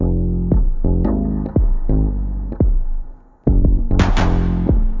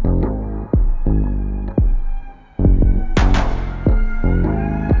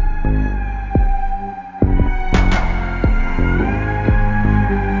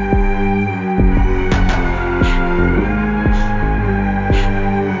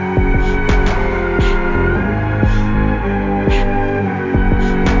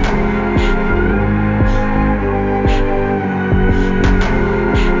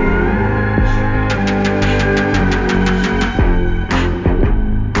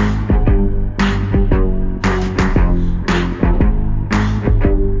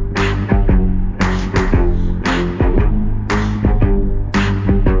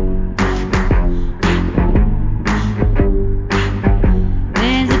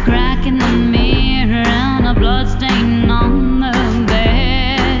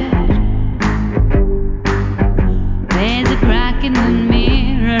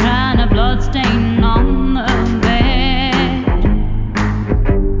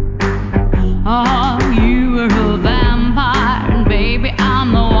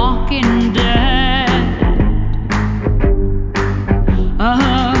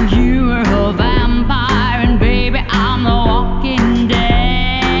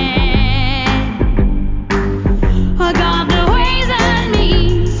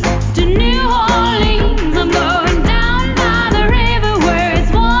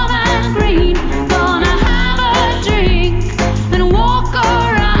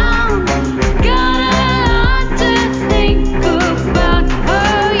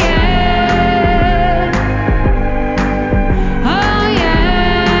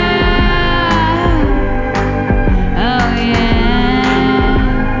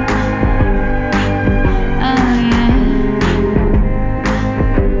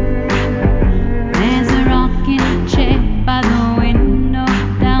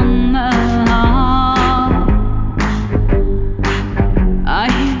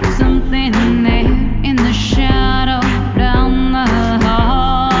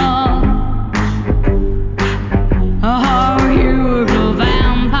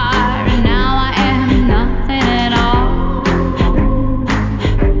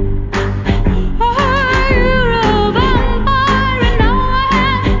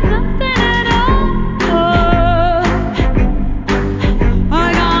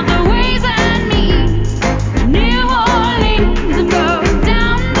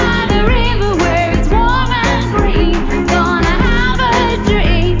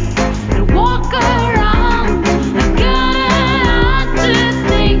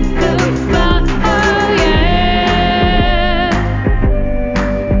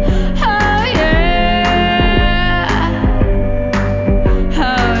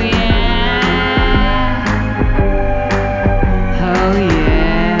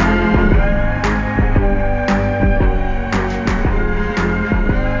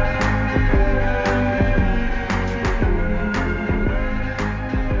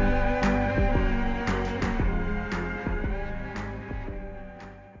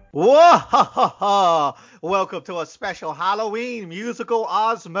Whoa! Welcome to a special Halloween musical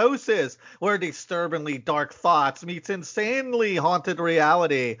osmosis where disturbingly dark thoughts meets insanely haunted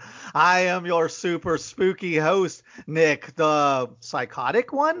reality. I am your super spooky host, Nick, the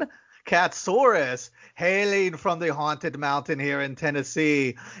psychotic one? Catsaurus, hailing from the haunted mountain here in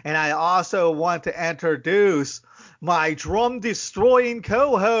Tennessee. And I also want to introduce my drum destroying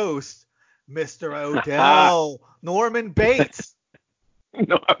co host, Mr. Odell, Norman Bates.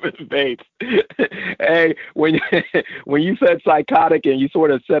 Norman Bates. Hey, when when you said psychotic and you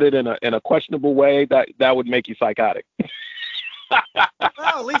sort of said it in a questionable way, that would make you psychotic.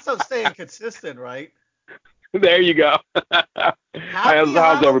 Well, at least I'm staying consistent, right? There you go. Happy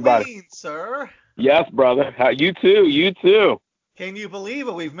How's everybody? Halloween, sir. Yes, brother. You too. You too. Can you believe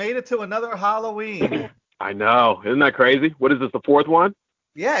it? We've made it to another Halloween. I know. Isn't that crazy? What is this? The fourth one?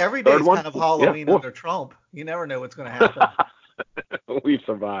 Yeah, every Third day's one? kind of Yeah, Halloween fourth. under Trump. You never know what's going to happen. We've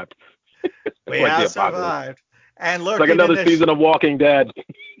survived. We It's like the have apocalypse. survived. And It's like lurking in another this, season of Walking Dead.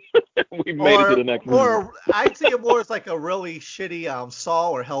 We've made it to the next season. or I'd see it more as like a really shitty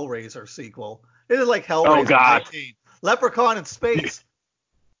Saw or Hellraiser sequel. This is like Oh Hellraiser God. 19. Leprechaun in Space.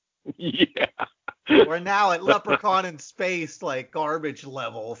 Yeah. We're now at Leprechaun in Space, like garbage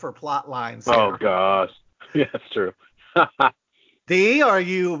level for plot lines Oh here. gosh. Yeah, that's true. D, are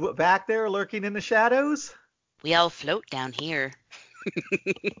you back there lurking in the shadows? We all float down here.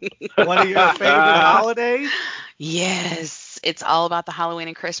 One of your favorite holidays? Yes, it's all about the Halloween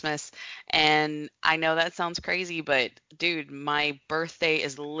and Christmas. And I know that sounds crazy, but dude, my birthday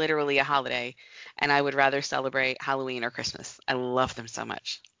is literally a holiday, and I would rather celebrate Halloween or Christmas. I love them so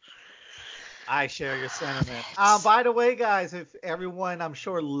much. I share your sentiment. By the way, guys, if everyone I'm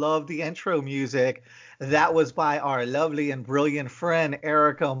sure loved the intro music, that was by our lovely and brilliant friend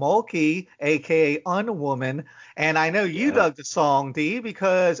Erica Mulkey, aka Unwoman. And I know you Yeah. dug the song, D,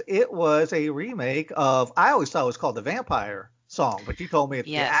 because it was a remake of I always thought it was called the Vampire song, but you told me the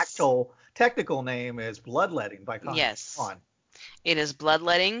Yes, actual technical name is Bloodletting by Connie yes. Kwan. It is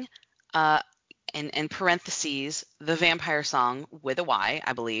bloodletting, uh, in parentheses, the vampire song with a Y,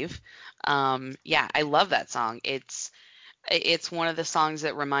 I believe. Yeah, I love that song. It's one of the songs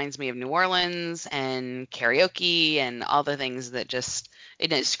that reminds me of New Orleans and karaoke and all the things that just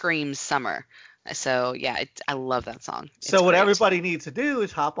it screams summer. So yeah, I love that song. It's So what great. everybody needs to do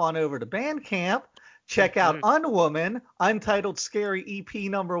is hop on over to Bandcamp, check out Hmm. Unwoman, Untitled Scary EP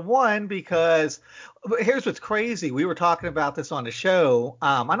 #1, because here's what's crazy. We were talking about this on the show.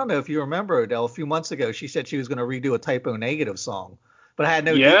 I don't know if you remember, Adele, a few months ago, she said she was going to redo a Typo Negative song, but I had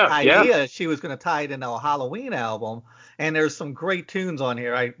no Yeah, yeah. idea she was going to tie it into a Halloween album. And there's some great tunes on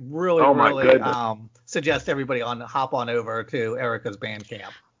here. I really, Oh my really goodness. suggest everybody hop on over to Erica's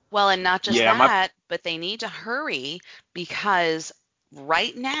Bandcamp. Well, and not just Yeah, my that, but they need to hurry because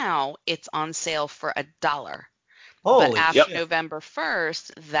right now it's on sale for $1. But Holy yep. after shit. November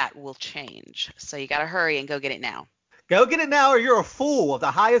 1st, that will change. So you got to hurry and go get it now. Go get it now or you're a fool of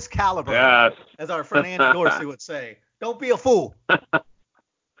the highest caliber, Yes. as our friend Andy Dorsey would say. Don't be a fool.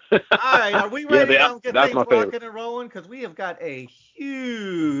 All right, are we Yeah, ready to get that's things my favorite. rocking and rolling? Because we have got a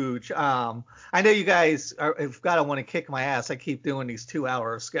huge. I know you guys have got to want to kick my ass. I keep doing these 2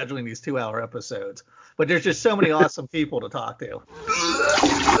 hour, scheduling these 2 hour episodes, but there's just so many awesome people to talk to.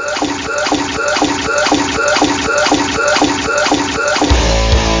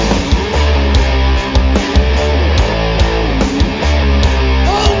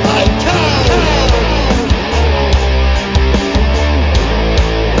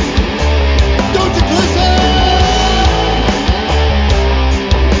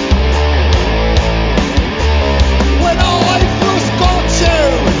 When I first got you,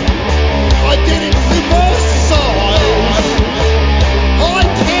 I didn't sympathize. I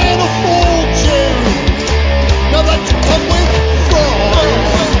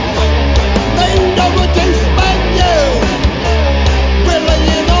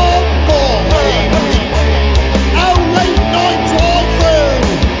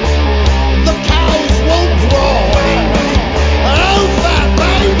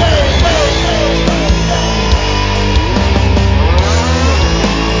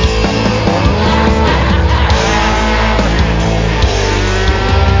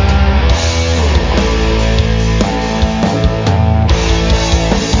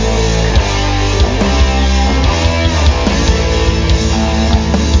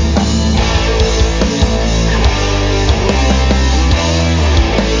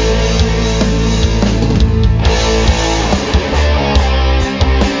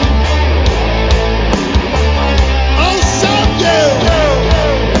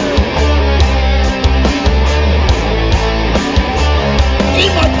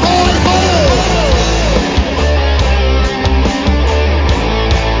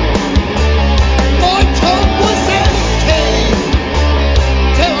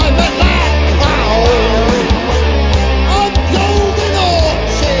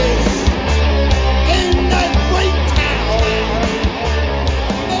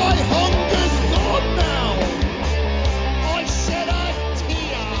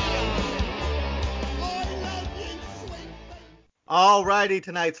righty,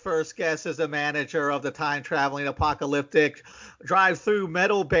 tonight's first guest is the manager of the time-traveling apocalyptic drive-through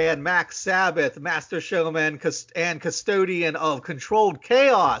metal band Max Sabbath, master showman and custodian of controlled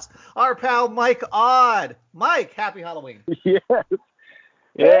chaos, our pal Mike Odd. Mike, happy Halloween. Yes.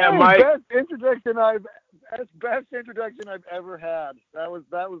 Yeah, hey, Mike. Best introduction I've ever had. That was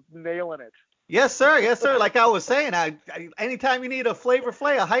nailing it. Yes, sir. Yes, sir. Like I was saying, anytime you need a Flavor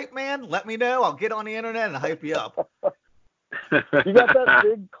Flay, a hype man, let me know. I'll get on the internet and hype you up. You got that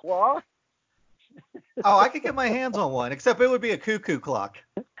big clock? Oh, I could get my hands on one, except it would be a cuckoo clock.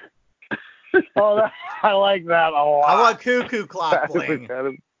 Oh, I like that a lot. I want cuckoo clock bling.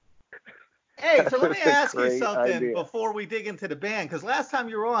 Hey, so let me ask you something before we dig into the band, because last time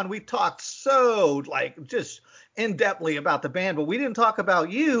you were on, we talked so, just in-depthly about the band, but we didn't talk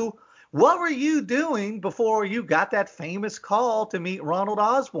about you. What were you doing before you got that famous call to meet Ronald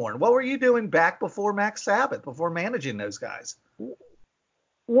Osborne? What were you doing back before Max Sabbath, before managing those guys?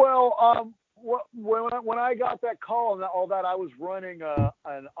 Well, when I got that call and all that, I was running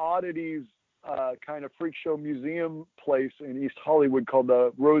an oddities kind of freak show museum place in East Hollywood called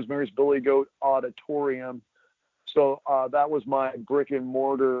the Rosemary's Billy Goat Auditorium. So that was my brick and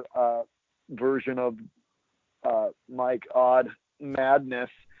mortar version of Mike Odd madness.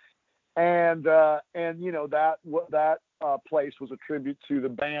 And that place was a tribute to the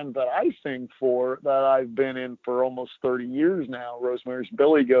band that I sing for, that I've been in for almost 30 years now, Rosemary's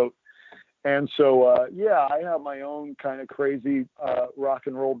Billy Goat. And so, I have my own kind of crazy rock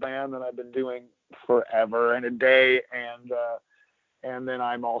and roll band that I've been doing forever and a day. And then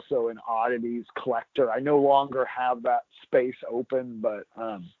I'm also an oddities collector. I no longer have that space open, but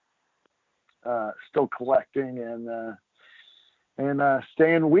still collecting and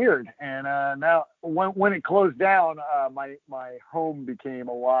staying weird. And now when it closed down, my home became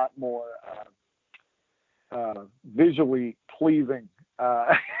a lot more visually pleasing.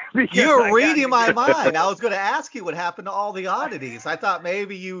 You're reading my mind. I was going to ask you what happened to all the oddities. I thought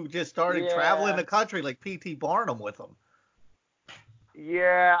maybe you just started traveling the country like P.T. Barnum with them.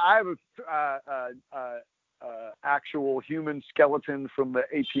 Yeah, I have a actual human skeleton from the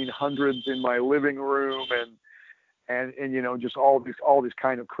 1800s in my living room, and just all this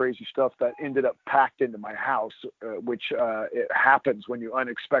kind of crazy stuff that ended up packed into my house, which it happens when you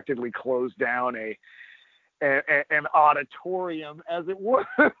unexpectedly close down an auditorium, as it were.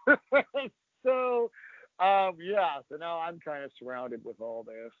 So now I'm kind of surrounded with all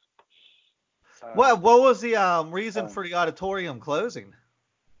this. What was the reason for the auditorium closing?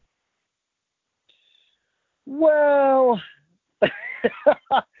 Well,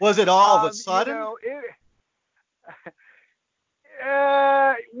 was it all of a sudden?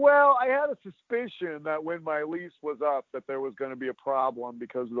 Well, I had a suspicion that when my lease was up that there was going to be a problem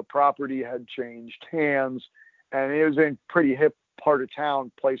because the property had changed hands, and it was in a pretty hip part of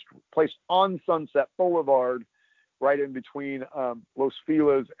town, placed on Sunset Boulevard, right in between Los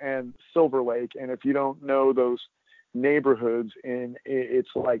Feliz and Silver Lake. And if you don't know those neighborhoods,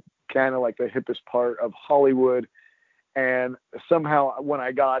 it's like kind of like the hippest part of Hollywood. And somehow when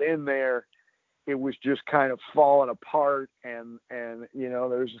I got in there, it was just kind of falling apart, and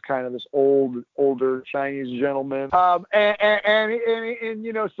there's just kind of this older Chinese gentleman, so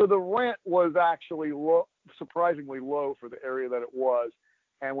the rent was actually surprisingly low for the area that it was.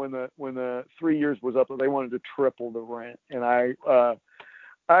 And when the 3 years was up, they wanted to triple the rent, and I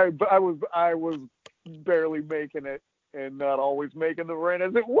was barely making it and not always making the rent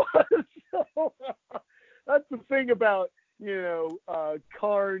as it was. So that's the thing about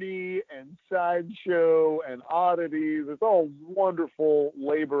Carney and Sideshow and Oddities. It's all wonderful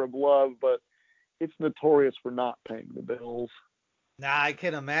labor of love, but it's notorious for not paying the bills. Nah, I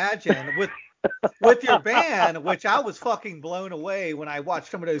can imagine. With your band, which I was fucking blown away when I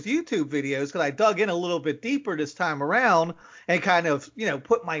watched some of those YouTube videos, because I dug in a little bit deeper this time around and kind of,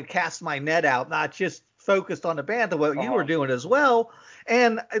 cast my net out, not just focused on the band, but what you were doing as well.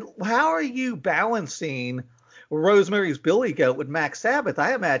 And how are you balancing Rosemary's Billy Goat with Max Sabbath?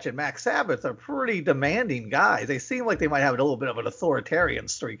 I imagine Max Sabbath are pretty demanding guys. They seem like they might have a little bit of an authoritarian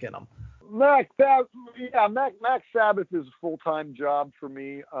streak in them. Max Sabbath is a full-time job for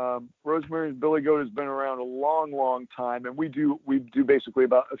me. Rosemary's Billy Goat has been around a long, long time, and we do basically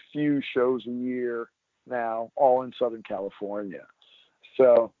about a few shows a year now, all in Southern California.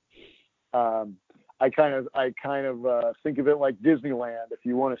 So I kind of think of it like Disneyland. If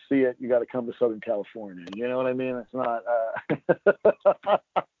you want to see it, you got to come to Southern California. You know what I mean? It's not.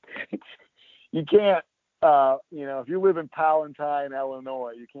 You can't. If you live in Palatine,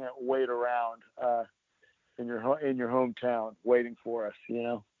 Illinois, you can't wait around in your hometown waiting for us.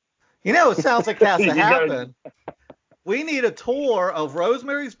 It sounds like it has to happen. We need a tour of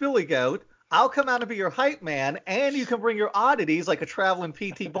Rosemary's Billy Goat. I'll come out and be your hype man, and you can bring your oddities like a traveling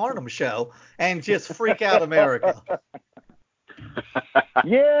P.T. Barnum show and just freak out America.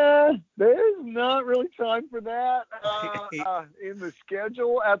 Yeah, there's not really time for that in the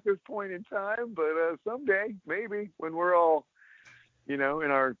schedule at this point in time, but someday, maybe, when we're all, in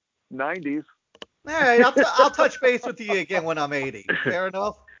our 90s. All right, I'll touch base with you again when I'm 80. Fair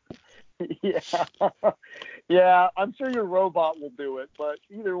enough? Yeah. Yeah, I'm sure your robot will do it, but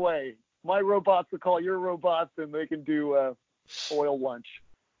either way, my robots will call your robots and they can do oil lunch.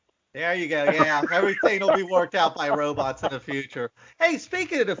 There you go. Yeah, everything will be worked out by robots in the future. Hey,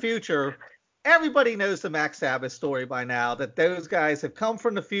 speaking of the future, everybody knows the Max Sabbath story by now, that those guys have come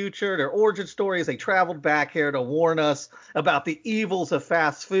from the future. Their origin story is they traveled back here to warn us about the evils of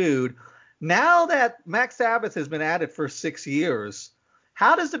fast food. Now that Max Sabbath has been at it for 6 years,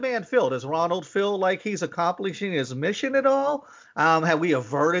 how does the band feel? Does Ronald feel like he's accomplishing his mission at all? Have we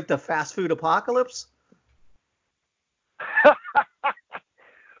averted the fast food apocalypse?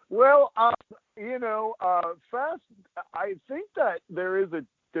 Well, fast. I think that there's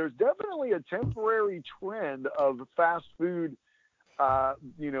definitely a temporary trend of fast food,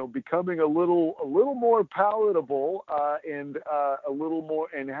 becoming a little more palatable, and a little more,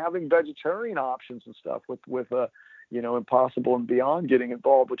 and having vegetarian options and stuff with Impossible and Beyond getting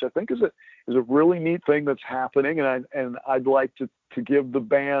involved, which I think is a really neat thing that's happening, and I'd like to give the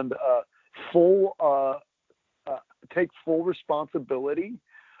band take full responsibility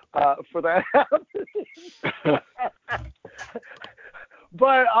for that happening.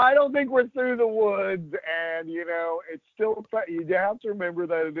 But I don't think we're through the woods, and it's still, you have to remember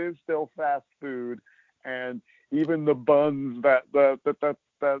that it is still fast food, and even the buns that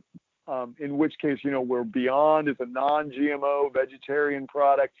in which case, where Beyond is a non-GMO vegetarian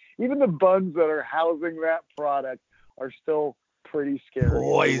product, even the buns that are housing that product are still pretty scary.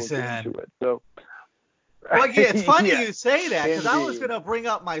 Poison. Into it. So. Well, yeah, it's funny Yeah, you say that, because I was indeed. going to bring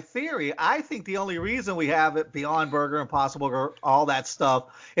up my theory. I think the only reason we have it Beyond Burger, Impossible Burger, all that stuff,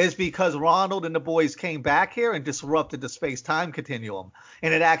 is because Ronald and the boys came back here and disrupted the space-time continuum,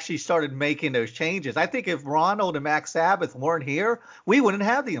 and it actually started making those changes. I think if Ronald and Max Sabbath weren't here, we wouldn't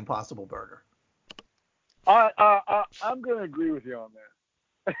have the Impossible Burger. I'm going to agree with you on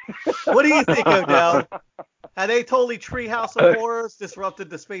that. What do you think, Odell? Have they totally Treehouse of Horrors disrupted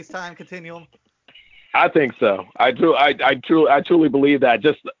the space-time continuum? I think so. I truly believe that.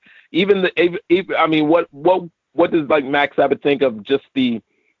 Just even I mean, what does like Max Sabbath think of just the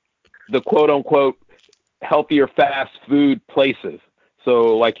quote unquote healthier fast food places?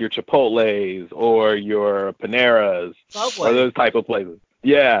 So like your Chipotle's or your Paneras or those type of places.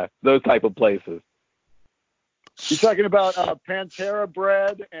 Yeah, those type of places. You're talking about Pantera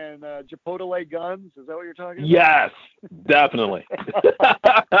bread and Chipotle guns? Is that what you're talking about? Yes, definitely.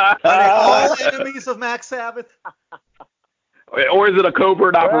 Are they all enemies of Max Sabbath? Or is it a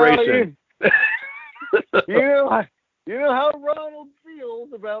covert operation? You know how Ronald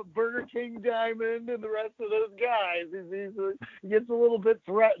feels about Burger King Diamond and the rest of those guys. He gets a little bit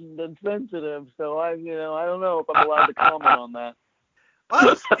threatened and sensitive. So I don't know if I'm allowed to comment on that.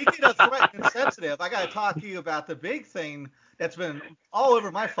 Well, speaking of threatened and sensitive, I got to talk to you about the big thing that's been all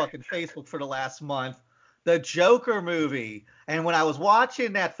over my fucking Facebook for the last month, the Joker movie. And when I was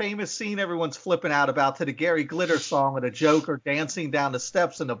watching that famous scene everyone's flipping out about to the Gary Glitter song of the Joker dancing down the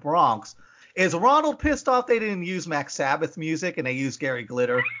steps in the Bronx, is Ronald pissed off they didn't use Max Sabbath music and they used Gary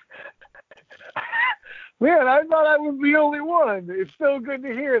Glitter? Man, I thought I was the only one. It's so good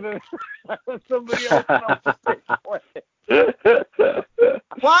to hear that somebody else felt the same way.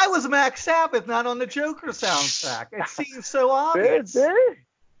 Why was Max Sabbath not on the Joker soundtrack? It seems so obvious. There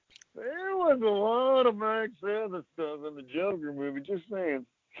was a lot of Max Sabbath stuff in the Joker movie, just saying.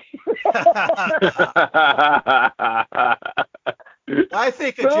 I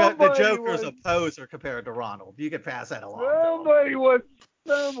think the Joker's a poser compared to Ronald. You can pass that along. Somebody was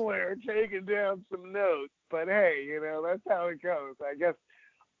somewhere taking down some notes, but hey, that's how it goes. I guess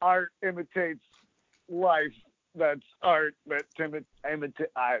art imitates life. That's art that imitates.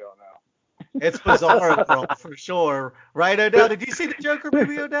 I don't know. It's bizarre, world, for sure. Right, Odell? Did you see the Joker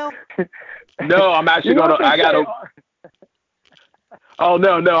movie, Odell? No, I'm actually Oh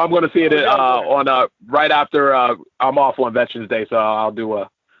no, I'm going to see it on right after I'm off on Veterans Day, so I'll do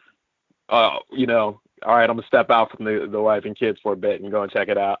all right, I'm gonna step out from the wife and kids for a bit and go and check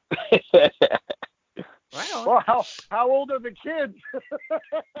it out. Right on. Well, how old are the kids?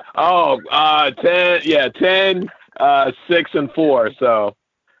 10, 6, and 4. So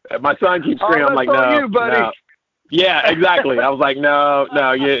my son keeps screaming. I'm like, no, you, buddy. no. Yeah, exactly. I was like, no,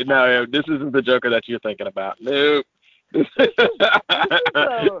 this isn't the Joker that you're thinking about. Nope. This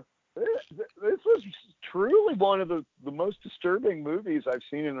was truly one of the most disturbing movies I've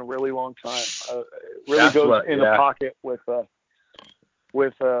seen in a really long time. It really goes in the pocket with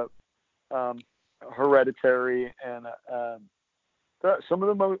Hereditary and one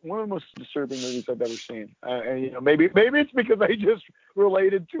of the most disturbing movies I've ever seen. And maybe it's because I just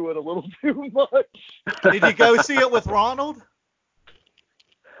related to it a little too much. Did you go see it with Ronald?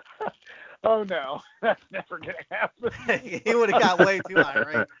 Oh no, that's never gonna happen. He would have got way too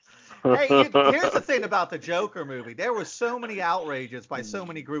irate. Hey, here's the thing about the Joker movie. There were so many outrages by so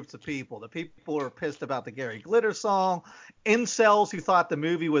many groups of people. The people were pissed about the Gary Glitter song, incels who thought the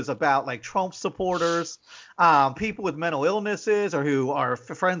movie was about like Trump supporters, people with mental illnesses or who are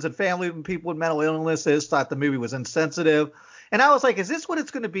friends and family of people with mental illnesses thought the movie was insensitive. And I was like, is this what it's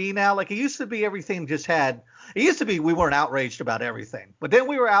going to be now? Like, it used to be everything just had – it used to be we weren't outraged about everything. But then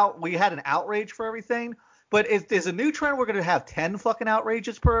we had an outrage for everything. But is a new trend we're going to have 10 fucking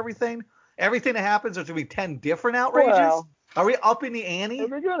outrages per everything? Everything that happens, there's going to be 10 different outrages? Well, are we upping the ante? If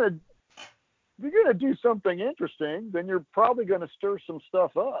you're gonna do something interesting, then you're probably going to stir some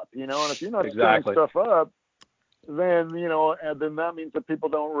stuff up, And if you're not stirring stuff up, then then that means that people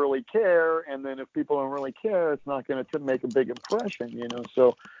don't really care, and then if people don't really care, it's not going to make a big impression,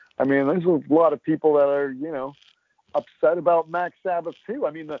 So, I mean, there's a lot of people that are upset about Max Sabbath too.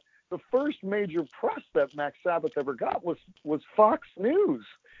 I mean, the first major press that Max Sabbath ever got was Fox News,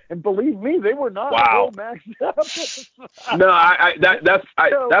 and believe me, they were not pro Max Sabbath. No,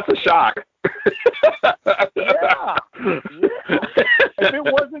 that's a shock. Yeah. If it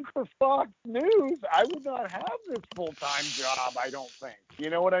wasn't for Fox News, I would not have this full-time job, I don't think. You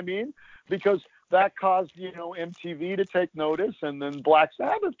know what I mean? Because that caused, MTV to take notice and then Black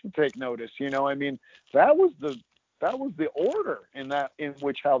Sabbath to take notice. I mean, that was the order in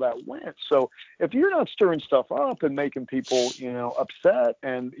which how that went. So if you're not stirring stuff up and making people, upset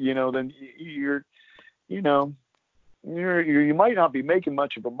and, then you might not be making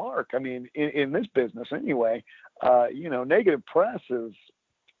much of a mark. I mean, in this business anyway, negative press is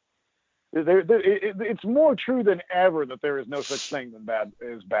it's more true than ever that there is no such thing as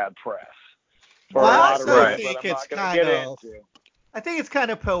bad press. Well, I also think it's kind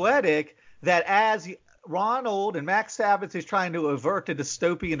of poetic that as Ronald and Max Sabbath is trying to avert a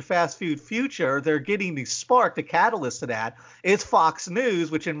dystopian fast food future, they're getting the spark, the catalyst to that is Fox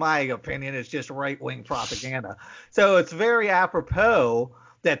News, which in my opinion is just right-wing propaganda. So it's very apropos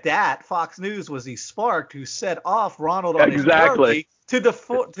that Fox News was the spark to set off Ronald on his journey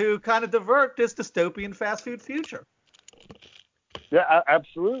to kind of divert this dystopian fast food future. Yeah,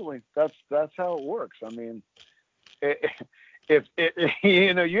 absolutely. That's how it works. I mean, if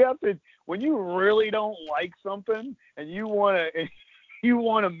you have to, when you really don't like something and you want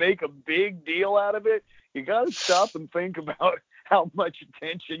to make a big deal out of it, you got to stop and think about how much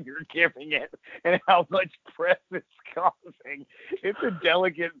attention you're giving it and how much press it's causing. It's a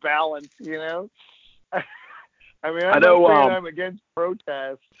delicate balance, I mean, I'm not saying I'm against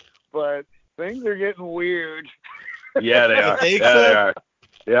protests, but things are getting weird. Yeah, they are. They are.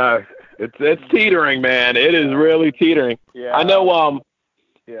 Yeah, it's teetering, man. It is really teetering. Yeah. I know.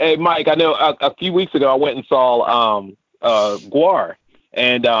 Hey, Mike. I know a few weeks ago I went and saw Gwar,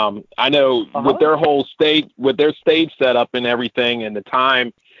 and I know with their whole stage setup and everything, and the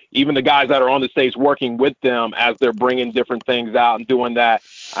time, even the guys that are on the stage working with them as they're bringing different things out and doing that.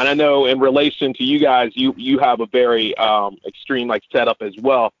 And I know in relation to you guys, you have a very extreme setup as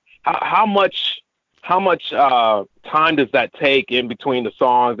well. How much time does that take in between the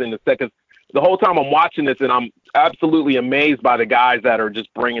songs and the seconds? The whole time I'm watching this, and I'm absolutely amazed by the guys that are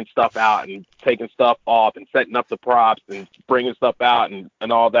just bringing stuff out and taking stuff off and setting up the props and bringing stuff out and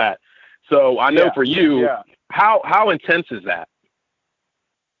all that. So I know for you, how intense is that?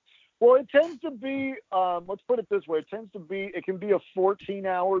 Well, it tends to be, let's put it this way, it can be a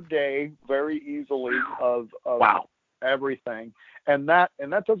 14-hour day very easily of everything. And that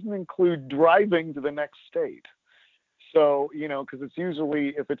doesn't include driving to the next state. So, because it's usually,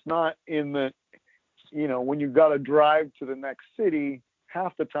 if it's not in the, when you've got to drive to the next city,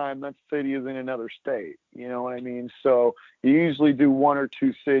 half the time that city is in another state. You know what I mean? So you usually do one or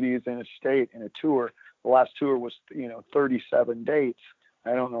two cities in a state in a tour. The last tour was, 37 dates.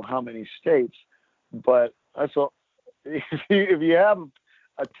 I don't know how many states, but that's all. If you have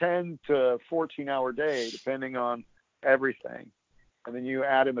a 10 to 14-hour day, depending on everything, and then you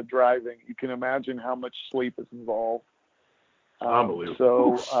add in the driving, you can imagine how much sleep is involved.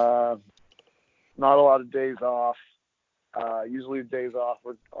 Unbelievable. So not a lot of days off. Usually the days off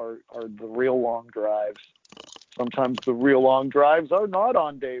are the real long drives. Sometimes the real long drives are not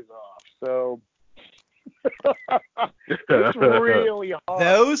on days off. So It's really hard.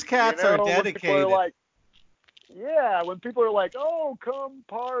 Those cats are When people dedicated. are like, yeah, when people are like, oh, come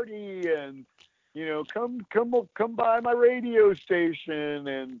party and come by my radio station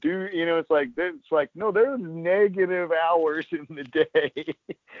and do, it's like no, there's negative hours in the day.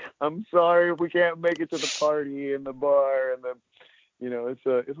 I'm sorry if we can't make it to the party and the bar and the,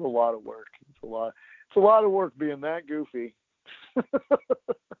 it's a lot of work. It's a lot of work being that goofy.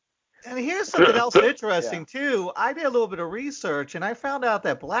 And here's something else interesting too. I did a little bit of research and I found out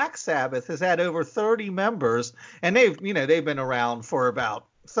that Black Sabbath has had over 30 members, and they've been around for about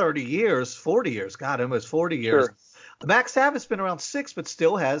 30 years, 40 years, God, almost 40 years. Sure. Black Sabbath's been around 6, but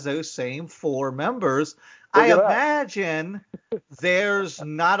still has those same 4 members. Look I at that. imagine there's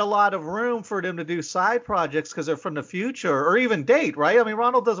not a lot of room for them to do side projects because they're from the future, or even date, right? I mean,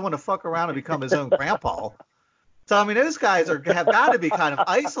 Ronald doesn't want to fuck around and become his own grandpa. So, I mean, those guys have got to be kind of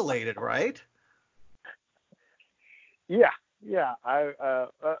isolated, right? Yeah.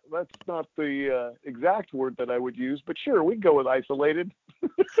 That's not the exact word that I would use, but sure, we can go with isolated.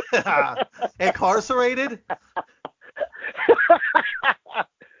 Incarcerated?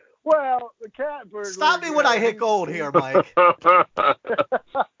 Well, the cat burglar. Stop me when I hit gold here, Mike. The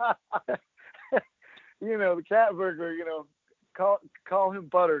cat burglar, call him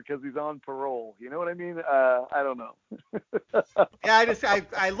Butter because he's on parole. You know what I mean? I don't know. Yeah,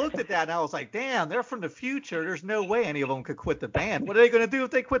 I looked at that and I was like, damn, they're from the future. There's no way any of them could quit the band. What are they going to do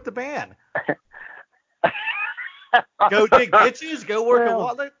if they quit the band? Go dig ditches? Go work at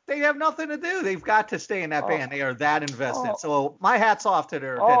water? They have nothing to do. They've got to stay in that band. They are that invested. So my hat's off to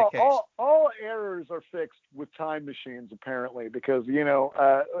their dedication. All errors are fixed with time machines, apparently, because, you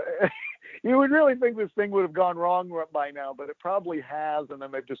would really think this thing would have gone wrong by now, but it probably has, and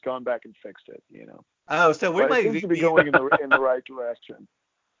then they've just gone back and fixed it, Oh, so we might it seems to be going in the right direction.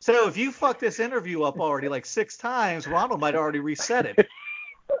 So if you fucked this interview up already like 6 times, Ronald might already reset it.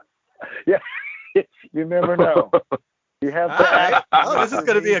 Yeah. You never know. You have to ask. Oh, this is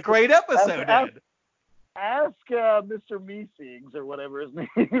going to be a great episode. Ask Mr. Meeseeks or whatever his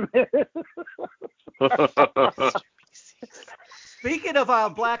name is. Speaking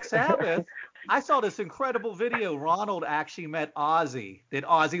of Black Sabbath, I saw this incredible video. Ronald actually met Ozzy. Did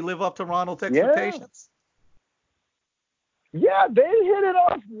Ozzy live up to Ronald's expectations? Yeah, they hit it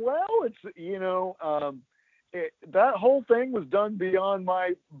off well. It's that whole thing was done behind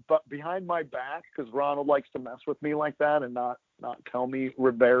my back because Ronald likes to mess with me like that and not tell me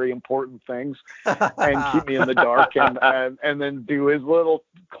very important things and keep me in the dark and then do his little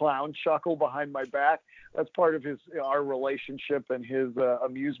clown chuckle behind my back. That's part of our relationship and his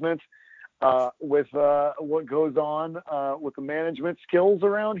amusement with what goes on with the management skills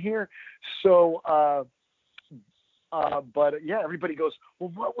around here. So but yeah, everybody goes, well,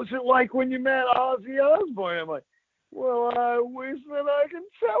 what was it like when you met Ozzy Osbourne? I'm like, well, I wish that I can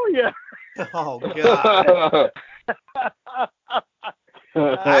tell you. Oh, God.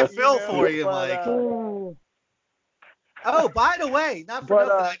 I feel for you, Mike. Oh, by the way, not for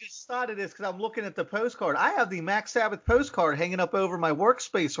nothing, I just thought of this because I'm looking at the postcard. I have the Max Sabbath postcard hanging up over my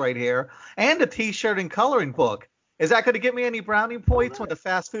workspace right here and a T-shirt and coloring book. Is that going to get me any brownie points when the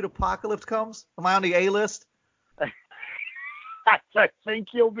fast food apocalypse comes? Am I on the A-list? I think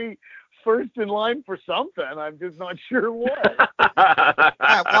you'll be first in line for something. I'm just not sure what. Well,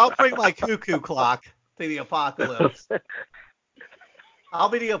 I'll bring my cuckoo clock to the apocalypse. I'll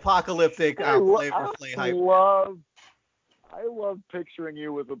be the apocalyptic flavor-flay hype. I love picturing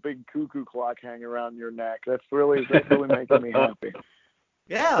you with a big cuckoo clock hanging around your neck. That's really making me happy.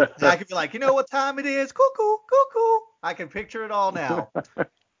 Yeah, I could be like, you know what time it is? Cuckoo, cuckoo. I can picture it all now.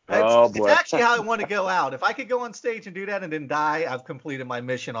 It's actually how I want to go out. If I could go on stage and do that and then die, I've completed my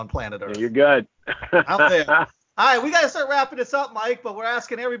mission on planet Earth. You're good. I'm there. All right, we got to start wrapping this up, Mike, but we're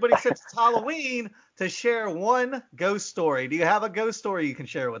asking everybody since it's Halloween to share one ghost story. Do you have a ghost story you can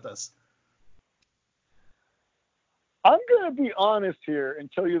share with us? I'm going to be honest here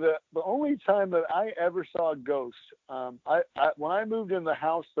and tell you that the only time that I ever saw a ghost, when I moved in the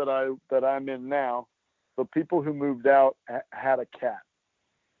house that I'm in now, the people who moved out had a cat.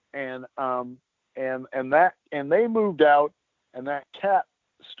 And they moved out, and that cat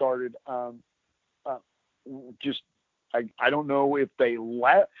started I don't know if they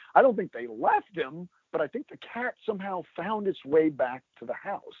left. I don't think they left him, but I think the cat somehow found its way back to the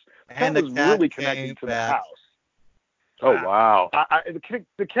house. And the cat was really connected to the house. Oh wow!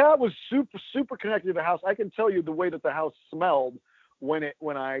 The cat was super connected to the house. I can tell you the way that the house smelled when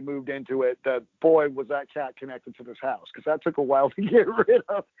I moved into it. That boy was that cat connected to this house because that took a while to get rid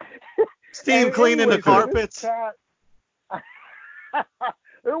of. Steam cleaning the carpets.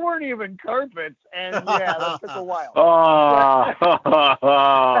 there weren't even carpets, and yeah, that took a while. Oh.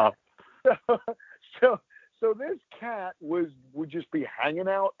 So this cat would just be hanging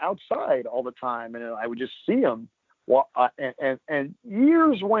out outside all the time, and I would just see him. And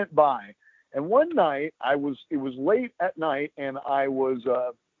years went by, and one night it was late at night, and I was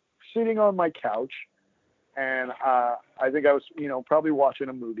sitting on my couch, and I think I was probably watching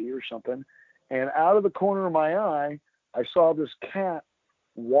a movie or something, and out of the corner of my eye, I saw this cat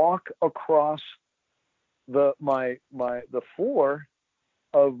walk across the floor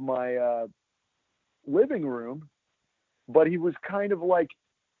of my living room, but it was kind of like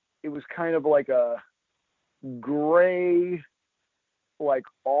a gray, like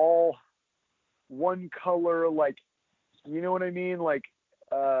all one color, like, you know what I mean, like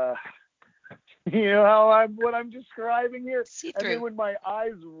you know what I'm describing here. See-through. And then when my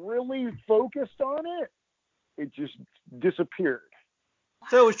eyes really focused on it, it just disappeared.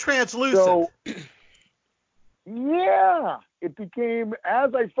 So it was translucent. So yeah, it became,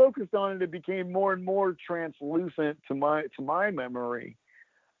 as I focused on it, it became more and more translucent to my memory,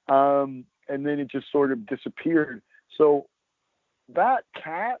 and then it just sort of disappeared. So that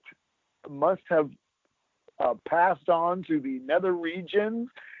cat must have passed on to the nether regions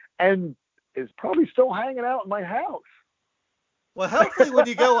and is probably still hanging out in my house. Well, hopefully when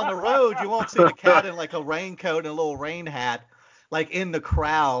you go on the road, you won't see the cat in like a raincoat and a little rain hat, like in the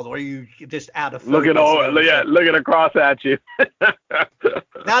crowd, or you just out of focus. Looking across at you. Now that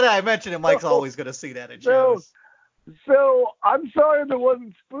I mention it, Mike's always going to see that at shows. So I'm sorry if it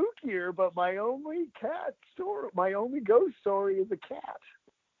wasn't spookier, but my only ghost story is a cat.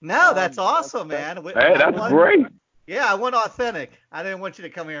 No, that's awesome, man. Hey, that's great. Yeah, I went authentic. I didn't want you to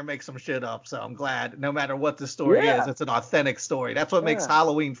come here and make some shit up, so I'm glad. No matter what the story is, it's an authentic story. That's what makes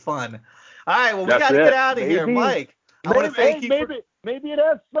Halloween fun. All right, well, we got to get out of here, Mike. I want to thank you. Maybe it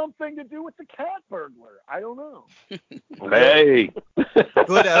has something to do with the cat burglar. I don't know. Hey.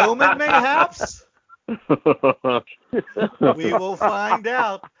 Good omen, mayhaps? We will find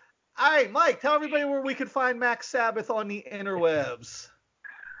out. All right, Mike, tell everybody where we can find Max Sabbath on the interwebs.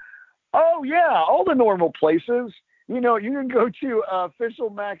 Oh, yeah, all the normal places. You can go to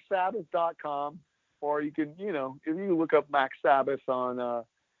officialmaxsabbath.com, or you can, if you look up Max Sabbath on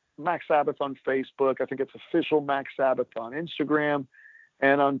Facebook. I think it's official Max Sabbath on Instagram,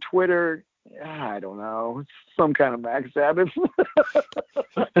 and on Twitter, I don't know, it's some kind of Max Sabbath.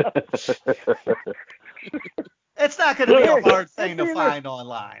 It's not going to be a hard thing to find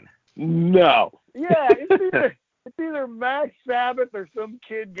online. No. Yeah, it's either Max Sabbath or some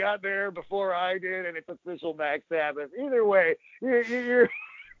kid got there before I did, and it's official Max Sabbath. Either way, you'll figure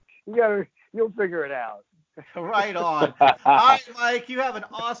it out. Right on. All right, Mike, you have an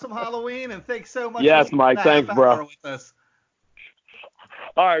awesome Halloween, and thanks so much. Yes, Mike. Thanks, bro. With us.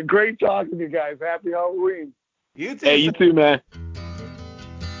 All right, great talking to you guys. Happy Halloween. You too. Hey, you too, man.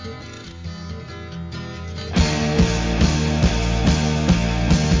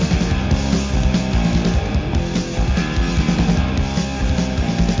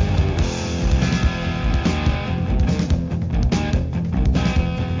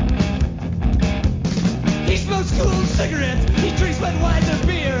 Cigarettes, he drinks Budweiser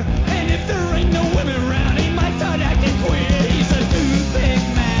beer, and if there ain't no women around, he might start acting queer. He's a toothpick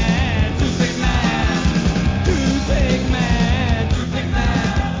man, toothpick man, toothpick man, toothpick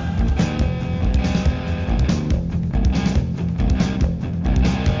man.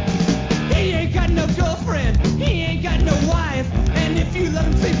 He ain't got no girlfriend, he ain't got no wife, and if you let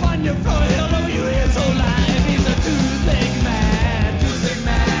him sleep on your floor, he'll owe you his whole life. He's a toothpick man, toothpick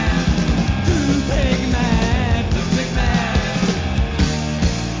man, toothpick man.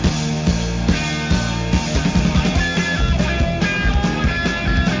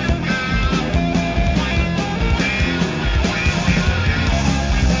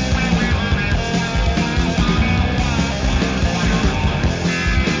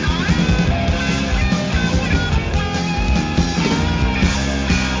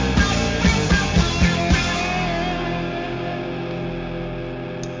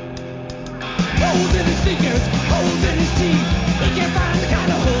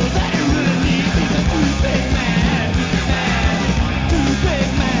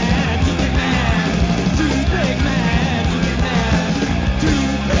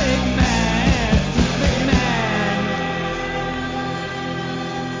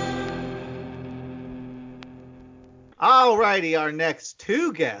 Alrighty, our next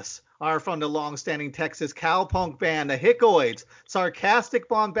two guests are from the long-standing Texas cowpunk band, the Hickoids. Sarcastic,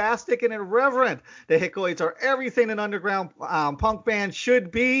 bombastic, and irreverent. The Hickoids are everything an underground punk band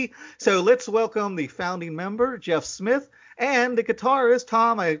should be. So let's welcome the founding member, Jeff Smith, and the guitarist,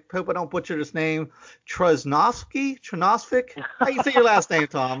 Tom, I hope I don't butcher this name, Trusnovsky? How you say your last name,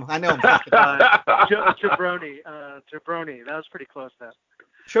 Tom? I know I'm fucking up. Jabroni. Jabroni. That was pretty close, though.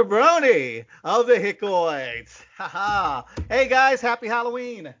 Chabroni of the Hickoids. Haha. Hey, guys, happy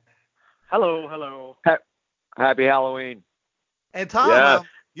Halloween. Hello. Happy Halloween. And Tom, Yes.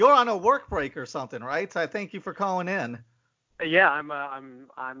 you're on a work break or something, right? So I thank you for calling in. Yeah, I'm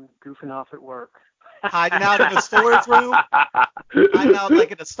goofing off at work. Hiding out in the storage room? Hiding out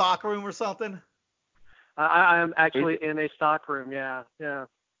like in a stock room or something? I'm actually in a stock room. Yeah.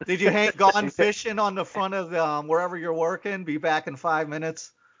 Did you gone fishing on the front of wherever you're working? Be back in 5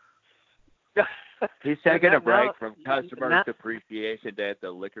 minutes? He's taking a break Now- from customer now- appreciation day at the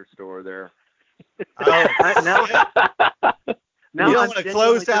liquor store there. Oh, now you don't I'm want to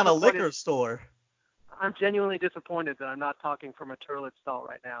close genuinely down a disappointed- liquor store. I'm genuinely disappointed that I'm not talking from a toilet stall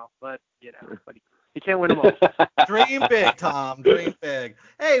right now. But you can't win them all. Dream big, Tom. Dream big.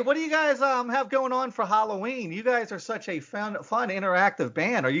 Hey, what do you guys have going on for Halloween? You guys are such a fun, interactive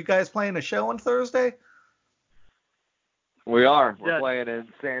band. Are you guys playing a show on Thursday? We are. Yeah. We're playing in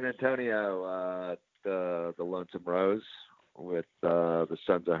San Antonio, the Lonesome Rose with the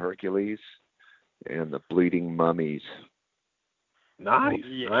Sons of Hercules and the Bleeding Mummies. Nice.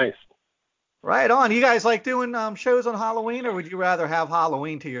 Yeah. Nice. Right on. You guys like doing shows on Halloween, or would you rather have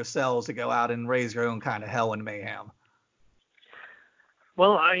Halloween to yourselves to go out and raise your own kind of hell and mayhem?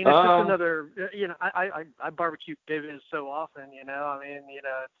 Well, I mean, it's just another. I barbecue David so often. It's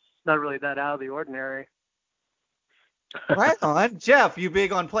not really that out of the ordinary. Right on. Jeff, you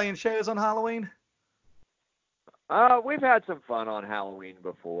big on playing shows on Halloween? We've had some fun on Halloween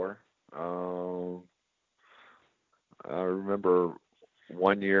before. I remember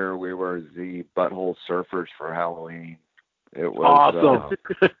one year we were the Butthole Surfers for Halloween. It was Awesome.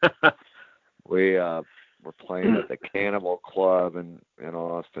 we were playing at the Cannibal Club in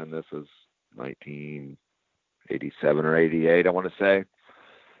Austin. This was 1987 or 88, I want to say.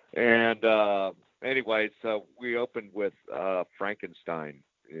 And anyway, so we opened with Frankenstein,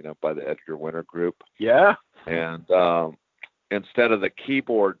 by the Edgar Winter Group. Yeah. And instead of the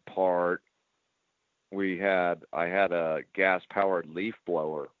keyboard part, I had a gas-powered leaf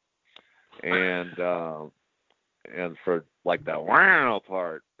blower, and for like the wow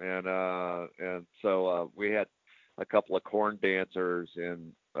part, and so we had a couple of corn dancers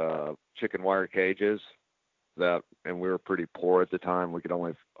in chicken wire cages, and we were pretty poor at the time. We could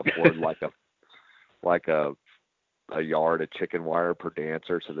only afford like a yard of chicken wire per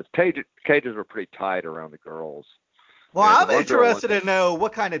dancer, so the cages were pretty tight around the girls. Well, And I'm the one girl interested to know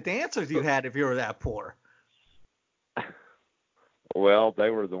what kind of dancers you had if you were that poor. Well, they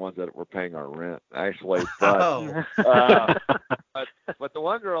were the ones that were paying our rent, actually. But, Oh. but the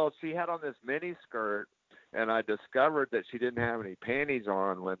one girl, she had on this mini skirt, and I discovered that she didn't have any panties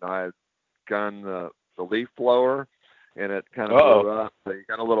on when I gunned the leaf blower, and it kind of blew up. So you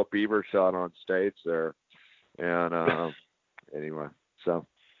got a little beaver shot on stage there. And anyway, so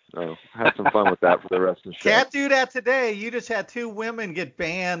have some fun with that for the rest of the show. Can't do that today. You just had two women get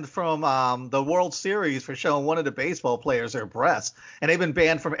banned from the World Series for showing one of the baseball players their breasts, and they've been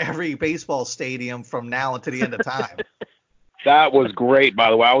banned from every baseball stadium from now until the end of time. That was great, by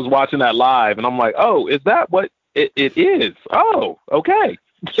the way. I was watching that live, and I'm like, oh, is that what it is? Oh, okay.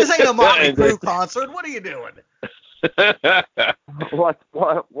 This ain't a Motley Crue concert. What are you doing? What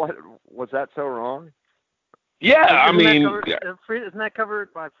was that so wrong? Yeah, I mean, Isn't that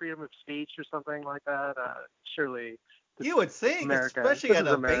covered by freedom of speech or something like that? Surely. You would think, America. especially This at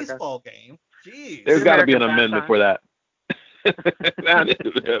is a America. baseball game. Jeez. there's got to be an American amendment for that.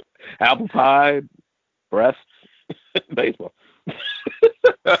 Apple pie, breasts, baseball.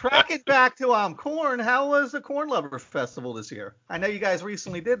 Track it back to Corn. How was the Corn Lover Festival this year? I know you guys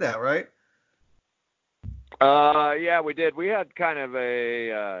recently did that, right? Yeah, we did. We had kind of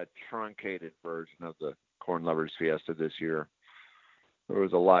a truncated version of the Corn Lovers Fiesta this year. There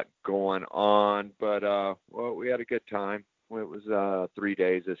was a lot going on, but well, we had a good time. It was 3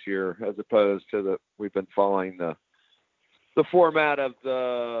 days this year, as opposed to we've been following the format of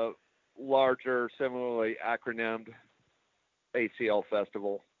the larger, similarly acronymed ACL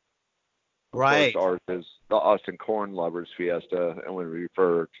Festival. Right. Of course, ours is the Austin Corn Lovers Fiesta, and we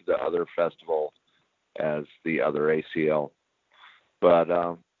refer to the other festival as the other ACL.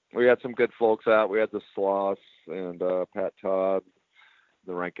 But we had some good folks out. We had the Sloths and Pat Todd,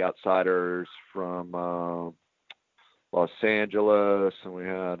 the Rank Outsiders from Los Angeles, and we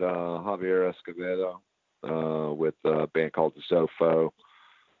had Javier Escobedo with a band called the Zofo.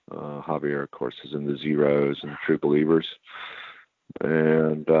 Javier, of course, is in the Zeros and the True Believers,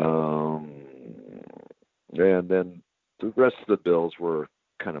 and then the rest of the bills were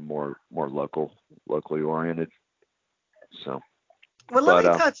kind of more locally oriented. So, well,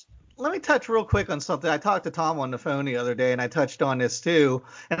 let me touch real quick on something. I talked to Tom on the phone the other day, and I touched on this too.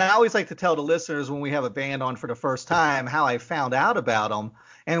 And I always like to tell the listeners when we have a band on for the first time how I found out about them.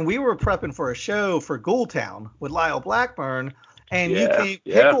 And we were prepping for a show for Ghoultown with Lyle Blackburn, and you came,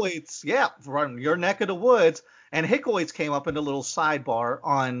 Hickoids, from your neck of the woods, and Hickoids came up in a little sidebar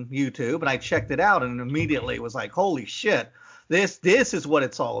on YouTube, and I checked it out, and immediately was like, holy shit, this is what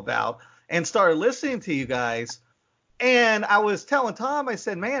it's all about, and started listening to you guys. And I was telling Tom, I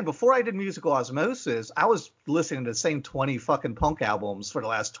said, man, before I did Musical Osmosis, I was listening to the same 20 fucking punk albums for the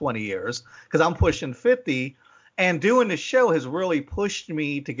last 20 years because I'm pushing 50. And doing the show has really pushed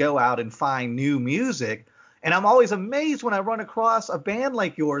me to go out and find new music. And I'm always amazed when I run across a band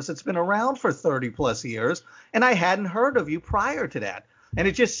like yours that's been around for 30 plus years, and I hadn't heard of you prior to that. And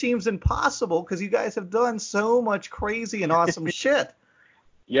it just seems impossible because you guys have done so much crazy and awesome shit.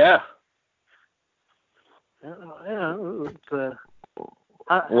 Yeah.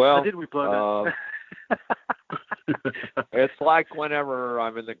 Well, did we blow that? It's like whenever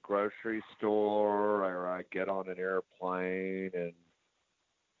I'm in the grocery store or I get on an airplane and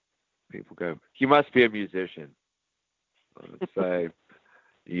people go, "You must be a musician." I would say,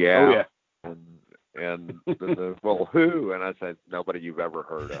 "Yeah." Oh, yeah. And well, who? And I said, "Nobody you've ever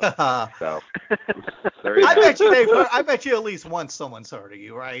heard of." So there you I go. bet you I bet you at least once someone's heard of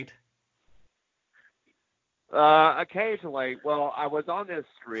you, right? Occasionally. Well, I was on this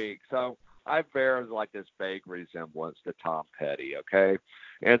streak, so I bear like this vague resemblance to Tom Petty, okay?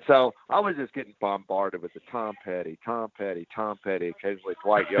 And so I was just getting bombarded with the Tom Petty, occasionally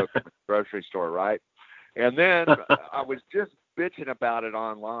Dwight Yoakam at the grocery store, right? And then I was just bitching about it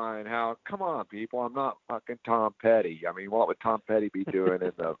online, how, come on, people, I'm not fucking Tom Petty. I mean, what would Tom Petty be doing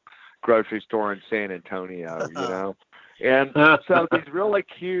in the grocery store in San Antonio, you know? And so this really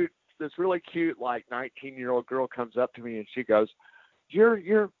cute, like 19-year-old girl comes up to me and she goes,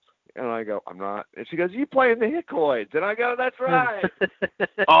 you're, and I go, I'm not. And she goes, you play in the Hickoids. And I go, that's right.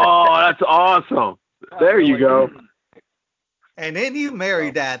 Oh, that's awesome. There you go. And then you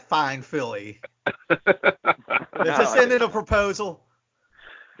married that fine filly. Let's just send in a proposal.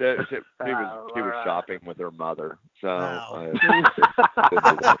 She was shopping with her mother. So, All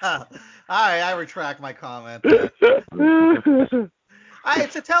right, I retract my comment. All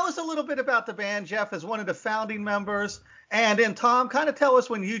right, so tell us a little bit about the band, Jeff, as one of the founding members. And then, Tom, kind of tell us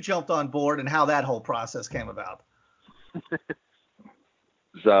when you jumped on board and how that whole process came about.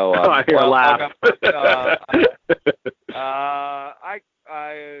 So, I hear a laugh. I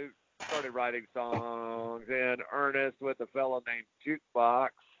started writing songs in earnest with a fellow named Jukebox,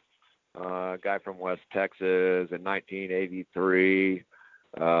 a guy from West Texas in 1983.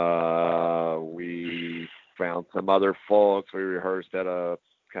 We found some other folks. We rehearsed at a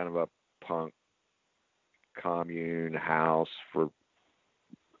kind of a punk commune house, for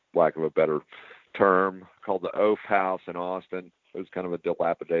lack of a better term, called the Oaf House in Austin. It was kind of a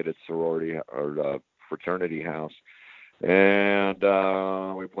dilapidated sorority or fraternity house. And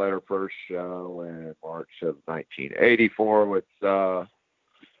we played our first show in March of 1984 with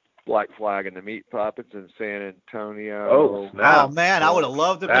Black Flag and the Meat Puppets in San Antonio. Oh, snap. Oh, man, I would have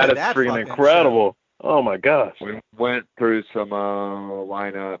loved to be That is that freaking fucking incredible. Oh, my gosh. We went through some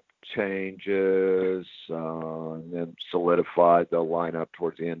lineup changes and then solidified the lineup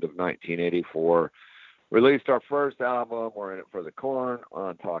towards the end of 1984. Released our first album, We're in It for the Corn,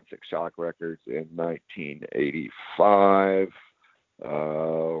 on Toxic Shock Records in 1985.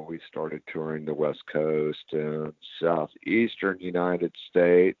 We started touring the West Coast and southeastern United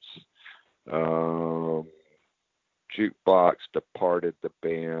States. Jukebox departed the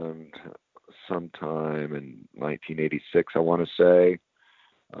band sometime in 1986, I want to say.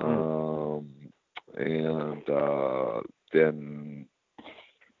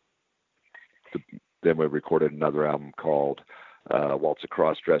 Then we recorded another album called Waltz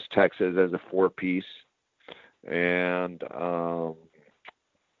Across Dress Texas as a 4-piece. And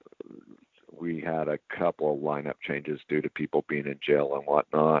we had a couple of lineup changes due to people being in jail and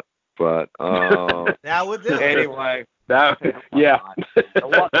whatnot. But that would do. Anyway. Yeah.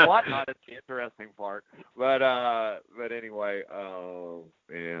 Whatnot is the interesting part. But anyway,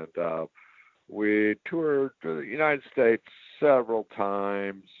 we toured the United States several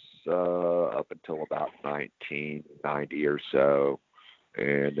times up until about 1990 or so,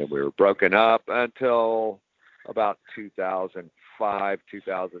 and then we were broken up until about 2005,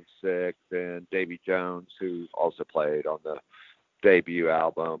 2006, and Davy Jones, who also played on the debut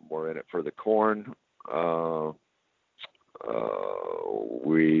album, were in it for the Corn.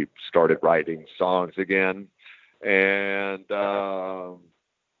 We started writing songs again, and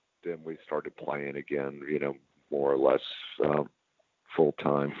then we started playing again, more or less full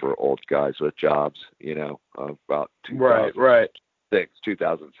time for old guys with jobs, about 2006,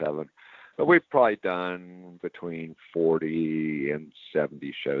 2007. But we've probably done between 40 and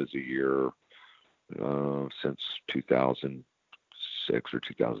 70 shows a year since 2006 or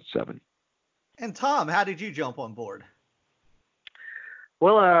 2007. And Tom, how did you jump on board?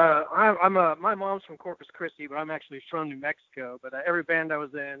 Well, my mom's from Corpus Christi, but I'm actually from New Mexico. But every band I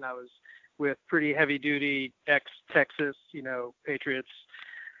was in, I was with pretty heavy duty ex-Texas, Patriots.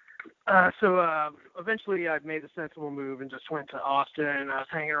 So eventually I made the sensible move and just went to Austin, and I was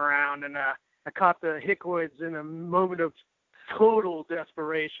hanging around, and I caught the Hickoids in a moment of total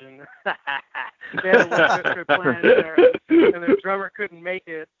desperation. They had a little trip planned there, and their drummer couldn't make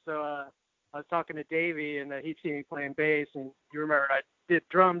it, so I was talking to Davey, and he'd seen me playing bass, and you remember I did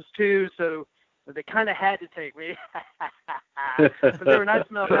drums too, so they kind of had to take me. But they were nice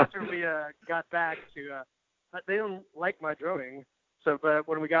enough after we got back to, they don't like my drumming, but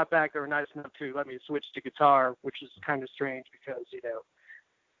when we got back, they were nice enough to let me switch to guitar, which is kind of strange because,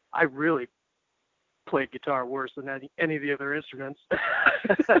 I really played guitar worse than any of the other instruments.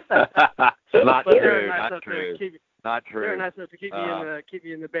 Not But true, not true. Not true. They were nice enough to keep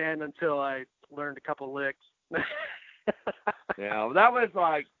me in the band until I learned a couple licks. Yeah, well, that was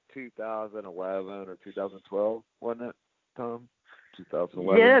like 2011 or 2012, wasn't it, Tom?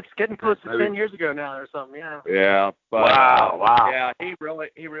 2011. Yeah, it's getting close to 10 years ago now or something. Yeah. Yeah. But, Wow. Yeah, he really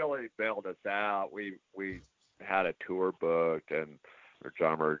bailed us out. We had a tour booked, and our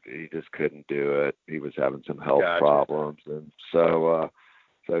drummer, he just couldn't do it. He was having some health problems, and so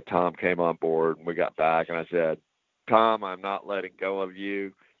Tom came on board, and we got back, and I said, Tom, I'm not letting go of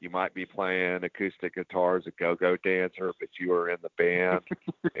you. You might be playing acoustic guitar as a go-go dancer, but you are in the band,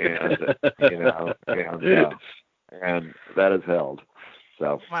 and that has held.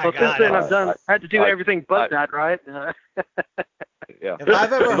 So, Well, since then I had to do everything but that, right? Yeah. If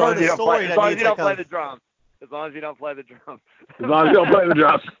I've ever heard a story as long as you don't play the drums. As long as you don't play the drums. As long as you don't play the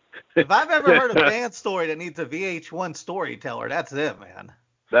drums. If I've ever heard a band story that needs a VH1 storyteller, that's it, man.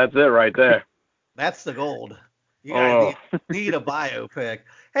 That's it right there. That's the gold. You guys need a biopic.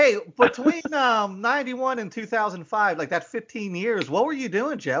 Hey, between 91 and 2005, like that 15 years, what were you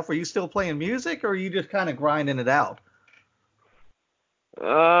doing, Jeff? Were you still playing music, or were you just kind of grinding it out?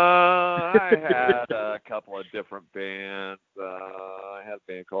 I had a couple of different bands. I had a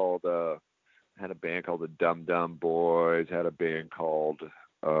band called the Dum Dum Boys. Had a band called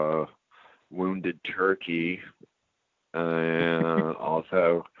Wounded Turkey, and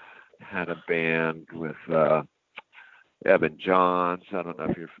also had a band with Evan Johns. I don't know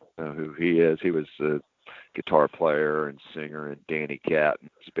if you know who he is. He was a guitar player and singer in Danny Gatton's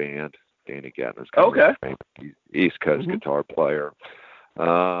band. Danny Gatton's kind of a East Coast guitar player.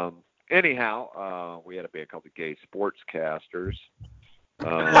 Anyhow, we had a band called the Gay Sportscasters.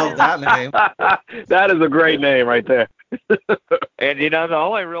 Love that name. That is a great name right there. And the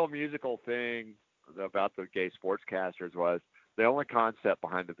only real musical thing about the Gay Sportscasters was the only concept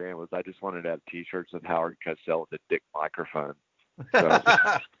behind the band was I just wanted to have T-shirts with Howard Cosell with a dick microphone. So.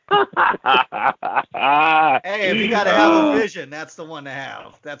 Hey, if you got to have a vision, that's the one to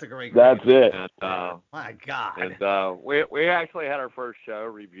have. That's a great. That's it. And, my God. And we actually had our first show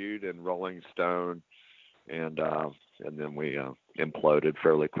reviewed in Rolling Stone, and then we imploded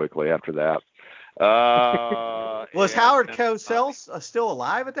fairly quickly after that. Was Howard Cosell still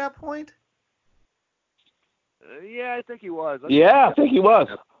alive at that point? Yeah, I think he was. I think he was.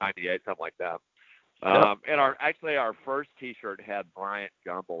 98, something like that. And our first T-shirt had Bryant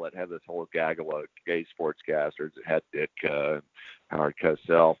Gumbel. It had this whole gaggle of Gay Sportscasters. It had Ditka and Howard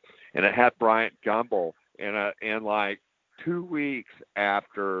Cosell, and it had Bryant Gumbel. And like 2 weeks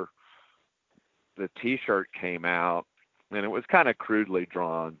after the T-shirt came out, and it was kind of crudely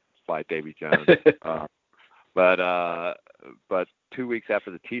drawn by Davy Jones, but 2 weeks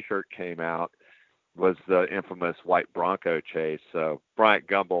after the T-shirt came out was the infamous white Bronco chase. So Bryant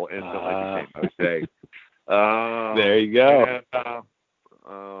Gumbel instantly became Jose. There you go.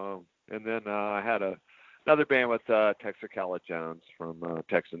 And then I had another band with Texacala Jones from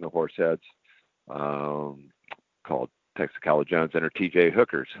Tex and the Horseheads, called Texacala Jones and her TJ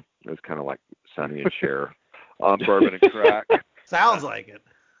Hookers. It was kind of like Sonny and Cher on Bourbon and Crack. Sounds like it.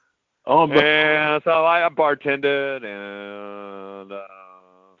 And so I bartended,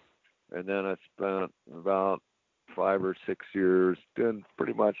 and then I spent about 5 or 6 years doing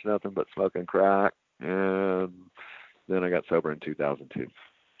pretty much nothing but smoking crack, and then I got sober in 2002.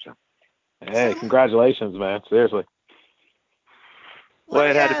 So. Hey, congratulations, man. Seriously. Well,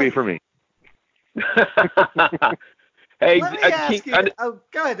 it had to be for me. Hey, Let me ask you. Oh,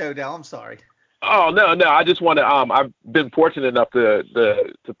 go ahead, Odell. I'm sorry. Oh no. I just want to. I've been fortunate enough to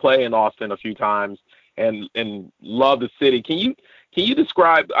play in Austin a few times and love the city. Can you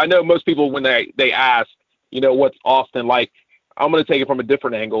describe? I know most people when they ask, what's Austin like. I'm gonna take it from a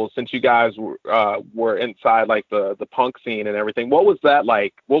different angle since you guys were inside like the punk scene and everything. What was that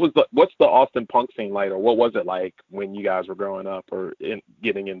like? What's the Austin punk scene like, or what was it like when you guys were growing up or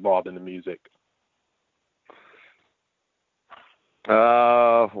getting involved in the music?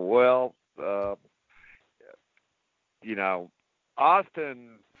 Well,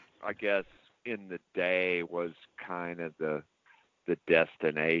 Austin, I guess in the day was kind of the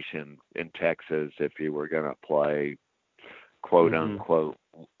destination in Texas if you were going to play quote unquote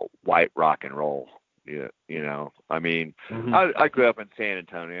white rock and roll. I mean, I grew up in San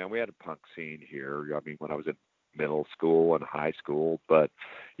Antonio and we had a punk scene here. I mean, when I was in middle school and high school, but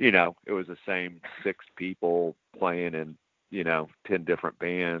it was the same 6 people playing in 10 different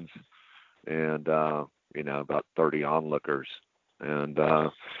bands and about 30 onlookers, and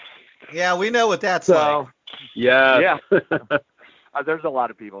yeah, we know what that's like. Yeah. There's a lot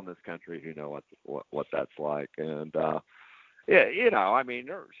of people in this country who know what that's like, and I mean,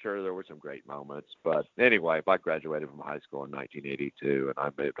 sure there were some great moments, but anyway, I graduated from high school in 1982 and I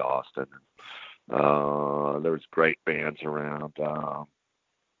moved to Austin, and there was great bands around,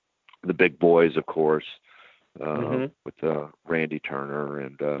 the Big Boys, of course, with Randy Turner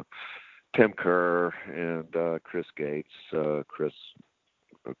and Tim Kerr and Chris Gates. Chris,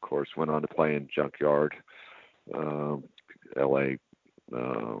 of course, went on to play in Junkyard, L.A.,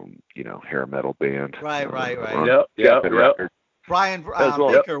 hair metal band. Right. Yep. Brian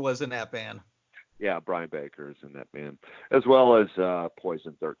Baker was in that band. Yeah, Brian Baker is in that band, as well as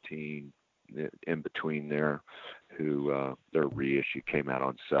Poison 13 in between there, who their reissue came out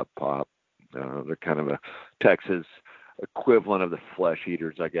on Sub Pop. They're kind of a Texas equivalent of the Flesh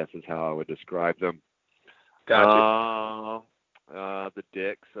Eaters, I guess is how I would describe them. Gotcha. The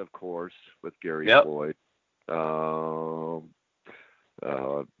Dicks, of course, with Gary Floyd. One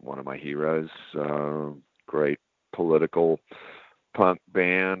of my heroes. Great political punk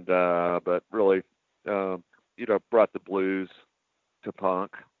band, but really, brought the blues to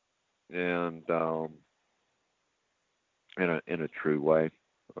punk, and in a true way.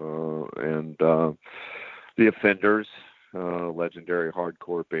 And the Offenders, legendary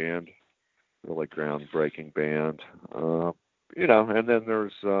hardcore band, really groundbreaking band. And then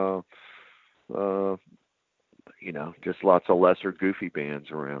there's just lots of lesser goofy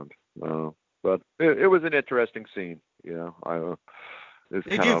bands around. But it was an interesting scene.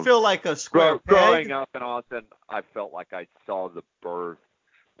 Did you feel like a square peg? Growing up in Austin, I felt like I saw the birth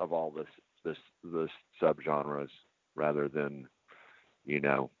of all this subgenres rather than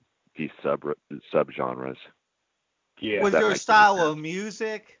these subgenres. Yeah. Was your style of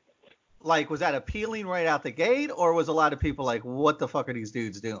music was that appealing right out the gate, or was a lot of people like, what the fuck are these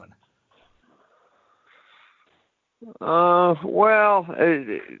dudes doing? Well,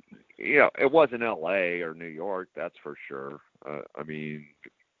 it wasn't L.A. or New York, that's for sure. I mean,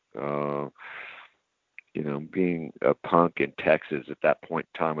 being a punk in Texas at that point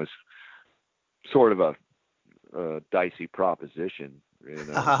in time was sort of a dicey proposition.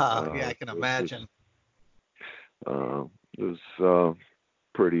 Yeah, I can imagine. It was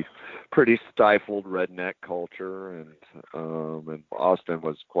pretty stifled redneck culture, and Austin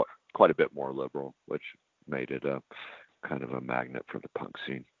was quite a bit more liberal, which made it a kind of a magnet for the punk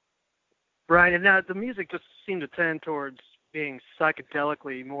scene. Right, and now the music just seemed to tend towards being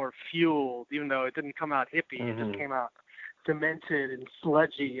psychedelically more fueled, even though it didn't come out hippie. It just came out demented and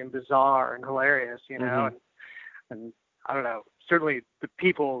sludgy and bizarre and hilarious, and I don't know, certainly the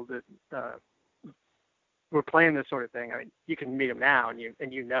people that were playing this sort of thing, I mean, you can meet them now and you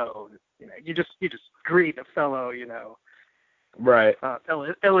just greet a fellow, right,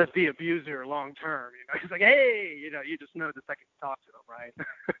 LSD abuser long term, he's like, hey, you just know the second you talk to them, right?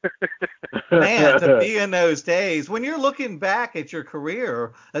 Man, to be in those days, when you're looking back at your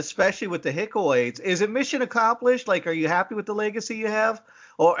career, especially with the Hickoids, is it mission accomplished? Like, are you happy with the legacy you have?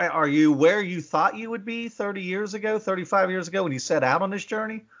 Or are you where you thought you would be 30 years ago, 35 years ago when you set out on this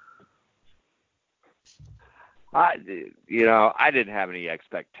journey? I didn't have any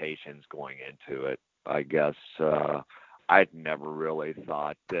expectations going into it. I guess I'd never really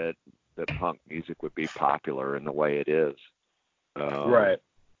thought that punk music would be popular in the way it is. Right.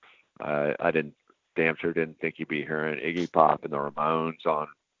 I didn't damn sure didn't think you'd be hearing Iggy Pop and the Ramones on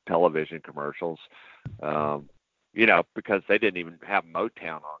television commercials. Because they didn't even have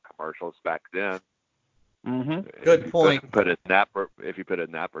Motown on commercials back then. Mm-hmm. Good point. If you put it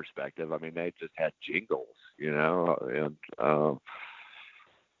in that perspective, I mean, they just had jingles, and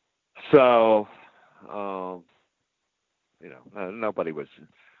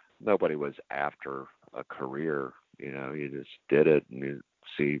nobody was after a career. You just did it and you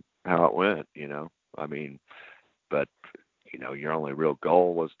see how it went. I mean, but your only real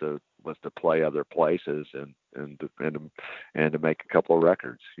goal was to play other places and to make a couple of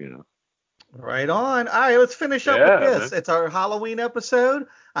records. Right on. All right, let's finish up Yeah, with this. man. It's our Halloween episode.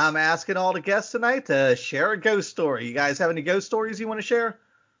 I'm asking all the guests tonight to share a ghost story. You guys have any ghost stories you want to share?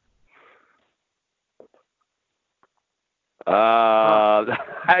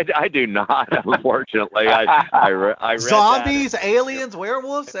 I do not, unfortunately. I read Zombies, that aliens,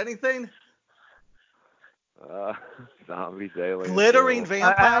 werewolves, anything? Zombies, aliens, Glittering werewolves.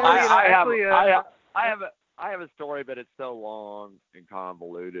 vampires? I have a story, but it's so long and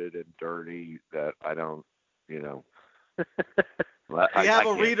convoluted and dirty that I don't, Do you have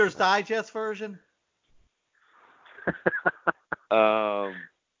a Reader's Digest version?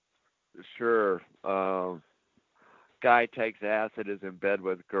 Sure. Guy takes acid, is in bed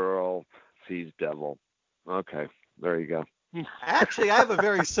with girl, sees devil. Okay, there you go. Actually, I have a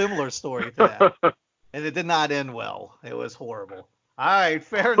very similar story to that. And it did not end well. It was horrible. All right,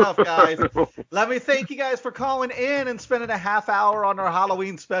 fair enough, guys. Let me thank you guys for calling in and spending a half hour on our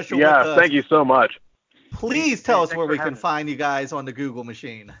Halloween special with us. Yeah, thank you so much. Please tell us Thanks where for we can having us. find you guys on the Google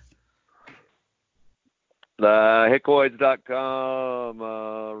machine. Hickoids.com,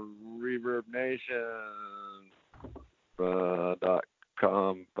 Reverb Nation,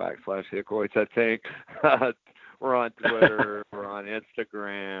 .com /Hickoids, I think. We're on Twitter, we're on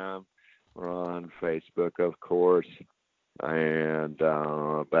Instagram, we're on Facebook, of course, and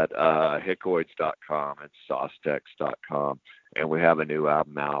but Hickoids.com and Saucetex.com, and we have a new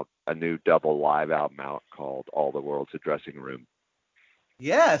album out, a new double live album out called All the World's a Dressing Room.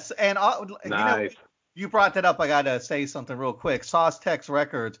 Yes, and Nice. you brought that up. I got to say something real quick. Saucetex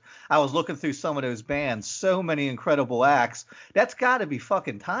Records, I was looking through some of those bands, so many incredible acts. That's got to be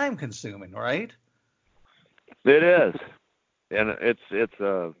fucking time consuming, right? It is, and it's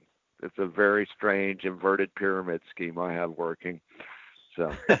a very strange inverted pyramid scheme I have working.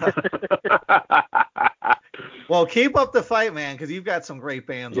 So, Well, keep up the fight, man, because you've got some great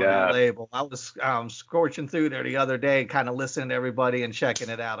bands on Yeah. that label. I was scorching through there the other day, kind of listening to everybody and checking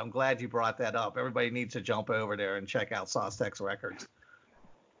it out. I'm glad you brought that up. Everybody needs to jump over there and check out Saucetex Records.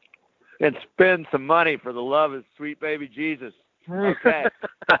 and spend some money for the love of sweet baby Jesus. Okay.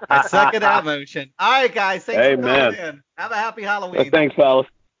 I second that motion. All right, guys. Thanks for Amen. calling in. Have a happy Halloween. Thanks, fellas.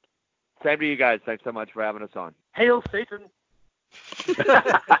 Same to you guys. Thanks so much for having us on. Hail Satan.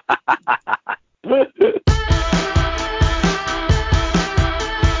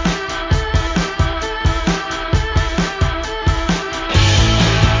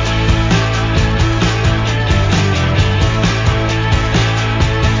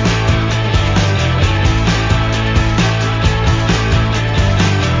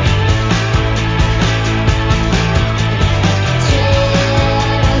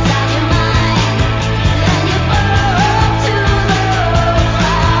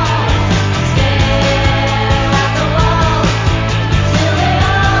 Stare at the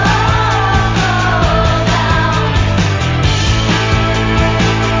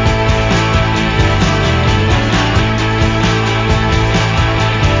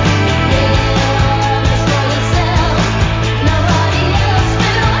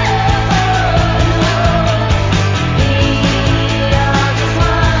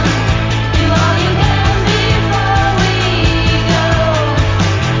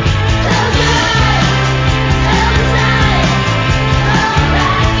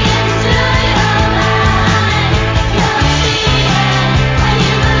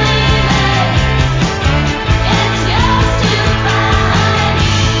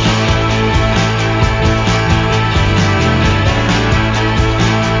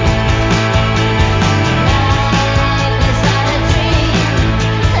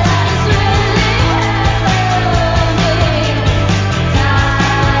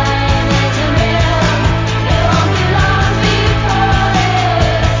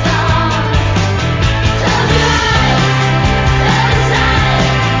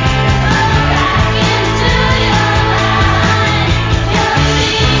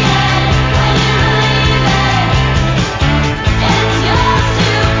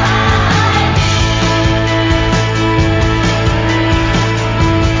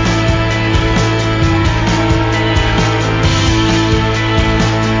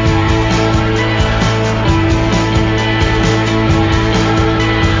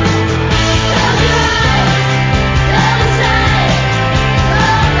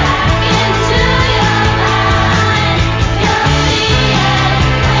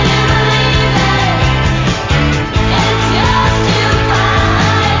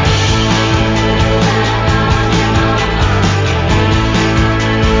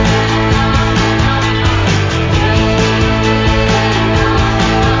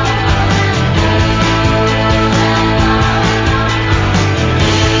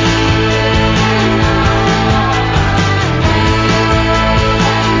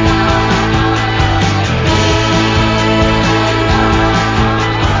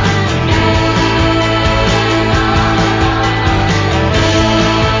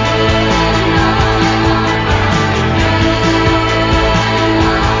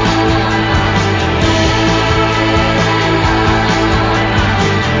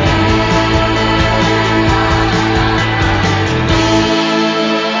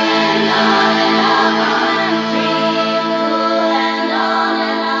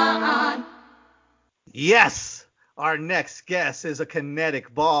Yes, our next guest is a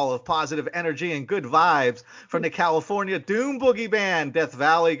kinetic ball of positive energy and good vibes from the California Doom Boogie band Death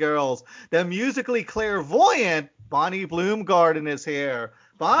Valley Girls. The musically clairvoyant Bonnie Bloomgarden is here.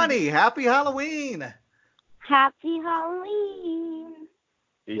 Bonnie, happy Halloween! Happy Halloween!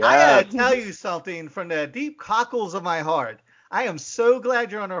 I Yeah. gotta tell you something from the deep cockles of my heart. I am so glad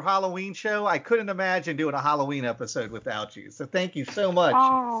you're on our Halloween show. I couldn't imagine doing a Halloween episode without you. So thank you so much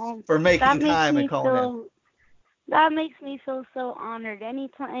Oh, for that making makes time me and calling in. feel that makes me feel so honored.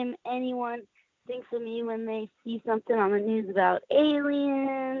 Anytime anyone thinks of me when they see something on the news about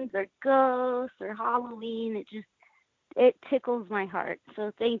aliens or ghosts or Halloween, it tickles my heart.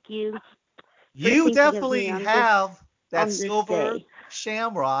 So thank you for You thinking of definitely me on have that this silver day.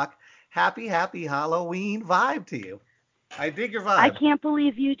 shamrock happy Halloween vibe to you. I dig your I vibe. can't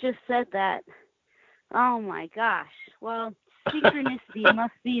believe you just said that. Oh my gosh. Well, synchronicity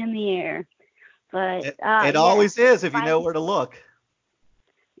must be in the air. But It yes, always is if you my- know where to look.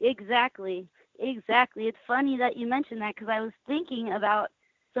 Exactly. It's funny that you mentioned that because I was thinking about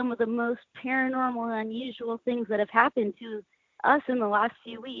some of the most paranormal and unusual things that have happened to us in the last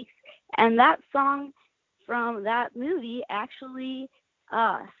few weeks. And that song from that movie actually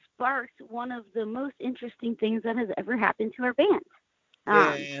sparked one of the most interesting things that has ever happened to our band.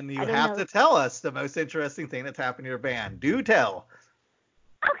 And you I don't have know. to tell us the most interesting thing that's happened to your band. Do tell.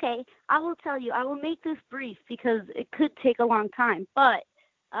 Okay, I will tell you. I will make this brief because it could take a long time. But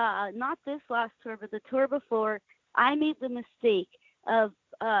not this last tour, but the tour before, I made the mistake of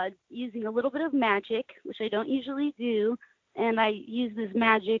using a little bit of magic, which I don't usually do, and I used this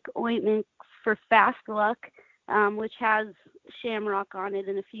magic ointment for fast luck, which has shamrock on it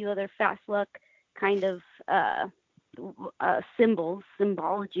and a few other fast luck kind of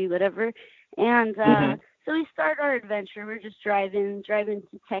symbology, whatever. And so we start our adventure. We're just driving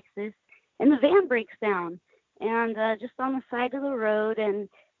to Texas, and the van breaks down, and just on the side of the road. And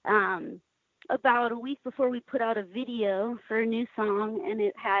about a week before, we put out a video for a new song, and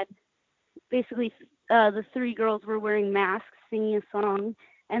it had basically the three girls were wearing masks, singing a song,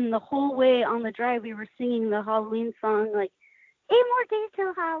 and the whole way on the drive, we were singing the Halloween song, like 8 more days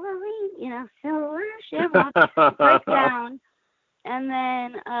till Halloween, silver shamrock break down. And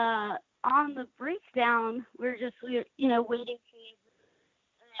then on the breakdown, we're waiting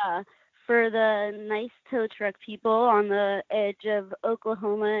for the nice tow truck people on the edge of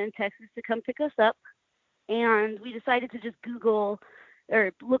Oklahoma and Texas to come pick us up. And we decided to just Google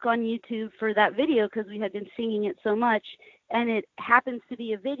or look on YouTube for that video because we had been singing it so much. And it happens to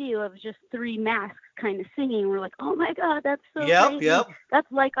be a video of just 3 masks kind of singing. We're like, oh my God, that's so crazy. Yep. That's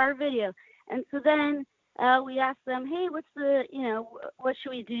like our video. And so then we asked them, hey, what should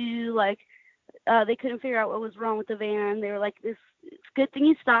we do? Like, they couldn't figure out what was wrong with the van. They were like, it's a good thing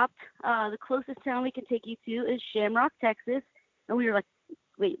you stopped. The closest town we can take you to is Shamrock, Texas. And we were like,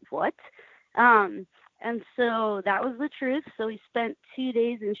 wait, what? And so that was the truth. So we spent 2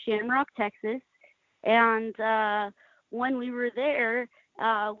 days in Shamrock, Texas. And when we were there,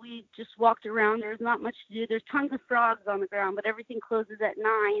 we just walked around. There was not much to do. There's tons of frogs on the ground, but everything closes at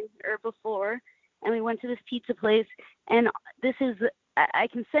 9 or before. And we went to this pizza place. And I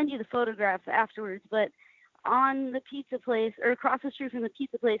can send you the photograph afterwards, but on the pizza place, or across the street from the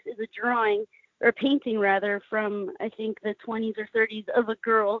pizza place, is a drawing, or a painting rather, from I think the 20s or 30s of a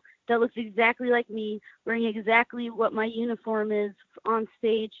girl that looks exactly like me, wearing exactly what my uniform is on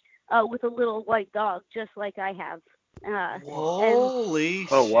stage, with a little white dog, just like I have. Holy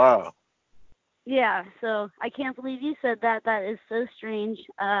Oh, shit. wow. Yeah, so I can't believe you said that. That is so strange.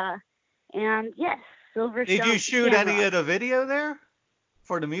 And yes, Silver Did you shoot Shamrock. any of the video there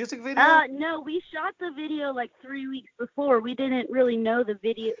for the music video? No, we shot the video like 3 weeks before. We didn't really know the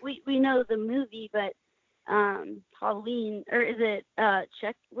video. We know the movie, but Halloween, or is it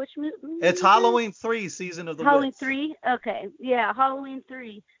check which movie? It's Halloween 3, Season of the Halloween Witch. 3? Okay. Yeah, Halloween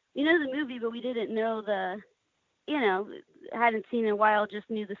 3. We know the movie, but we didn't know hadn't seen it in a while, just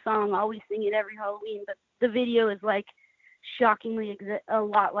knew the song. Always sing it every Halloween, but the video is like shockingly a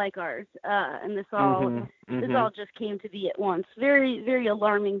lot like ours. And this all just came to be at once. Very, very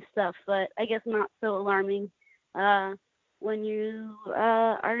alarming stuff, but I guess not so alarming when you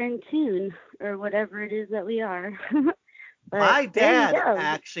are in tune, or whatever it is that we are. But My there you dad go.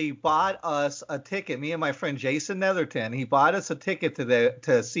 actually bought us a ticket. Me and my friend Jason Netherton. He bought us a ticket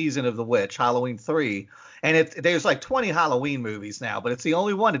to Season of the Witch, Halloween 3. And there's like 20 Halloween movies now, but it's the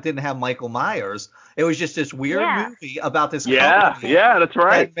only one that didn't have Michael Myers. It was just this weird movie about this company that's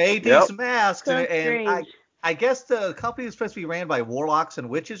right. that made these masks. So and strange. I guess the company was supposed to be ran by warlocks and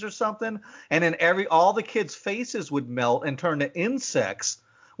witches or something. And then all the kids' faces would melt and turn to insects.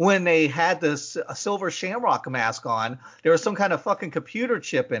 when they had this silver shamrock mask on, there was some kind of fucking computer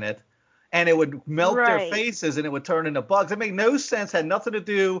chip in it, and it would melt their Right. faces and it would turn into bugs. It made no sense, had nothing to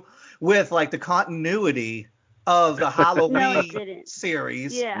do with like the continuity of the No, it Halloween didn't.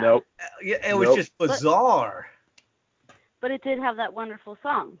 series. Yeah. Nope. It was Nope. just bizarre. But it did have that wonderful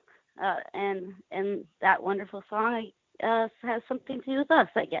song, and that wonderful song has something to do with us,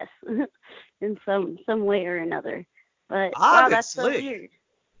 I guess, in some way or another. But wow, that's so Obviously. weird.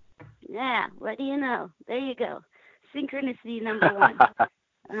 Yeah, what do you know? There you go. Synchronicity number one.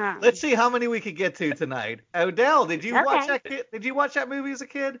 Let's see how many we could get to tonight. Odell, did you watch Okay. Did you watch that movie as a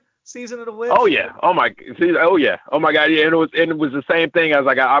kid? Season of the Witch? Oh yeah. Oh my. See. Oh yeah. Oh my God. Yeah. And it was the same thing. I was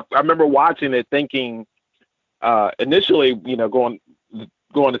like, I remember watching it, thinking, initially,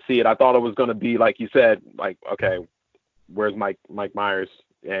 going to see it, I thought it was going to be like you said, like, okay, where's Mike Myers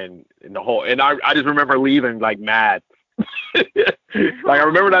and the whole. And I just remember leaving like mad. Like I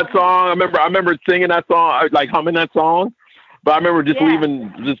remember that song. I remember singing that song, like humming that song. But I remember just Yeah.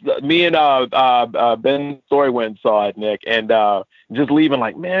 leaving, just me and Ben Story saw it, Nick, and just leaving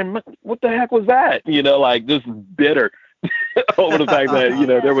like, man, what the heck was that? Like just bitter over the fact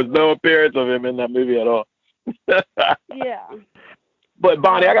that there was no appearance of him in that movie at all. Yeah. But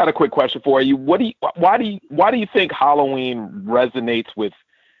Bonnie, I got a quick question for you. Why do you think Halloween resonates with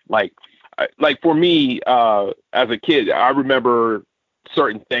like for me as a kid? I remember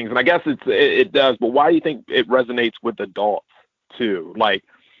certain things, and I guess it does. But why do you think it resonates with adults too? Like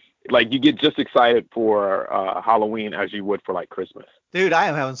you get just excited for Halloween as you would for like Christmas. Dude, I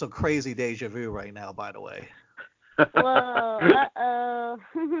am having some crazy deja vu right now, by the way. Whoa.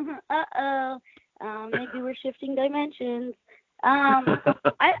 Uh-oh. Maybe we're shifting dimensions.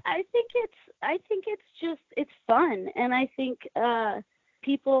 I think it's fun, and I think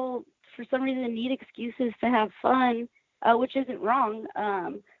people for some reason need excuses to have fun, which isn't wrong.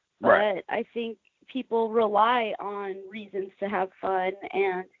 But Right. I think people rely on reasons to have fun,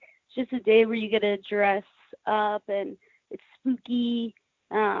 and it's just a day where you get to dress up and it's spooky,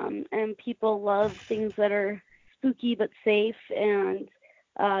 and people love things that are spooky but safe, and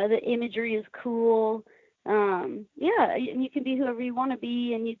the imagery is cool. Yeah, and you can be whoever you want to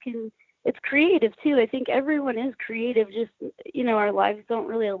be, and it's creative too. I think everyone is creative, just our lives don't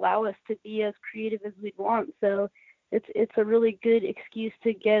really allow us to be as creative as we'd want, so it's a really good excuse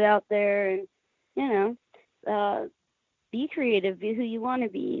to get out there and be creative, be who you want to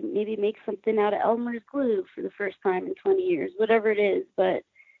be, maybe make something out of Elmer's glue for the first time in 20 years, whatever it is. But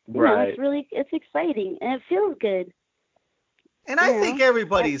Right. it's exciting and it feels good. And I think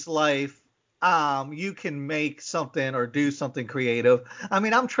everybody's life, you can make something or do something creative. I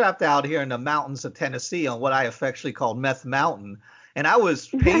mean, I'm trapped out here in the mountains of Tennessee on what I affectionately call Meth Mountain. And I was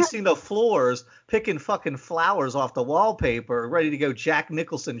pacing the floors, picking fucking flowers off the wallpaper, ready to go Jack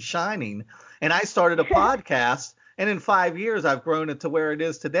Nicholson Shining. And I started a podcast. And in 5 years, I've grown it to where it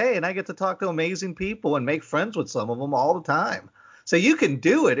is today. And I get to talk to amazing people and make friends with some of them all the time. So you can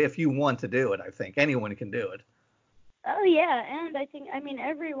do it if you want to do it, I think. Anyone can do it. Oh yeah, and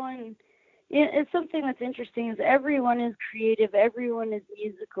everyone. It's something that's interesting is everyone is creative, everyone is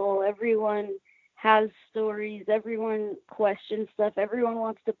musical, everyone has stories, everyone questions stuff, everyone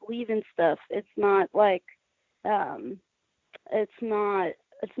wants to believe in stuff. It's not like, it's not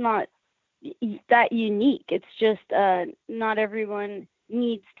that unique. It's just not everyone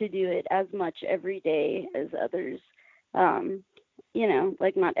needs to do it as much every day as others.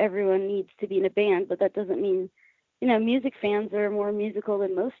 Like not everyone needs to be in a band, but that doesn't mean music fans are more musical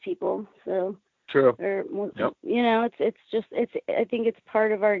than most people. So True. or more, Yep. I think it's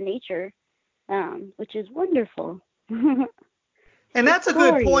part of our nature, which is wonderful. And that's a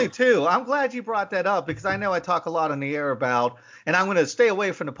good Glorious. point, too. I'm glad you brought that up because I know I talk a lot on the air about, and I'm going to stay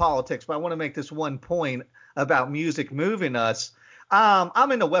away from the politics, but I want to make this one point about music moving us.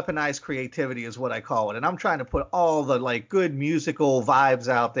 I'm into weaponized creativity is what I call it. And I'm trying to put all the like good musical vibes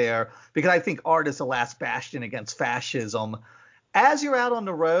out there because I think art is the last bastion against fascism. As you're out on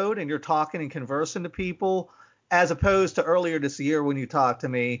the road and you're talking and conversing to people, as opposed to earlier this year when you talked to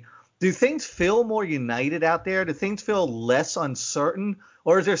me, do things feel more united out there? Do things feel less uncertain?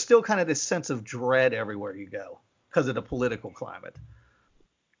 Or is there still kind of this sense of dread everywhere you go because of the political climate?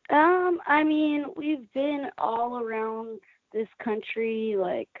 I mean, we've been all around this country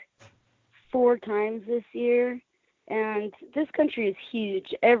like 4 times this year, and this country is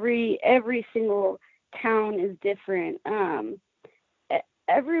huge. Every single town is different.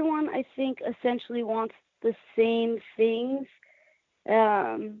 Everyone, I think, essentially wants the same things,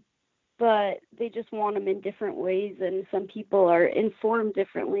 but they just want them in different ways, and some people are informed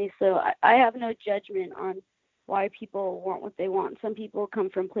differently. So I have no judgment on why people want what they want. Some people come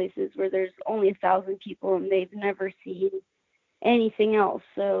from places where there's only 1,000 people and they've never seen anything else.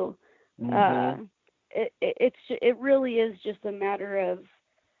 So it really is just a matter of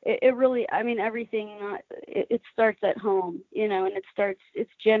it really, I mean, everything, it starts at home, and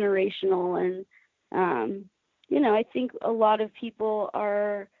it's generational. And, I think a lot of people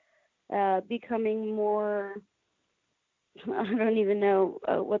are becoming more, I don't even know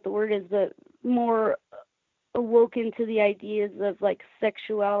what the word is, but more awoken to the ideas of like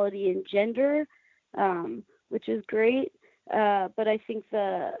sexuality and gender, which is great. But I think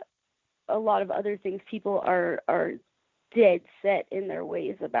a lot of other things people are dead set in their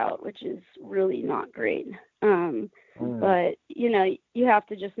ways about, which is really not great. But you have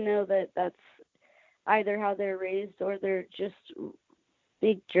to just know that that's either how they're raised or they're just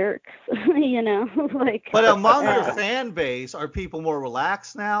big jerks, like. But among your fan base, are people more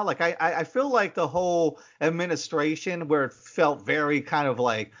relaxed now? Like I feel like the whole administration, where it felt very kind of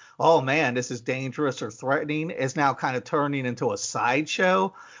like, oh man, this is dangerous or threatening, is now kind of turning into a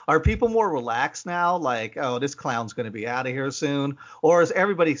sideshow. Are people more relaxed now? Like, oh, this clown's going to be out of here soon, or is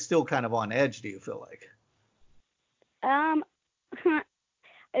everybody still kind of on edge? Do you feel like?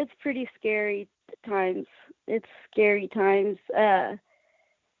 It's pretty scary times. It's scary times.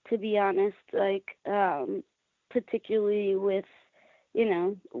 To be honest, like, particularly with,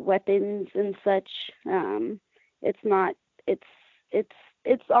 weapons and such, it's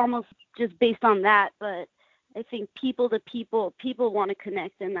almost just based on that. But I think people want to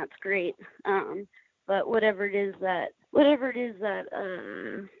connect, and that's great. But whatever it is that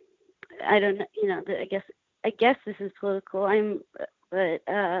I don't know, I guess this is political. But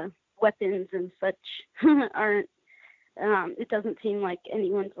weapons and such aren't. It doesn't seem like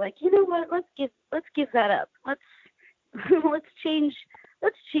anyone's like, you know what? Let's give that up. Let's change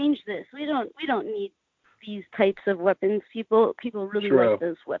this. We don't need these types of weapons. People really like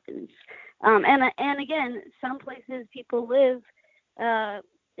those weapons. And again, some places people live,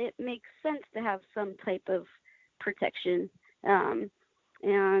 it makes sense to have some type of protection.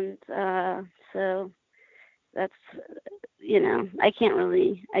 So that's,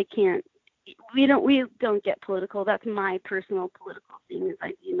 we don't get political. That's my personal political thing, is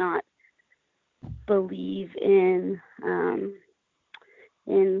I do not believe in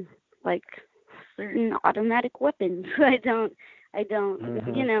like certain automatic weapons. I don't, I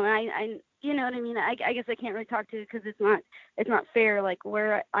you know what I mean? I guess I can't really talk to it because it's not fair. Like,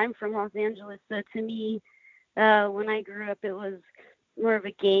 where I'm from, Los Angeles, so to me, when I grew up, it was more of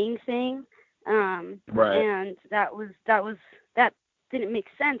a gang thing. Right. And that didn't make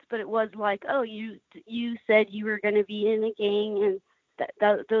sense, but it was like, oh, you said you were going to be in a gang, and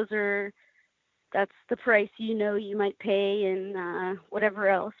that's the price you might pay, and whatever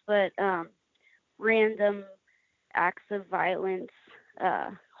else. But random acts of violence,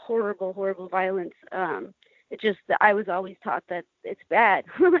 horrible violence, I was always taught that it's bad,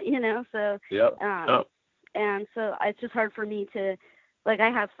 so Yep. And so it's just hard for me to, like,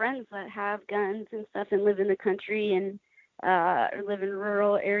 I have friends that have guns and stuff and live in the country and or live in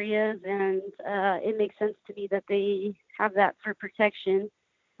rural areas, and it makes sense to me that they have that for protection,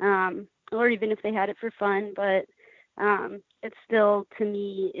 or even if they had it for fun. But it still, to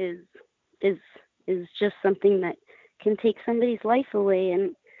me, is just something that can take somebody's life away.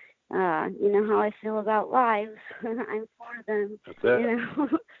 And you know how I feel about lives. I'm for them. That's it.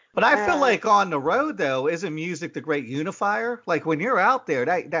 But I feel like on the road, though, isn't music the great unifier? Like, when you're out there,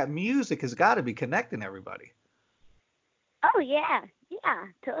 that music has got to be connecting everybody. Oh, yeah,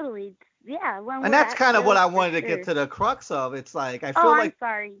 totally. Yeah. And that's kind of what I wanted to get to the crux of. It's like, I feel like, I'm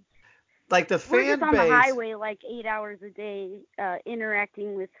sorry. Like, the fan We're just on base. the highway like 8 hours a day,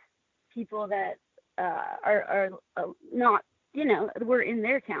 interacting with people that are not, we're in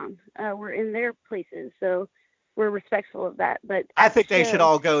their town, we're in their places, so we're respectful of that. But I think they should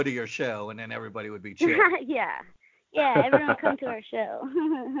all go to your show, and then everybody would be chill. Yeah, everyone come to our show.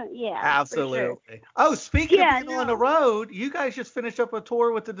 Yeah, absolutely. For sure. Oh, speaking of being on the road, you guys just finished up a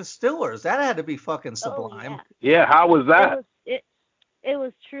tour with the Distillers. That had to be fucking sublime. Oh, yeah. Yeah, how was that? It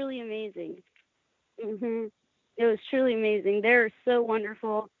was truly amazing. It was truly amazing. They're so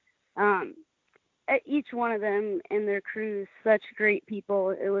wonderful. Each one of them and their crews, such great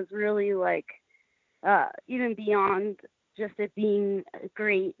people. It was really like, even beyond just it being a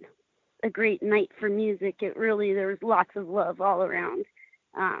great night for music, there was lots of love all around.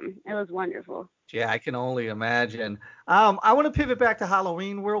 It was wonderful. Yeah, I can only imagine. I want to pivot back to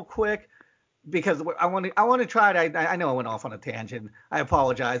Halloween real quick, because I want to try to, I know I went off on a tangent. I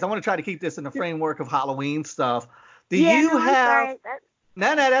apologize. I want to try to keep this in the framework of Halloween stuff. Do you have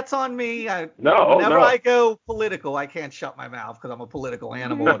No, that's on me. Whenever No. I go political, I can't shut my mouth because I'm a political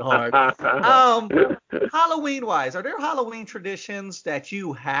animal at heart. Halloween wise, are there Halloween traditions that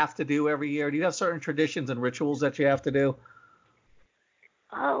you have to do every year? Do you have certain traditions and rituals that you have to do?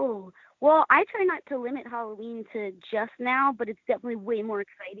 Oh, well, I try not to limit Halloween to just now, but it's definitely way more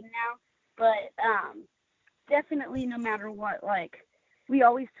exciting now. But definitely, no matter what, like, we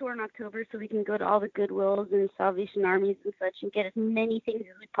always tour in October so we can go to all the Goodwills and Salvation Armies and such and get as many things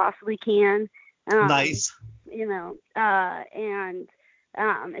as we possibly can. Nice. You know, and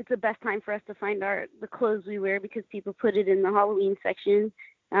it's the best time for us to find the clothes we wear because people put it in the Halloween section.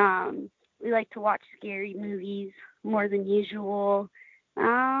 We like to watch scary movies more than usual.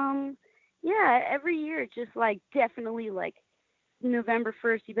 Yeah, every year, just like definitely like November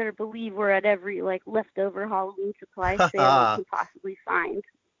 1st, you better believe we're at every like leftover Halloween supply sale we can possibly find.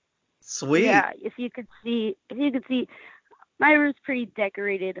 Sweet. Yeah, if you could see, my room's pretty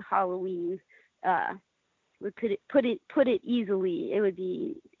decorated Halloween. Would put it easily. It would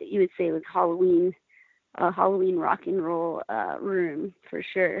be, you would say it was Halloween, Halloween rock and roll room for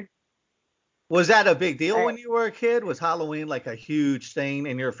sure. Was that a big deal when you were a kid? Was Halloween like a huge thing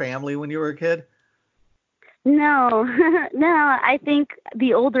in your family when you were a kid? No, no. I think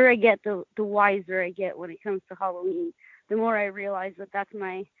the older I get, the wiser I get when it comes to Halloween. The more I realize that that's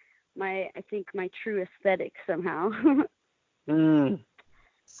my I think my true aesthetic somehow.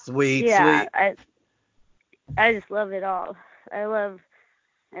 Sweet, yeah, sweet. I just love it all. I love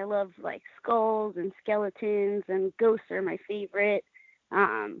like skulls and skeletons, and ghosts are my favorite.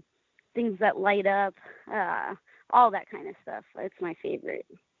 Things that light up, all that kind of stuff. It's my favorite.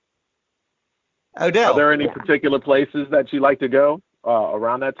 Odell. Are there any particular places that you like to go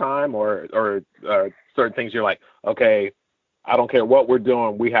around that time, or certain things you're like, okay, I don't care what we're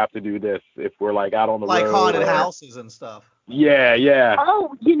doing, we have to do this if we're like out on the like road? Like haunted houses and stuff. Yeah.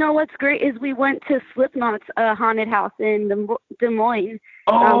 Oh, you know what's great is we went to Slipknot's haunted house in Des Moines.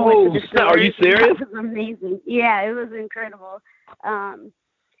 Oh, are you serious? That was amazing. Yeah, it was incredible.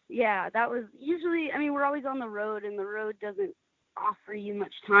 Yeah, that was usually, I mean, we're always on the road, and the road doesn't offer you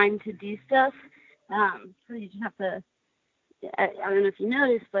much time to do stuff. So you just have to, I don't know if you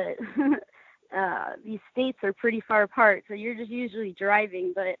noticed, but these states are pretty far apart, so you're just usually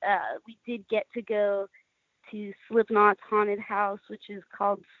driving. But we did get to go to Slipknot's haunted house, which is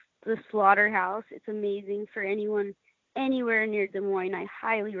called the Slaughterhouse. It's amazing for anyone anywhere near Des Moines. I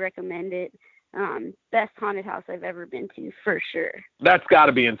highly recommend it. Best haunted house I've ever been to, for sure. That's got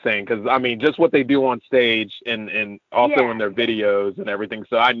to be insane, because I mean, just what they do on stage and also in their videos and everything.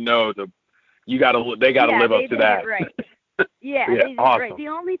 So I know they got to live up to that. Right. Yeah, they did awesome. right. The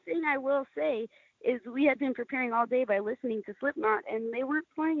only thing I will say is we had been preparing all day by listening to Slipknot, and they weren't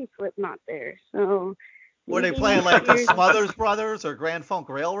playing Slipknot there. So were they playing like the Smothers Brothers or Grand Funk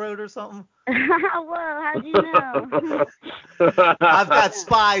Railroad or something? Well, how'd you know? I've got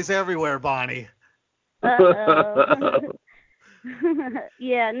spies everywhere, Bonnie. Uh-oh.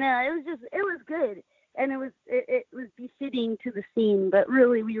 Yeah, no, it was good, and it was befitting to the scene. But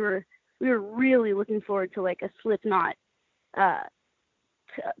really, we were really looking forward to like a Slipknot,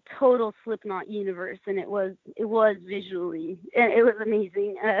 total Slipknot universe, and it was visually, and it was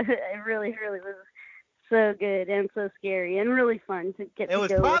amazing. It really was so good and so scary and really fun to get to go.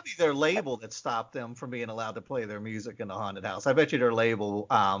 It was probably their label that stopped them from being allowed to play their music in the haunted house. I bet you their label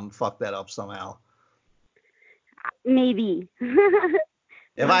fucked that up somehow. Maybe.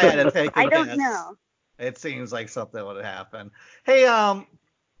 If I had to take a guess, I don't know. It seems like something would happen. Hey,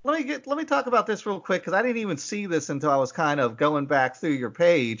 let me talk about this real quick, because I didn't even see this until I was kind of going back through your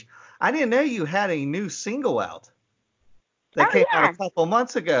page. I didn't know you had a new single out that came out a couple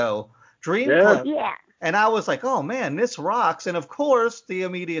months ago, Dream Club. Yeah. And I was like, oh man, this rocks. And of course, the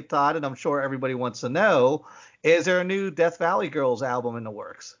immediate thought, and I'm sure everybody wants to know, is there a new Death Valley Girls album in the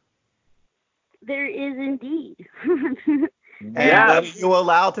works? There is indeed. And are you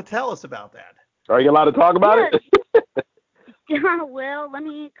allowed to tell us about that? Are you allowed to talk about it? Well, let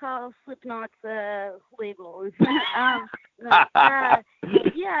me call Slipknot's label.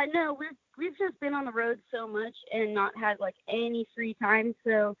 Yeah, no, we've just been on the road so much and not had like any free time.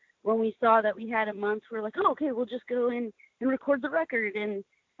 So when we saw that we had a month, we were like, oh, okay, we'll just go in and record the record. And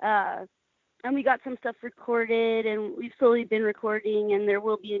we got some stuff recorded, and we've slowly been recording, and there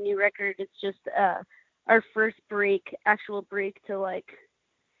will be a new record. It's just our first actual break to like,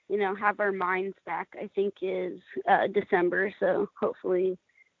 you know, have our minds back, I think is December. So hopefully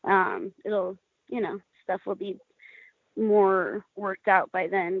it'll, you know, stuff will be more worked out by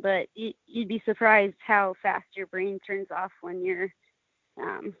then. But you'd be surprised how fast your brain turns off when you're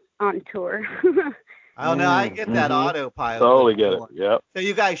on tour. I don't know. I get that autopilot. Totally get it. Yep. So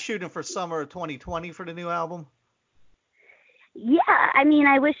you guys shooting for summer of 2020 for the new album? Yeah, I mean,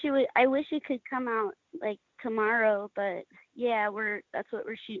 I wish it could come out like tomorrow, but yeah, that's what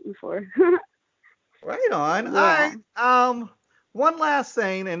we're shooting for. Right on. Yeah. All right. One last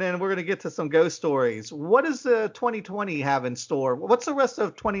thing, and then we're gonna get to some ghost stories. What does 2020 have in store? What's the rest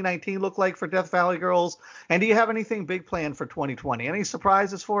of 2019 look like for Death Valley Girls? And do you have anything big planned for 2020? Any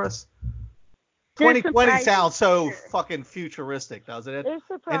surprises for us? There's 2020 surprises, sounds so sure. fucking futuristic, doesn't it? There's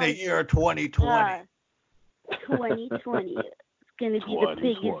In surprises. the year 2020. 2020. It's going to be the 2020.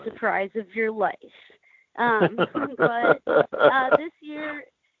 biggest surprise of your life. But this year,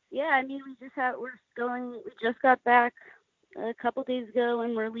 yeah, I mean, we just got back a couple days ago,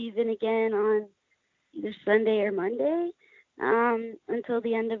 and we're leaving again on either Sunday or Monday until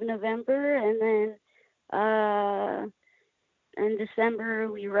the end of November, and then in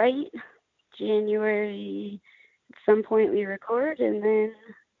December we write, January at some point we record, and then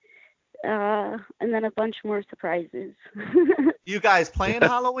a bunch more surprises. You guys playing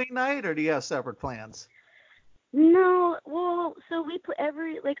Halloween night, or do you have separate plans? No, well, so we play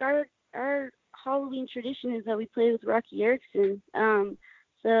our Halloween tradition is that we play with Rocky Erickson. And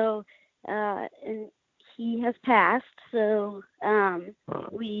he has passed, so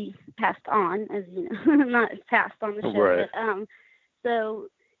we passed on, as you know, not passed on the show, Right. but so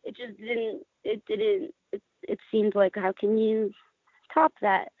it just it seemed like, how can you top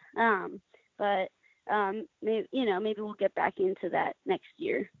that? But maybe we'll get back into that next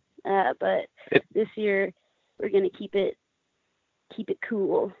year. But this year we're gonna keep it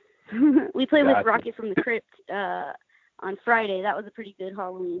cool. We played with Gotcha. Rocket from the Crypt on Friday. That was a pretty good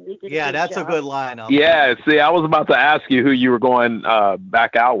Halloween. They did That's job. a good lineup. Yeah, see, I was about to ask you who you were going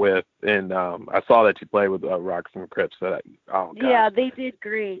back out with, and I saw that you played with Rocks and Crips. So Yeah, they did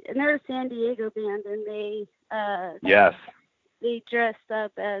great. And they're a San Diego band, and they yes. they dressed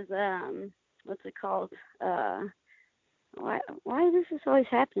up as what's it called? Why does this always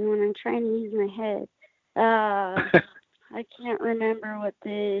happen when I'm trying to use my head? I can't remember what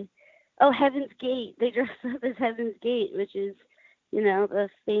Heaven's Gate. They dressed up as Heaven's Gate, which is, the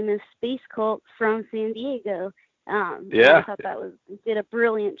famous space cult from San Diego. Yeah. I thought they did a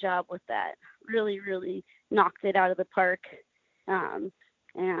brilliant job with that. Really, really knocked it out of the park.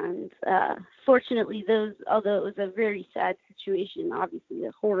 And fortunately, although it was a very sad situation, obviously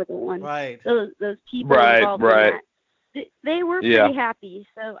a horrible one. Right. Those people involved in that, they were pretty Yeah. happy.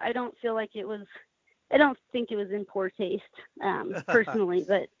 So I don't think it was in poor taste, personally,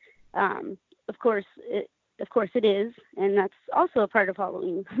 but of course it is, and that's also a part of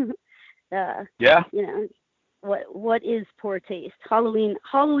Halloween. Yeah. What is poor taste? Halloween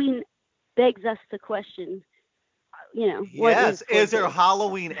begs us to question. What Yes. poor Is there taste?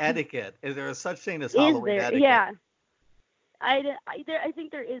 Halloween etiquette? Is there such thing as Halloween etiquette? Yeah. I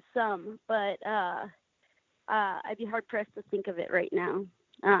think there is some, but I'd be hard pressed to think of it right now.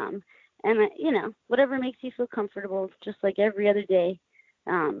 And whatever makes you feel comfortable, just like every other day.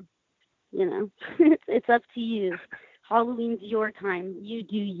 It's up to you. Halloween's your time. You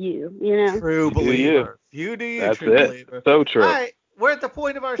do you. True You do believer. You do you. That's True it. believer. So true. All right. We're at the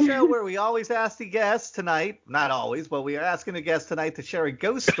point of our show where we always ask the guests tonight, not always, but we are asking the guests tonight to share a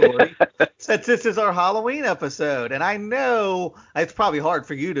ghost story since this is our Halloween episode. And I know it's probably hard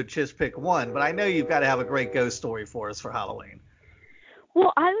for you to just pick one, but I know you've got to have a great ghost story for us for Halloween.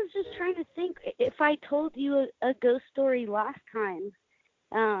 Well, I was just trying to think if I told you a ghost story last time.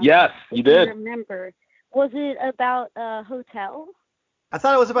 Yes, if you did. Remember? Was it about a hotel? I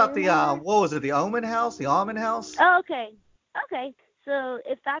thought it was about the, what was it, the Omen House? The Almond House? Oh, okay. So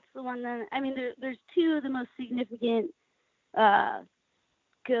if that's the one, then, I mean, there's two of the most significant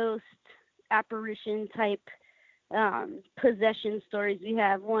ghost apparition type possession stories we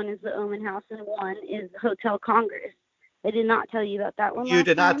have. One is the Omen House, and one is Hotel Congress. I did not tell you about that one You last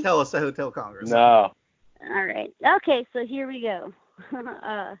did not time. tell us the Hotel Congress. No. All right. Okay, so here we go.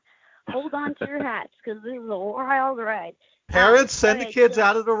 Hold on to your hats, because this is a wild ride. Parents, send the kids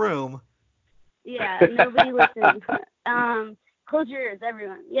out of the room. Yeah, nobody listens. Close your ears,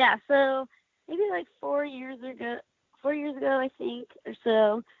 everyone. Yeah, so maybe like 4 years ago, I think, or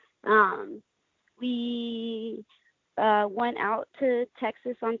so, we went out to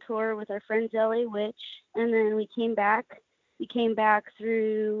Texas on tour with our friends LA Witch, and then we came back. We came back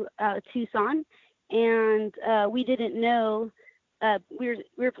through Tucson, and we didn't know we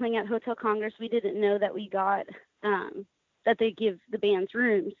were playing at Hotel Congress. We didn't know that we got that they give the bands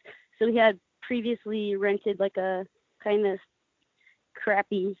rooms. So we had previously rented like a kind of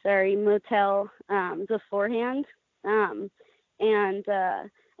crappy, motel beforehand, and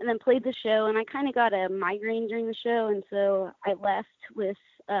and then played the show. And I kind of got a migraine during the show, and so I left with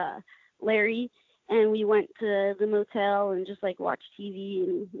Larry, and we went to the motel and just like watched TV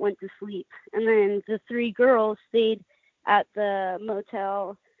and went to sleep. And then the three girls stayed at the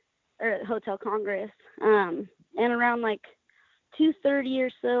motel or Hotel Congress. And around like 2:30 or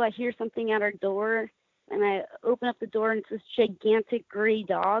so, I hear something at our door, and I open up the door, and it's this gigantic gray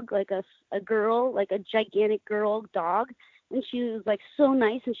dog, like a girl, like a gigantic girl dog. And she was like so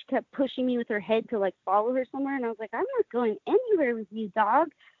nice, and she kept pushing me with her head to like follow her somewhere. And I was like, I'm not going anywhere with you, dog.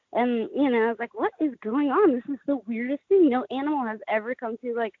 And, you know, I was like, what is going on? This is the weirdest thing no animal has ever come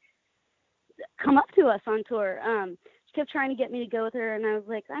up to us on tour. She kept trying to get me to go with her, and I was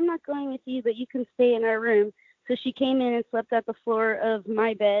like, I'm not going with you, but you can stay in our room. So she came in and slept at the floor of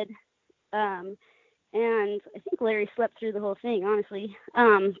my bed. And I think Larry slept through the whole thing, honestly.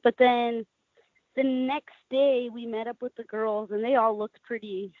 But then the next day we met up with the girls, and they all looked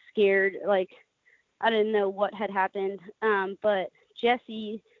pretty scared. Like, I didn't know what had happened. But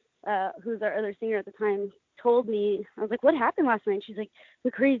Jessie, who's our other singer at the time, told me, I was like, what happened last night? She's like,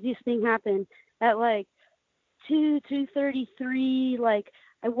 the craziest thing happened at like 2:33. Like,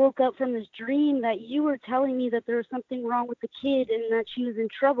 I woke up from this dream that you were telling me that there was something wrong with the kid and that she was in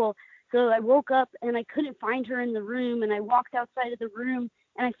trouble. So I woke up and I couldn't find her in the room, and I walked outside of the room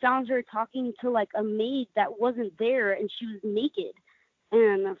and I found her talking to like a maid that wasn't there, and she was naked.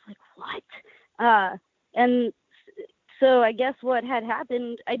 And I was like, what? And so I guess what had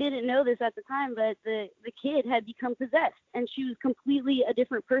happened, I didn't know this at the time, but the kid had become possessed, and she was completely a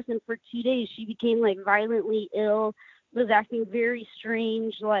different person for 2 days. She became like violently ill, was acting very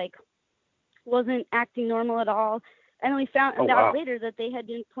strange, like wasn't acting normal at all. And we found out later that they had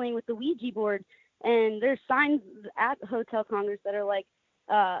been playing with the Ouija board, and there's signs at Hotel Congress that are like,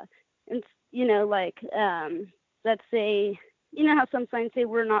 and you know, like that say, you know how some signs say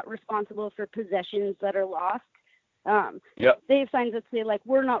we're not responsible for possessions that are lost. They have signs that say like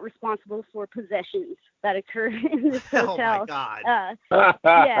we're not responsible for possessions that occur in this hotel. Oh my God.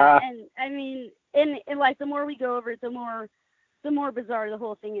 Yeah, and I mean, and like the more we go over it, the more bizarre the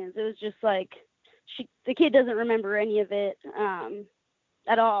whole thing is. It was just like the kid doesn't remember any of it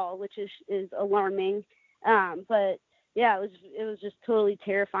at all, which is alarming. But yeah, it was just totally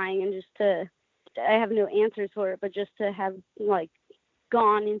terrifying, and I have no answers for it, but just to have like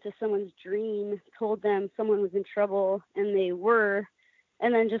gone into someone's dream, told them someone was in trouble, and they were,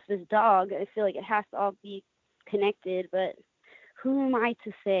 and then just this dog, I feel like it has to all be connected, but who am I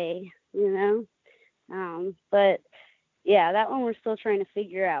to say, you know? But yeah, that one we're still trying to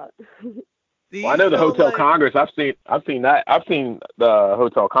figure out. Well, I know the Hotel Congress. I've seen that. I've seen the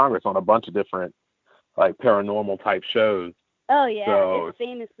Hotel Congress on a bunch of different like paranormal type shows. Oh yeah, so, it's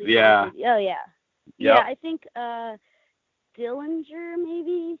famously yeah. haunted. Oh yeah. Yep. Yeah, I think Dillinger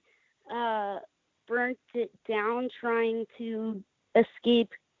maybe burnt it down trying to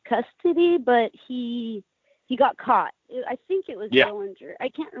escape custody, but he got caught. I think it was Dillinger. I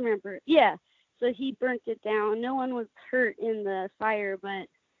can't remember. Yeah. So he burnt it down. No one was hurt in the fire, but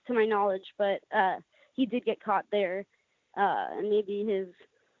to my knowledge, but he did get caught there. And maybe his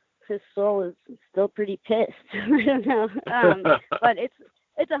soul is still pretty pissed. I don't know. But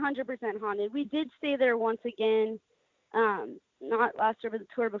it's 100% haunted. We did stay there once again. Not last tour, but the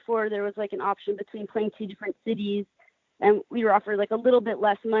tour before, there was like an option between playing 2 different cities, and we were offered like a little bit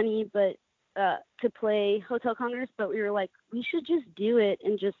less money, but to play Hotel Congress, but we were like, we should just do it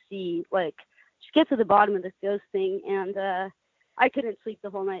and just see, like, just get to the bottom of this ghost thing. And I couldn't sleep the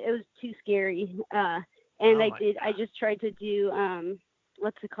whole night. It was too scary. And I just tried to do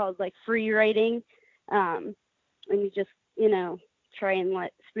what's it called, like free writing, and you just, you know, try and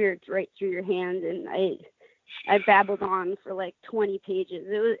let spirits write through your hand, and I babbled on for like 20 pages.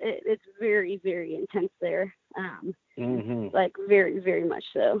 It's very, very intense there. Like very, very much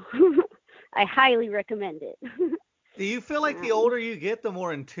so. I highly recommend it. Do you feel like the older you get, the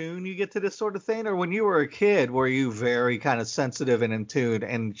more in tune you get to this sort of thing? Or when you were a kid, were you very kind of sensitive and in tune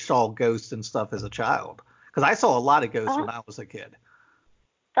and saw ghosts and stuff as a child? Because I saw a lot of ghosts when I was a kid.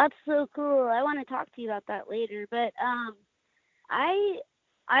 That's so cool. I want to talk to you about that later. But I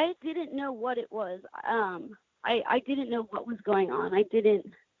didn't know what it was. I didn't know what was going on. I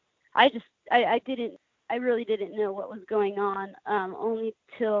really didn't know what was going on. Only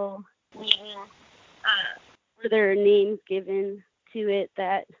till there are names given to it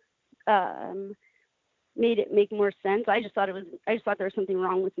that made it make more sense. I just thought there was something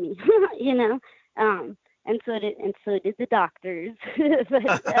wrong with me, you know. And so did the doctors.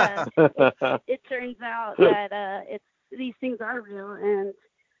 But it turns out that these things are real, and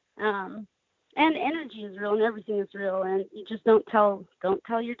and energy is real, and everything is real, and you just don't tell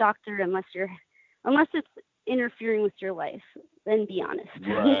your doctor unless it's interfering with your life. Then be honest.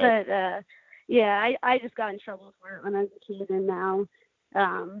 Right. But yeah, I just got in trouble for it when I was a kid, and now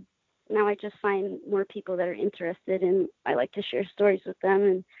I just find more people that are interested, and I like to share stories with them,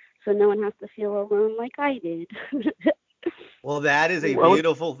 and so no one has to feel alone like I did. Well, that is a Well,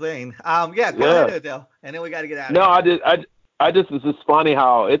 beautiful thing. Yeah, go yeah. ahead, Odell, and then we got to get out of No, here. I just it's just funny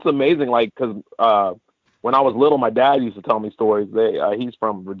how it's amazing. Like, cause when I was little, my dad used to tell me stories. He's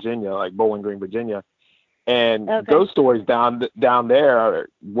from Virginia, like Bowling Green, Virginia, and Okay. ghost stories down there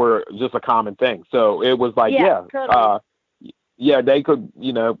were just a common thing. So it was like, Yeah, totally. yeah, they could,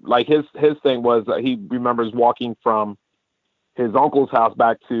 like his thing was he remembers walking from his uncle's house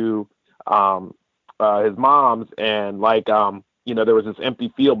back to his mom's, and like there was this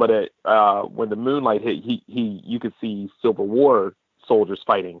empty field, but when the moonlight hit, you could see Civil War soldiers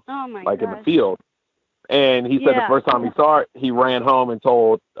fighting Oh my like in gosh. the field. And he said the Yeah. first time he saw it, he ran home and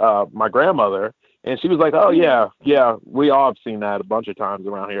told my grandmother, and she was like, "Oh yeah, we all have seen that a bunch of times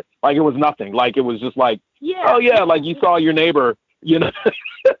around here." Like it was nothing. Like it was just like, Yeah. "Oh yeah, like you saw your neighbor."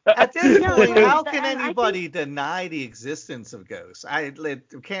 At this No, point, totally. how can And I anybody deny the existence of ghosts? It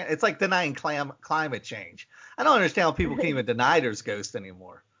can't. It's like denying climate change. I don't understand how people can even deny there's ghosts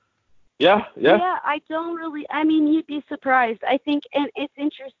anymore. Yeah. Yeah, I don't really. I mean, you'd be surprised. I think, and it's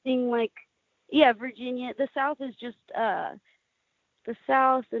interesting. Like, yeah, Virginia, the South is just the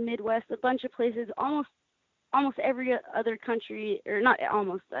South, the Midwest, a bunch of places. Almost every other country, or not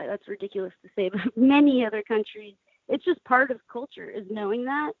almost. That's ridiculous to say, but many other countries. It's just part of culture is knowing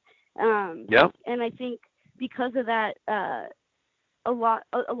that. Yeah. And I think because of that, a lot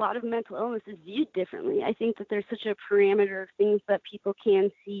of mental illness is viewed differently. I think that there's such a parameter of things that people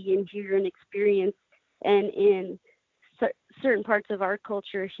can see and hear and experience, and in certain parts of our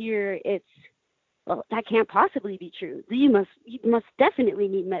culture here, it's that can't possibly be true. You must definitely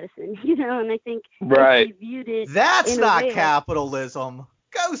need medicine, And I think Right. if they viewed it That's in a not way capitalism.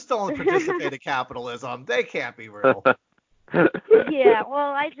 Ghosts don't participate in capitalism. They can't be real. Yeah,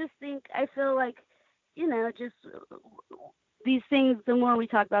 well, I feel like, just these things, the more we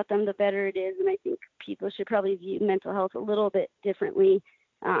talk about them, the better it is. And I think people should probably view mental health a little bit differently.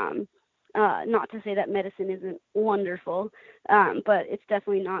 Not to say that medicine isn't wonderful, but it's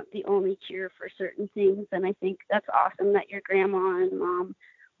definitely not the only cure for certain things. And I think that's awesome that your grandma and mom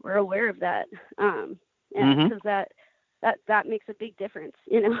were aware of that. Because that makes a big difference.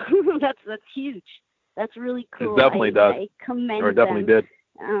 That's huge. That's really cool. It definitely does. I commend or it definitely them.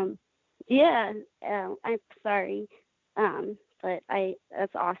 did. Yeah, I'm sorry, but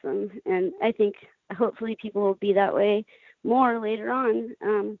that's awesome, and I think hopefully people will be that way more later on.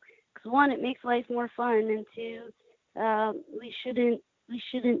 Because one, it makes life more fun, and two, we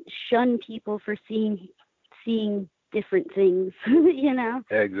shouldn't shun people for seeing different things.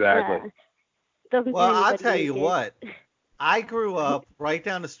 Exactly. Doesn't Well, do I'll anybody tell any you good. what. I grew up right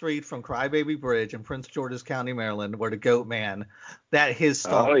down the street from Crybaby Bridge in Prince George's County, Maryland, where the Goat Man, that his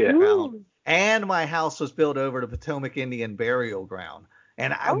stomp Oh, yeah. was found. Ooh. And my house was built over the Potomac Indian burial ground.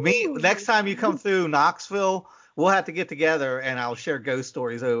 And Oh. next time you come through Knoxville, we'll have to get together and I'll share ghost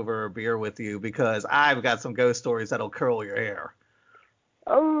stories over a beer with you because I've got some ghost stories that'll curl your hair.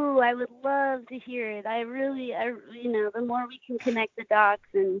 Oh, I would love to hear it. The more we can connect the dots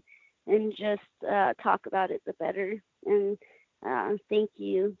and just talk about it, the better. And thank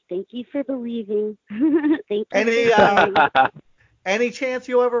you for believing. Thank you Any for sharing. any chance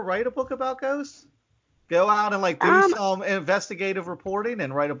you'll ever write a book about ghosts? Go out and do some investigative reporting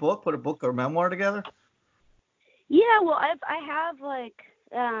and write a book, put a book or memoir together? Yeah, well, I have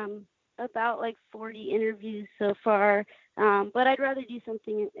about 40 interviews so far, but I'd rather do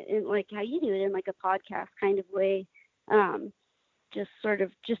something in like how you do it, in like a podcast kind of way, just sort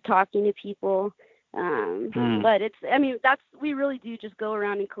of just talking to people. But we really do just go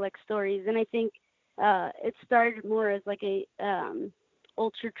around and collect stories, and I think it started more as like a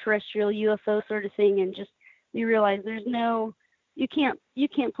ultra terrestrial UFO sort of thing, and just we realized you can't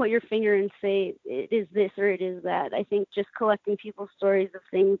put your finger and say it is this or it is that. I think just collecting people's stories of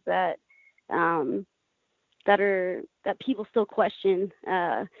things that people still question,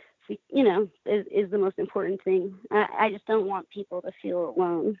 is the most important thing. I just don't want people to feel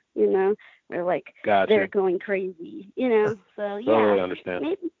alone, or like Gotcha. they're going crazy, So yeah, Totally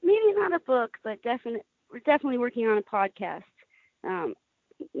understand. maybe not a book, but we're definitely working on a podcast.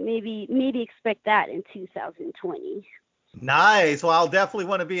 Maybe expect that in 2020. Nice. Well, I'll definitely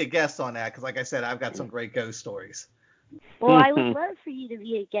want to be a guest on that because, like I said, I've got some great ghost stories. Well, I would love for you to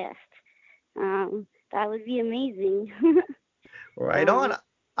be a guest. That would be amazing. Right on.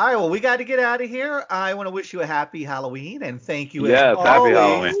 All right, well, we got to get out of here. I want to wish you a happy Halloween and thank you as Yes, happy always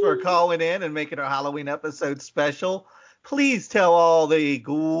Halloween. for calling in and making our Halloween episode special. Please tell all the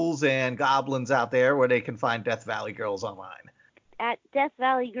ghouls and goblins out there where they can find Death Valley Girls online. At Death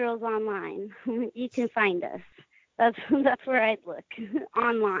Valley Girls Online, you can find us. That's where I'd look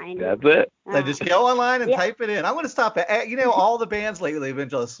online. That's it. So just go online and yeah. type it in. I'm going to stop. All the bands lately have been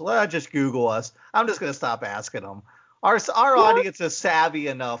just Google us. I'm just going to stop asking them. Our audience is savvy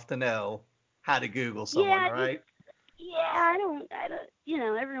enough to know how to Google someone, Yeah, right? I don't.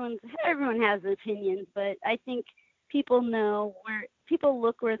 Everyone has opinions, but I think people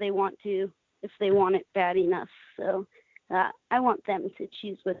look where they want to if they want it bad enough. So I want them to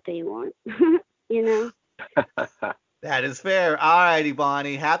choose what they want. That is fair. All righty,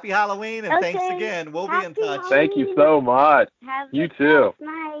 Bonnie. Happy Halloween and thanks Okay. again. We'll be in touch. Thank you so much. Have You a too. blessed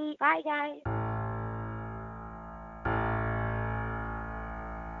night. Bye, guys.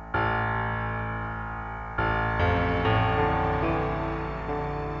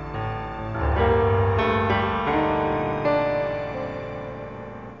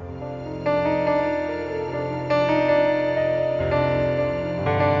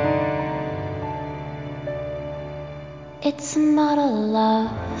 It's not a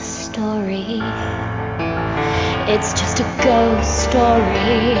love story. It's just a ghost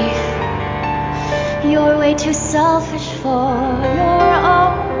story. You're way too selfish for your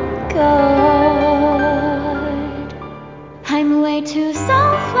own good. I'm way too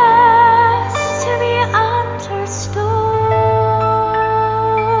selfless to be understood.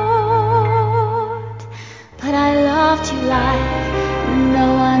 But I loved you like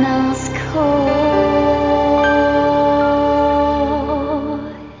no one else could.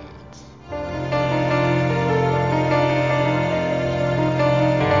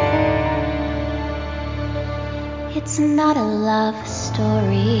 It's not a love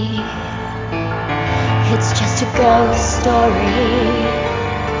story. It's just a ghost story.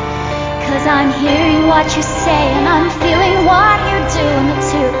 'Cause I'm hearing what you say and I'm feeling what you do, and the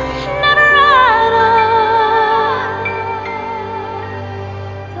two never add up.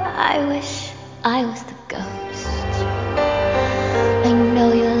 But I wish I was the ghost I know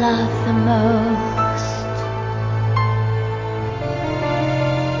you love the most.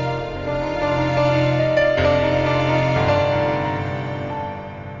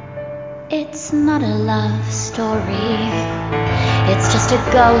 It's not a love story. It's just a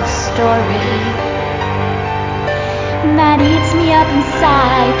ghost story that eats me up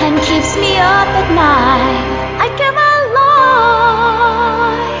inside and keeps me up at night. I give my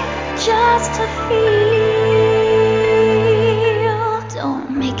life just to feel. Don't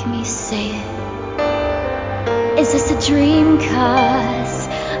make me say it. Is this a dream? 'Cause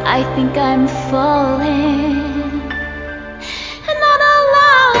I think I'm falling. And not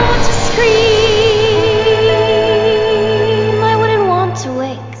allowed to scream. I wouldn't want to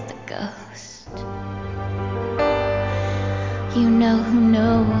wake the ghost. You know who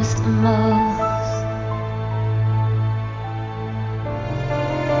knows the most.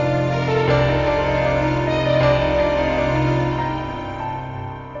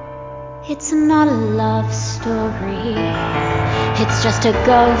 It's not a love story. It's just a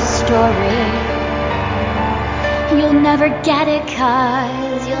ghost story. You'll never get it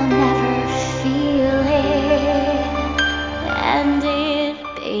 'cause you'll never feel it. And it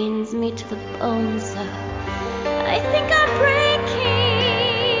pains me to the bone, so I think I'm breaking.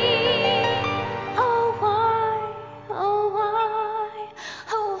 Oh why, oh why,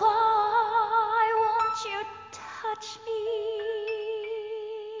 oh why won't you touch me?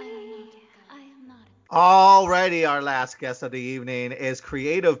 I am not a Alrighty, our last guest of the evening is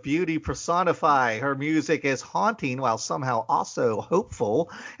creative beauty personified. Her music is haunting while somehow also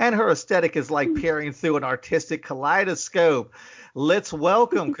hopeful, and her aesthetic is like peering through an artistic kaleidoscope. Let's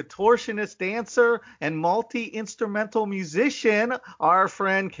welcome contortionist dancer and multi-instrumental musician, our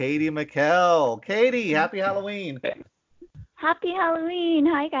friend Katie McKell. Katie, happy Halloween. Happy Halloween.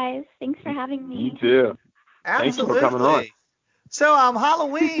 Hi, guys. Thanks for having me. You too. Thanks for coming on. Absolutely. So,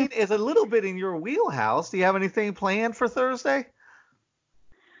 Halloween is a little bit in your wheelhouse. Do you have anything planned for Thursday?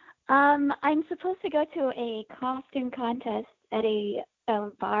 I'm supposed to go to a costume contest at a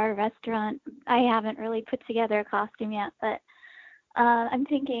bar restaurant. I haven't really put together a costume yet, but I'm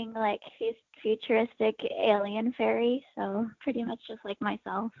thinking like futuristic alien fairy, so pretty much just like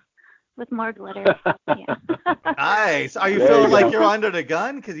myself with more glitter. Yeah. Nice. Are you There feeling you like go. you're under the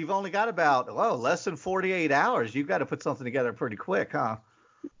gun? Because you've only got about, less than 48 hours. You've got to put something together pretty quick, huh?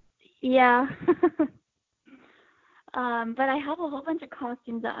 Yeah. But I have a whole bunch of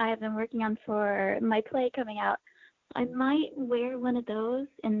costumes that I have been working on for my play coming out I might wear one of those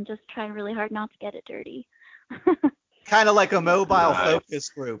and just try really hard not to get it dirty. Kind of like a mobile Nice. focus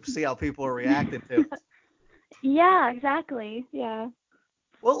group. See how people are reacting to it. Yeah, exactly. Yeah.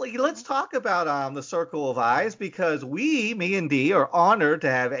 Well, let's talk about the Circle of Eyes because me and Dee, are honored to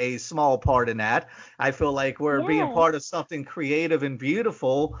have a small part in that. I feel like we're being Yes. part of something creative and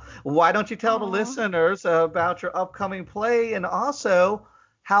beautiful. Why don't you tell the Aw. listeners about your upcoming play and also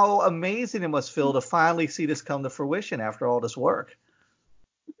how amazing it must feel to finally see this come to fruition after all this work?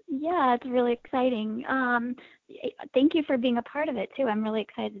 Yeah, it's really exciting. Thank you for being a part of it too. I'm really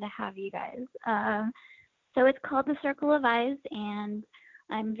excited to have you guys. So it's called The Circle of Eyes, and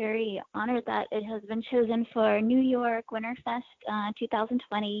I'm very honored that it has been chosen for New York Winterfest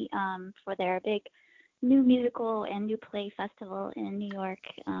 2020 for their big new musical and new play festival in New York.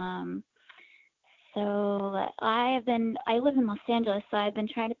 So I live in Los Angeles, so I've been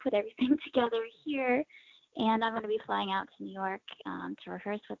trying to put everything together here, and I'm going to be flying out to New York to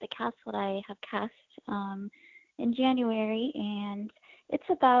rehearse with the cast that I have cast in January, and it's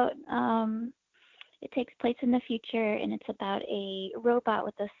about it takes place in the future, and it's about a robot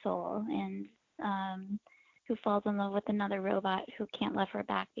with a soul, and who falls in love with another robot who can't love her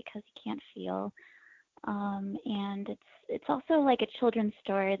back because he can't feel. And it's also like a children's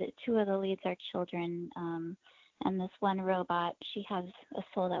story that two of the leads are children. And this one robot, she has a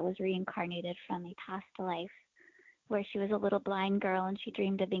soul that was reincarnated from a past life where she was a little blind girl and she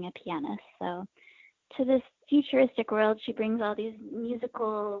dreamed of being a pianist. So to this futuristic world, she brings all these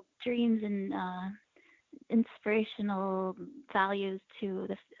musical dreams and inspirational values to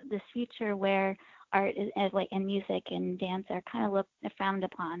this future where art is like and music and dance are kind of frowned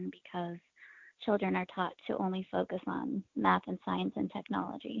upon because children are taught to only focus on math and science and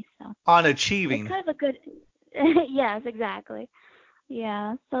technology. So On it's achieving. kind of a good yes, exactly.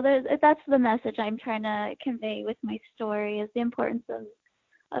 Yeah. So that's the message I'm trying to convey with my story is the importance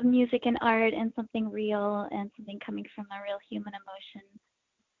of music and art and something real and something coming from a real human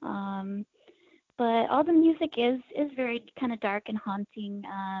emotion. But all the music is very kind of dark and haunting,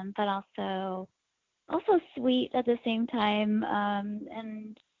 but also sweet at the same time.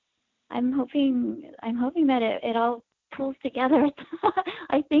 And I'm hoping that it all pulls together.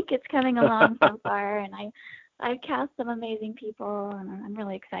 I think it's coming along so far, and I cast some amazing people, and I'm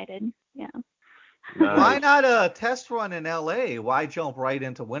really excited. Yeah. Why Nice. not a test run in LA? Why jump right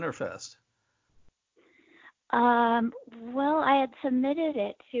into Winterfest? Well, I had submitted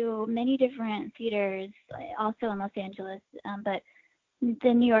it to many different theaters, also in Los Angeles, but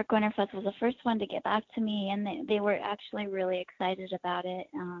the New York Winterfest was the first one to get back to me, and they were actually really excited about it.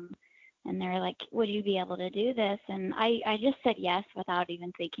 And they're like, "Would you be able to do this?" And I just said yes without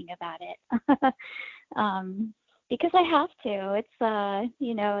even thinking about it, because I have to. It's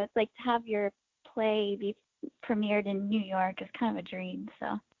it's like to have your play be premiered in New York is kind of a dream.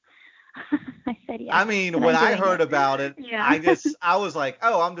 So I said yes, I mean, and when I'm I doing heard it. about it, Yeah. I was like,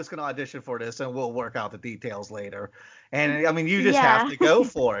 oh, I'm just gonna audition for this and we'll work out the details later. And I mean, you just have Yeah. to go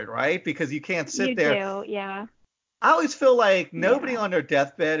for it, right? Because you can't sit You there. do. Yeah. I always feel like nobody Yeah. on their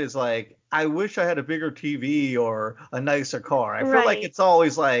deathbed is like, I wish I had a bigger TV or a nicer car. I feel like Right. it's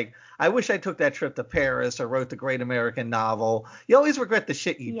always like, I wish I took that trip to Paris or wrote the great American novel. You always regret the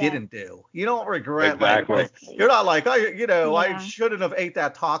shit you Yes. didn't do. You don't regret like, Exactly. you're Exactly. not like, I Yeah. shouldn't have ate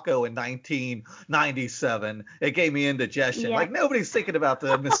that taco in 1997. It gave me indigestion. Yep. Like nobody's thinking about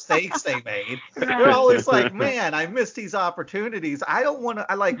the mistakes they made. They're Right. always like, man, I missed these opportunities. I don't want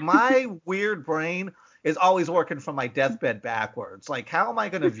to. I like my weird brain is always working from my deathbed backwards. Like, how am I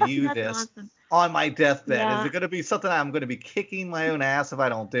going to view That's this awesome. on my deathbed? Is Yeah. it going to be something I'm going to be kicking my own ass if I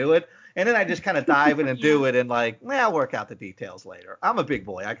don't do it? And then I just kind of dive in and Yeah. do it and like, I'll work out the details later. I'm a big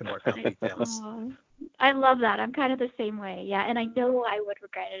boy. I can work out I, details. I love that. I'm kind of the same way. Yeah, and I know I would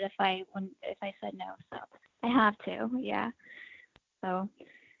regret it if I said no. So I have to. Yeah. So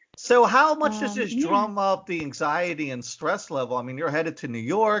So how much does this yeah. drum up the anxiety and stress level? I mean, you're headed to New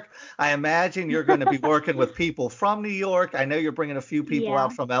York. I imagine you're going to be working with people from New York. I know you're bringing a few people Yeah.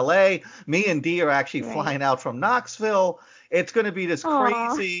 out from LA. Me and Dee are actually Right. flying out from Knoxville. It's going to be this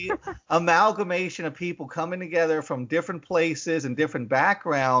Aw. crazy amalgamation of people coming together from different places and different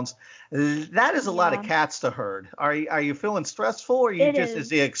backgrounds. That is a lot of Yeah. cats to herd. Are you feeling stressful, or you It just is. is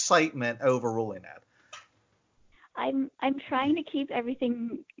the excitement overruling that? I'm trying to keep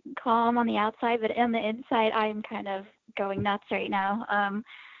everything calm on the outside, but on the inside, I'm kind of going nuts right now.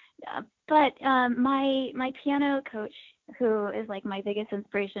 But my piano coach, who is like my biggest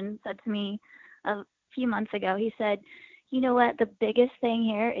inspiration, said to me a few months ago. He said, "You know what? The biggest thing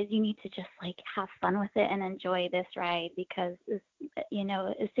here is you need to just like have fun with it and enjoy this ride because as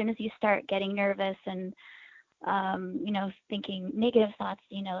soon as you start getting nervous and thinking negative thoughts,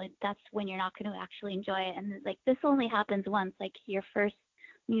 that's when you're not going to actually enjoy it. And like this only happens once. Like your first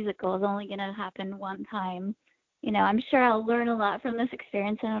musical is only going to happen one time. I'm sure I'll learn a lot from this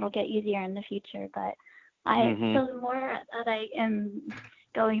experience and it'll get easier in the future. But so the more that I am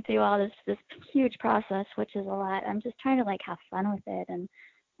going through all this huge process, which is a lot, I'm just trying to like have fun with it and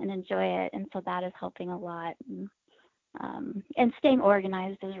enjoy it. And so that is helping a lot. And staying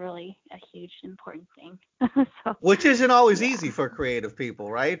organized is really a huge important thing. Which isn't always easy for creative people,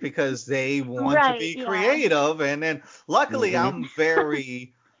 right? Because they want to be creative, and then luckily I'm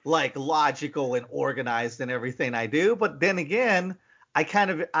very like logical and organized in everything I do. But then again, I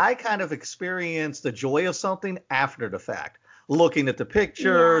kind of experience the joy of something after the fact. Looking at the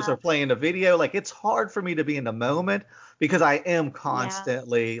pictures or playing the video, like it's hard for me to be in the moment because I am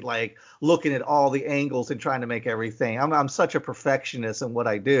constantly like looking at all the angles and trying to make everything. I'm such a perfectionist in what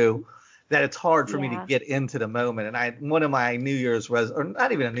I do that it's hard for me to get into the moment. And one of my or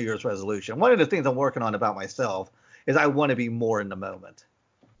not even a New Year's resolution, one of the things I'm working on about myself is I want to be more in the moment.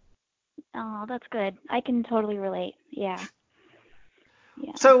 Oh, that's good. I can totally relate. Yeah.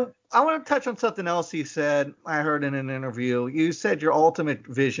 So I want to touch on something else you said. I heard in an interview. You said your ultimate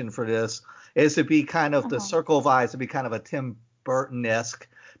vision for this is to be kind of the Circle of Eyes, to be kind of a Tim Burton-esque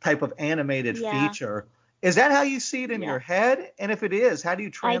type of animated feature. Is that how you see it in your head? And if it is, how do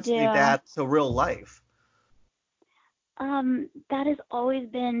you translate that to real life? That has always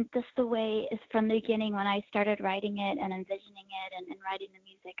been just the way is from the beginning when I started writing it and envisioning it and writing the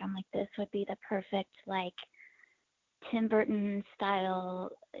music. I'm like, this would be the perfect like Tim Burton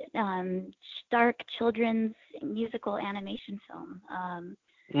style dark children's musical animation film.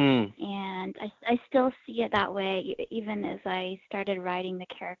 And I still see it that way even as I started writing the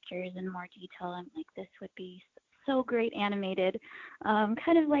characters in more detail. I'm like, this would be so great animated,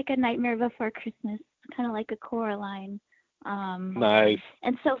 kind of like A Nightmare Before Christmas, kind of like a Coraline. Nice.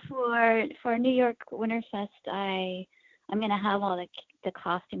 And so for New York Winter Fest, I'm gonna have all the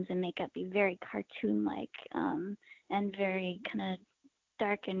costumes and makeup be very cartoon-like, and very kind of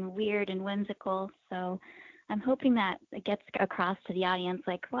dark and weird and whimsical. So I'm hoping that it gets across to the audience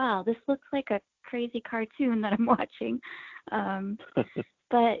like, wow, this looks like a crazy cartoon that I'm watching.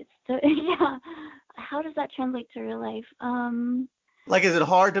 But so how does that translate to real life? Like, is it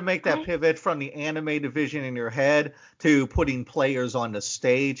hard to make that pivot from the animated vision in your head to putting players on the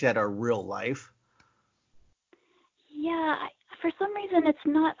stage that are real life? Yeah, for some reason it's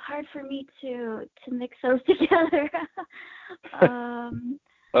not hard for me to mix those together. Well,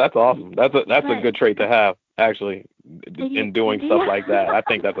 that's awesome. That's a good trait to have, actually, in doing stuff like that. I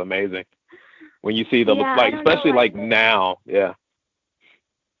think that's amazing. When you see especially like now,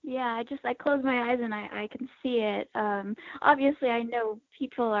 Yeah, I close my eyes and I can see it. Obviously I know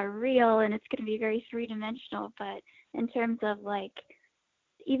people are real and it's going to be very three-dimensional, but in terms of like,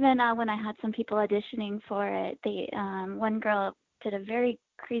 even when I had some people auditioning for it, one girl did a very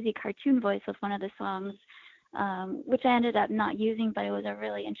crazy cartoon voice with one of the songs, which I ended up not using, but it was a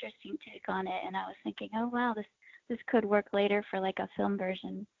really interesting take on it. And I was thinking, oh wow, this could work later for like a film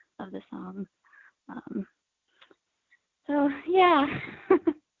version of the song. So yeah.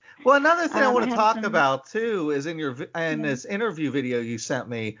 Well, another thing I want to talk about too is in this interview video you sent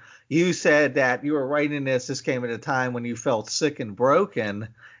me, you said that you were writing this came at a time when you felt sick and broken,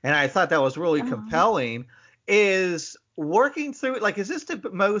 and I thought that was really compelling. Is working through it, like, is this the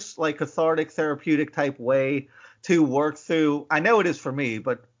most like cathartic, therapeutic type way to work through? I know it is for me,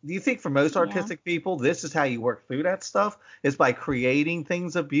 but do you think for most artistic people, this is how you work through that stuff, is by creating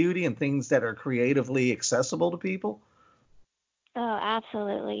things of beauty and things that are creatively accessible to people? Oh,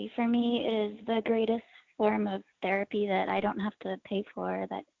 absolutely. For me, it is the greatest form of therapy that I don't have to pay for,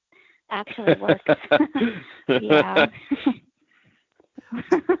 that actually works. Yeah.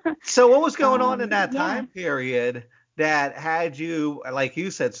 So what was going on in that time period that had you, like you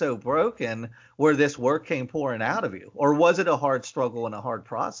said, so broken, where this work came pouring out of you? Or was it a hard struggle and a hard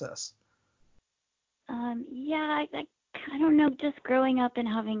process? I don't know, just growing up and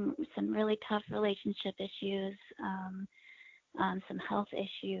having some really tough relationship issues, some health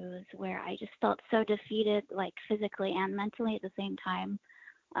issues where I just felt so defeated, like physically and mentally at the same time,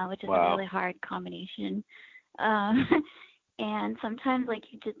 which is a really hard combination. And sometimes like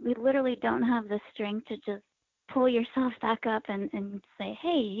we literally don't have the strength to just pull yourself back up and say,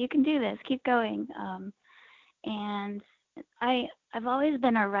 hey, you can do this, keep going. And I've always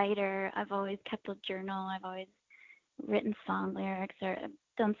been a writer. I've always kept a journal. I've always written song lyrics or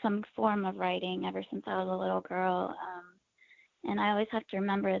done some form of writing ever since I was a little girl. And I always have to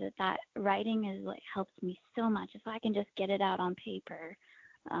remember that writing is what helps me so much. If I can just get it out on paper,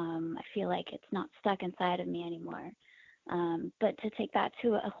 I feel like it's not stuck inside of me anymore. But to take that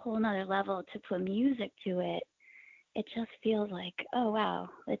to a whole nother level, to put music to it, it just feels like, oh wow,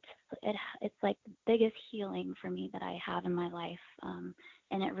 it's like the biggest healing for me that I have in my life,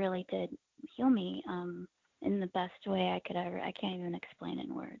 and it really did heal me in the best way I could ever. I can't even explain it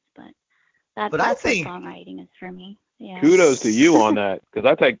in words, but But I that's what think songwriting is for me. Yeah. Kudos to you on that,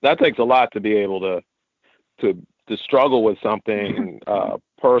 because that takes a lot to be able to struggle with something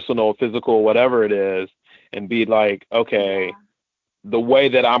personal, physical, whatever it is, and be like, okay, Yeah. the way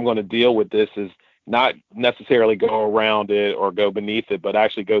that I'm going to deal with this is not necessarily go around it or go beneath it, but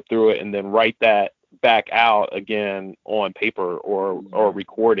actually go through it and then write that back out again on paper or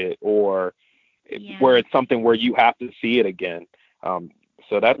record it, or where it's something where you have to see it again.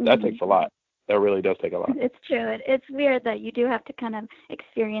 So that takes a lot. That really does take a lot. It's true. It's weird that you do have to kind of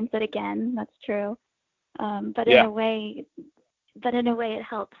experience it again. That's true. But in a way, it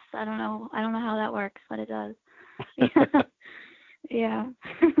helps. I don't know how that works, but it does. Yeah.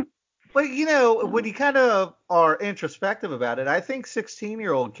 But, you know, when you kind of are introspective about it, I think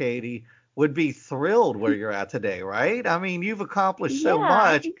 16-year-old Katie would be thrilled where you're at today, right? I mean, you've accomplished so Yeah, I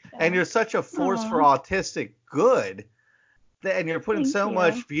much, think so. and you're such a force for Aw. autistic good, and you're putting Thank so you.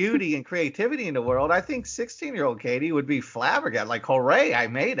 much beauty and creativity in the world. I think 16-year-old Katie would be flabbergasted, like, hooray, I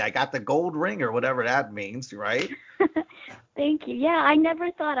made it. I got the gold ring or whatever that means, right? Thank you. Yeah, I never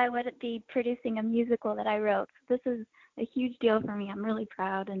thought I would be producing a musical that I wrote. This is a huge deal for me. I'm really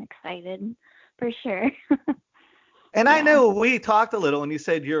proud and excited, for sure. And I Yeah. know we talked a little, and you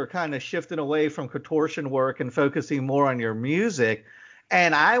said you're kind of shifting away from contortion work and focusing more on your music.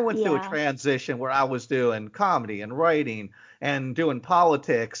 And I went through a Yeah. transition where I was doing comedy and writing and doing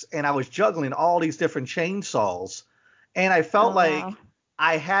politics, and I was juggling all these different chainsaws. And I felt Oh, like wow.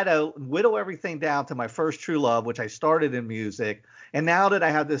 I had to whittle everything down to my first true love, which I started in music. And now that I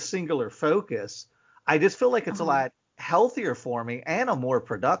have this singular focus, I just feel like it's a lot healthier for me and I'm more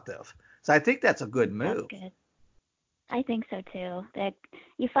productive. So I think that's a good That's move. good. I think so too. That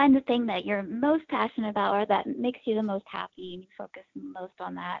you find the thing that you're most passionate about or that makes you the most happy and you focus most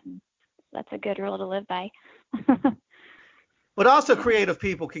on that. And that's a good rule to live by. But also Yeah. creative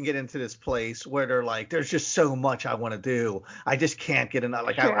people can get into this place where they're like, there's just so much I want to do. I just can't get enough.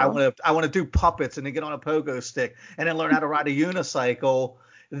 Like I True. want to do puppets and then get on a pogo stick and then learn how to ride a unicycle.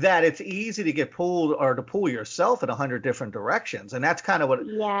 That it's easy to get pulled or to pull yourself in 100 different directions. And that's kind of what,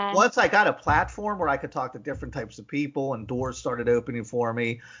 Yeah. once I got a platform where I could talk to different types of people and doors started opening for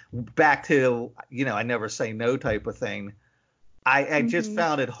me, back to, you know, I never say no type of thing. I just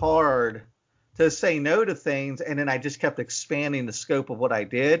found it hard to say no to things, and then I just kept expanding the scope of what I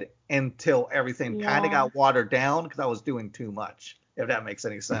did until everything kind of Yeah. got watered down because I was doing too much, if that makes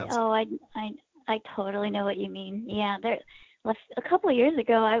any sense. Oh, I totally know what you mean. Yeah, a couple of years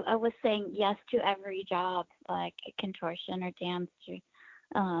ago, I was saying yes to every job, like contortion or dance,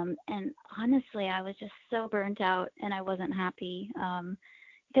 and honestly, I was just so burnt out, and I wasn't happy,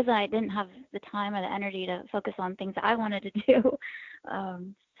 because I didn't have the time or the energy to focus on things I wanted to do.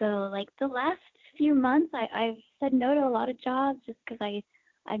 So like the last few months, I've said no to a lot of jobs just because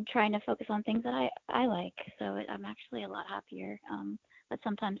I'm trying to focus on things that I like. So I'm actually a lot happier. But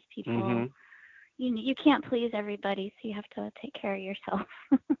sometimes people, you can't please everybody, so you have to take care of yourself.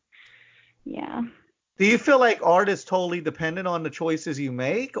 Yeah. Do you feel like art is totally dependent on the choices you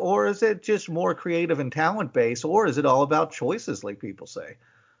make, or is it just more creative and talent based, or is it all about choices, like people say?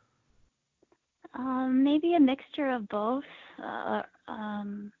 Maybe a mixture of both.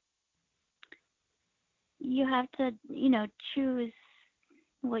 You have to, choose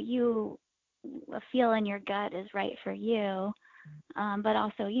what you feel in your gut is right for you. But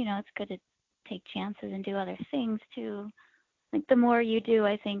also, it's good to take chances and do other things too. Like the more you do,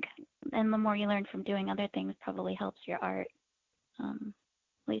 I think, and the more you learn from doing other things probably helps your art. At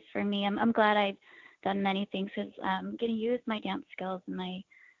least for me, I'm glad I've done many things because I'm going to use my dance skills and my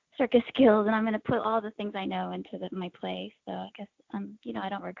circus skills, and I'm going to put all the things I know into my play. So I guess, I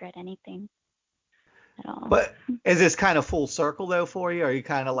don't regret anything at all. But is this kind of full circle though for you? Are you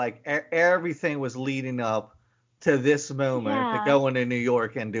kind of like everything was leading up to this moment, to Yeah, going to New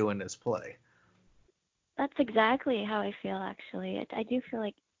York and doing this play? that's exactly how I feel, actually. I do feel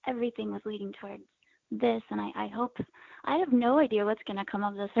like everything was leading towards this, and I hope, I have no idea what's going to come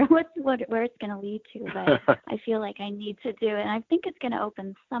of this or where it's going to lead to, but I feel like I need to do it, and I think it's going to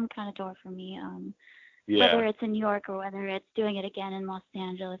open some kind of door for me, whether it's in New York or whether it's doing it again in Los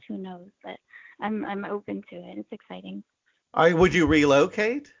Angeles, who knows, but I'm open to it. It's exciting. Would you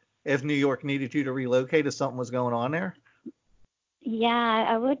relocate if New York needed you to relocate if something was going on there? Yeah,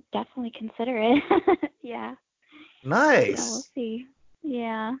 I would definitely consider it. Yeah. Yeah, we'll Nice. see.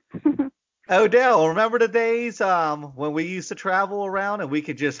 Yeah. Yeah. Odell, remember the days when we used to travel around and we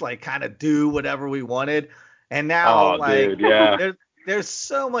could just like kind of do whatever we wanted? And now Oh, like dude, yeah. there's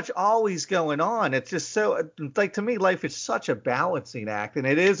so much always going on. It's just so like to me life is such a balancing act, and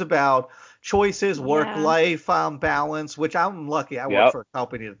it is about choices, work Yeah. life balance, which I'm lucky. I work Yep. for a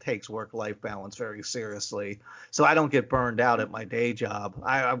company that takes work life balance very seriously. So I don't get burned out at my day job.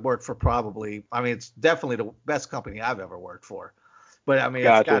 I work for probably, I mean, it's definitely the best company I've ever worked for. But I mean, it's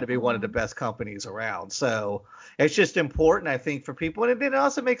got Gotcha. to be one of the best companies around. So it's just important, I think, for people. And it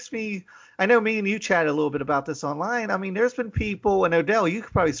also makes me, I know me and you chatted a little bit about this online. I mean, there's been people, and Odell, you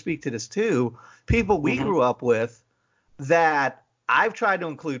could probably speak to this too, people we Mhm. grew up with that I've tried to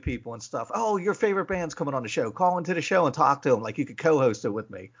include people and stuff. Oh, your favorite band's coming on the show. Call into the show and talk to them like you could co-host it with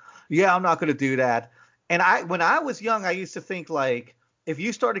me. Yeah, I'm not going to do that. And when I was young, I used to think like if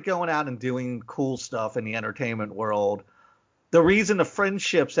you started going out and doing cool stuff in the entertainment world, the reason the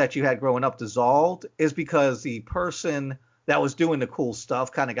friendships that you had growing up dissolved is because the person that was doing the cool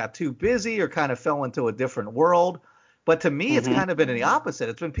stuff kind of got too busy or kind of fell into a different world. But to me, it's Mhm. kind of been the opposite.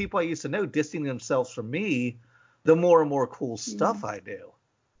 It's been people I used to know distancing themselves from me the more and more cool stuff I do.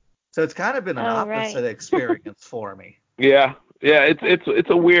 So it's kind of been an Oh, opposite right. experience for me. Yeah. Yeah. It's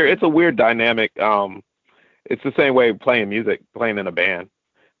a weird dynamic. It's the same way playing music, playing in a band.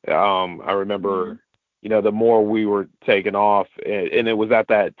 I Yeah. remember, the more we were taking off, and it was at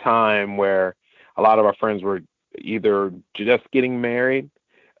that time where a lot of our friends were either just getting married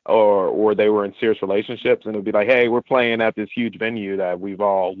or they were in serious relationships, and it'd be like, hey, we're playing at this huge venue that we've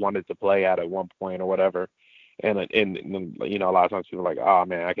all wanted to play at one point or whatever. And a lot of times people are like, oh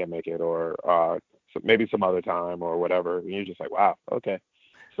man, I can't make it, or so maybe some other time or whatever. And you're just like, wow, okay.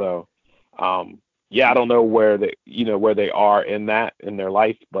 So, yeah, I don't know where they are in their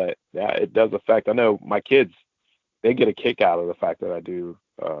life, but yeah, it does affect. I know my kids, they get a kick out of the fact that I do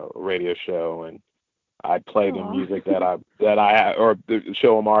a radio show, and I play them Oh. music or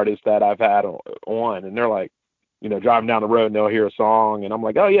show them artists that I've had on, and they're like, driving down the road and they'll hear a song, and I'm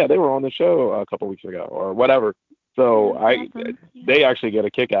like, oh yeah, they were on the show a couple weeks ago or whatever. So That's awesome. Yeah. they actually get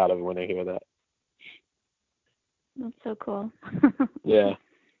a kick out of it when they hear that. That's so cool. Yeah.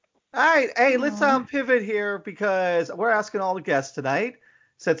 All right, hey, let's Aw. pivot here because we're asking all the guests tonight,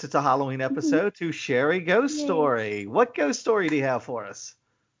 since it's a Halloween Mhm. episode, to share a ghost Yay. story. What ghost story do you have for us?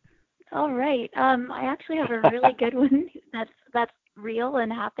 All right. I actually have a really good one that's real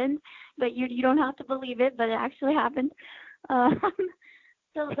and happened, but you don't have to believe it, but it actually happened. Um,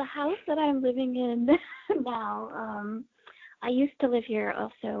 so the house that I'm living in now, I used to live here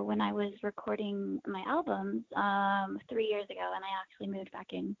also when I was recording my albums 3 years ago, and I actually moved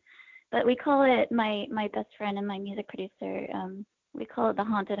back in. But we call it my best friend and my music producer. We call it the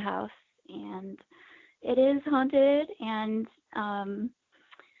haunted house, and it is haunted. And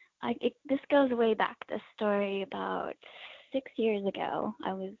this goes way back. This story about 6 years ago.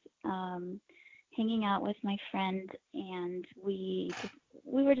 I was hanging out with my friend, and we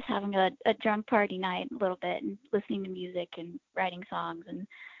were just having a drunk party night a little bit and listening to music and writing songs, and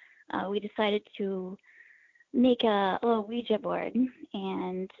we decided to make a little Ouija board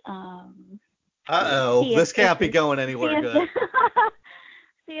and Uh-oh, see this if can't be going anywhere good.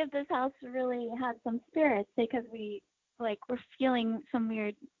 see if this house really had some spirits, because we're feeling some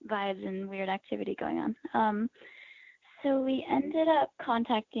weird vibes and weird activity going on. So we ended up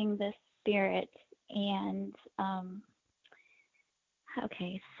contacting this spirit, and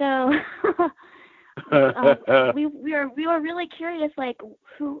okay, so we were really curious, like,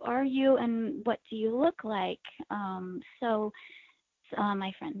 who are you and what do you look like? So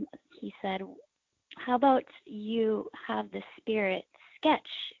my friend, he said, how about you have the spirit sketch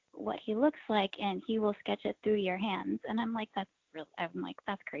what he looks like, and he will sketch it through your hands. And I'm like, that's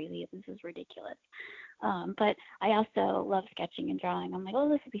crazy. This is ridiculous. But I also love sketching and drawing. I'm like, oh,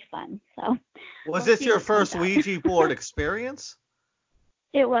 this would be fun. So Was we'll this see your what comes first out. Ouija board experience?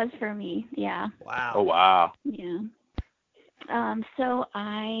 It was for me. Yeah. Oh Wow. wow. Yeah. So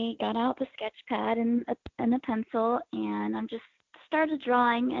I got out the sketch pad and a pencil, and I just started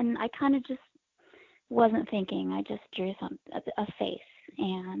drawing, and I kind of just wasn't thinking. I just drew a face,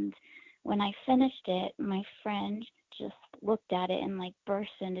 and when I finished it, my friend just looked at it and like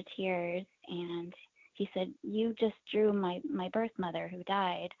burst into tears, and he said, "You just drew my birth mother who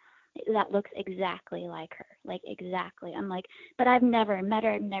died. That looks exactly like her, like exactly." I'm like, but I've never met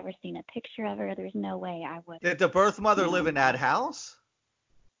her. I've never seen a picture of her. There's no way I would Did the birth mother live in that know. house?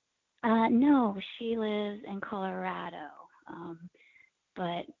 No, she lives in Colorado.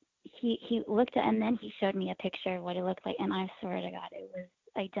 But he looked at, and then he showed me a picture of what it looked like, and I swear to God, it was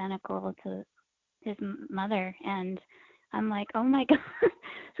identical to his mother. And I'm like, oh my god.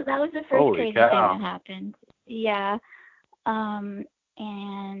 So that was the first Holy crazy cow. thing that happened. Yeah.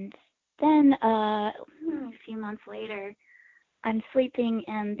 And then a few months later, I'm sleeping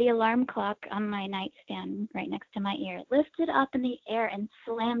and the alarm clock on my nightstand right next to my ear lifted up in the air and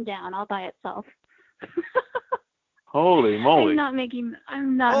slammed down all by itself. Holy moly. I'm not making this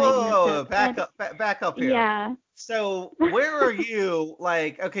Oh, up. back But up, back up here. yeah. So where are you?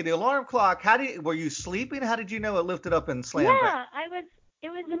 Like, okay, the alarm clock. Were you sleeping? How did you know it lifted up and slammed back? Yeah, it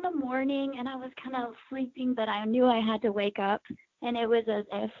was in the morning and I was kind of sleeping, but I knew I had to wake up, and it was as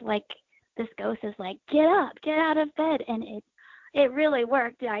if like this ghost is like, get up, get out of bed, and it really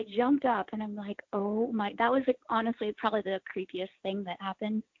worked. I jumped up and I'm like, oh my, that was like, honestly probably the creepiest thing that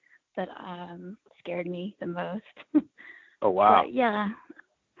happened, that scared me the most. Oh, wow. But yeah,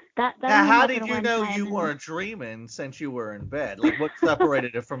 that Now, only how happened did you one know time, you and weren't dreaming since you were in bed? Like, what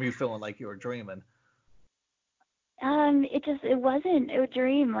separated it from you feeling like you were dreaming? it wasn't a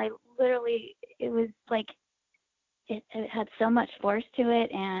dream. Like literally, it was like it had so much force to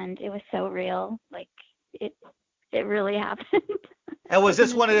it, and it was so real. Like it really happened. And was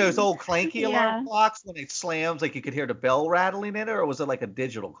this Wasn't a one of those dream. old clanky alarm Yeah. clocks when it slams, like you could hear the bell rattling in it, or was it like a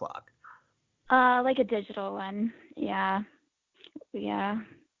digital clock? Like a digital one. Yeah. Yeah.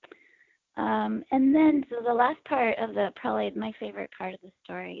 And then so the last part of probably my favorite part of the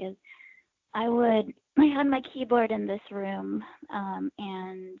story is I had my keyboard in this room,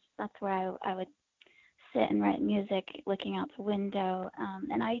 and that's where I would sit and write music looking out the window.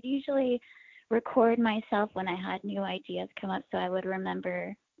 And I usually record myself when I had new ideas come up, so I would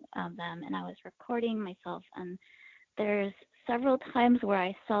remember them, and I was recording myself, and there's several times where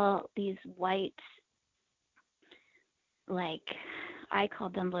I saw these white, like, I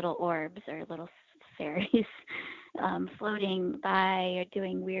called them little orbs or little fairies, floating by or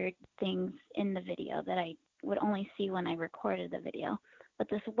doing weird things in the video that I would only see when I recorded the video. But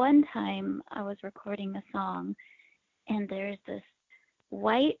this one time I was recording a song, and there's this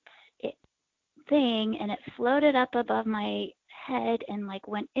white thing, and it floated up above my head and like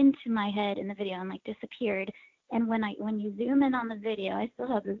went into my head in the video and like disappeared. And when you zoom in on the video, I still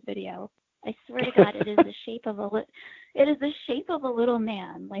have this video. I swear to God, it is the shape of a little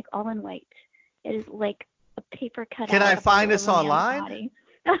man, like all in white. It is like a paper cutout. Can I find this of a man's online? body.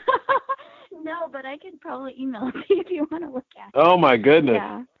 No, but I could probably email it to you if you want to look at it. Oh, my goodness.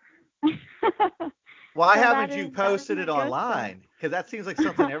 Yeah. Why So haven't that you is posted my it ghost story. online? Because that seems like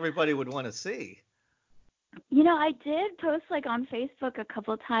something everybody would want to see. You know, I did post like on Facebook a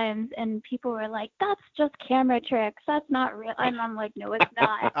couple times, and people were like, "That's just camera tricks. That's not real." And I'm like, "No, it's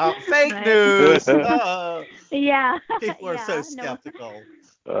not." Oh, fake But- news. Oh, Yeah. people are so Yeah, no. skeptical.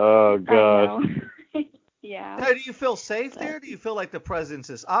 Oh, I God. know. Yeah. So do you feel safe But- there? Do you feel like the presence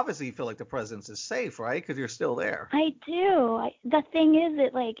is obviously you feel like the presence is safe, right? Because you're still there. I do. The thing is,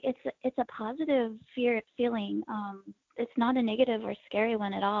 it's a positive feeling. It's not a negative or scary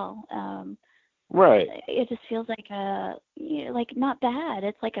one at all. Right. It just feels like like not bad.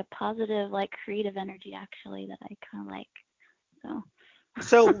 It's like a positive, like creative energy actually that I kind of like.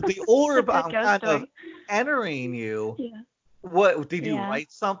 So the orb, It's a I'm ghost kind story. of entering you. Yeah. What did you Yeah.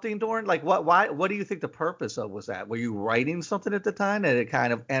 write something during? Like what do you think the purpose of was that? Were you writing something at the time that it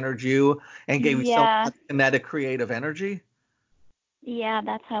kind of entered you and gave you some Yeah. kinetic creative energy? Yeah,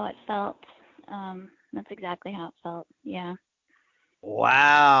 that's how it felt. That's exactly how it felt. Yeah.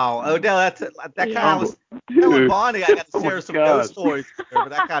 Wow. Odell, that kind Yeah. of was telling Dude. Bonnie I got to Oh, share my some God. ghost stories with her, but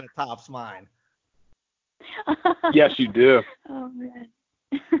that kind of tops mine. Yes, you do. Oh man.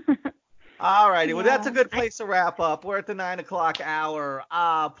 All righty. Well, that's a Yeah. good place to wrap up. We're at the 9 o'clock hour.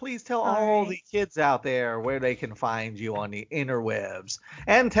 Please tell all right. the kids out there where they can find you on the interwebs,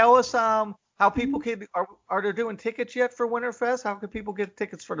 and tell us how people can are they doing tickets yet for Winterfest? How can people get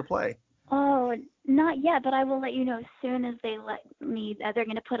tickets for the play? Oh, not yet, but I will let you know as soon as they let me. They're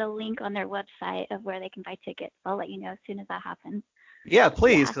going to put a link on their website of where they can buy tickets. I'll let you know as soon as that happens. Yeah,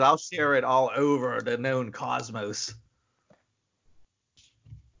 please, Yeah. because I'll share it all over the known cosmos.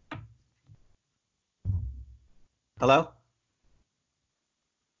 Hello?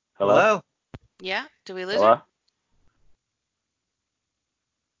 Hello? Yeah? Did we lose Hello? her?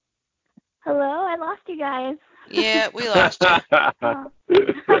 Hello, I lost you guys. Yeah, we lost you. Oh.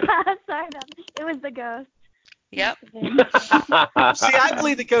 Sorry about that. It was the ghost. Yep. See, I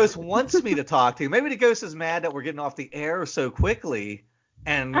believe the ghost wants me to talk to you. Maybe the ghost is mad that we're getting off the air so quickly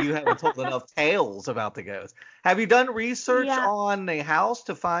and you haven't told enough tales about the ghost. Have you done research Yeah. on the house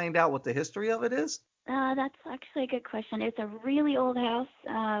to find out what the history of it is? That's actually a good question. It's a really old house,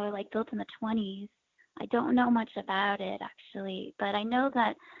 like built in the 20s. I don't know much about it actually, but I know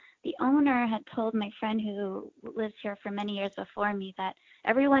that the owner had told my friend who lives here for many years before me that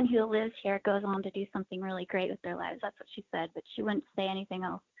everyone who lives here goes on to do something really great with their lives. That's what she said, but she wouldn't say anything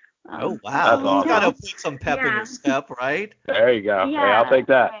else. Oh, wow. That's awesome. You gotta put some pep in Yeah. your step, right? There you go. Yeah, Hey, I'll take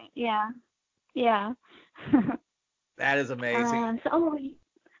that. right, yeah. Yeah. That is amazing.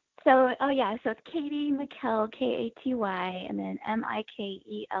 So it's Katie McKell, Katy, and then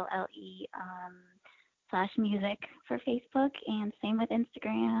Mikelle /music for Facebook, and same with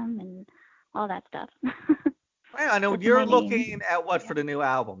Instagram and all that stuff. Well, I know That's you're my name. looking at what for the new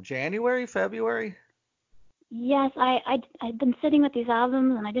album? January, February? Yes, I'd been sitting with these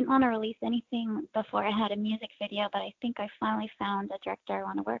albums, and I didn't want to release anything before I had a music video, but I think I finally found a director I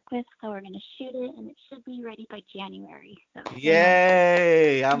want to work with, so we're going to shoot it, and it should be ready by January. So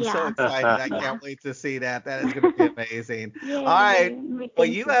Yay! I'm so Yeah. excited. I Yeah. can't wait to see that. That is going to be amazing. Yay, All right. yay. Well,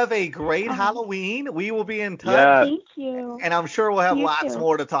 Thank you have a great Uh-huh. Halloween. We will be in touch, Yeah. Thank you. and I'm sure we'll have You lots too.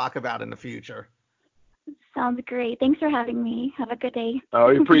 more to talk about in the future. Sounds great. Thanks for having me. Have a good day. Oh,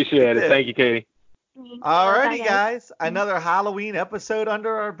 we appreciate it. Thank you, Katie. Thank you. Alrighty, Bye, guys. Another Halloween episode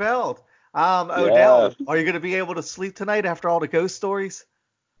under our belt. Odell, Yes. are you going to be able to sleep tonight after all the ghost stories?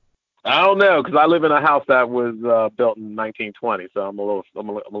 I don't know, because I live in a house that was built in 1920, so I'm a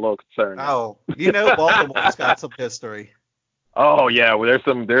little concerned. Oh, you know Baltimore's got some history. Oh yeah, well,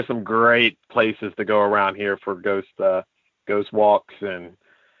 there's some great places to go around here for ghost walks, and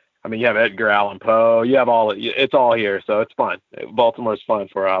I mean you have Edgar Allan Poe, you have it's all here, so it's fun. Baltimore's fun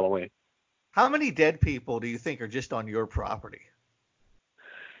for Halloween. How many dead people do you think are just on your property?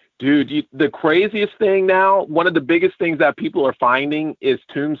 Dude, the craziest thing now, one of the biggest things that people are finding is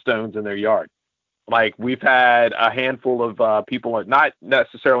tombstones in their yard. Like we've had a handful of people, not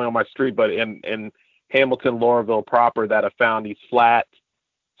necessarily on my street, but in Hamilton, Laurelville proper, that have found these flat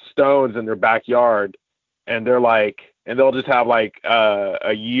stones in their backyard, and they'll just have like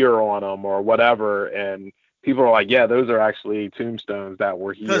a year on them or whatever, and people are like, yeah, those are actually tombstones that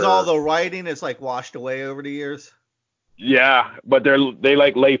were here. Because all the writing is like washed away over the years. Yeah, but they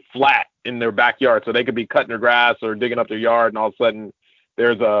like lay flat in their backyard, so they could be cutting their grass or digging up their yard, and all of a sudden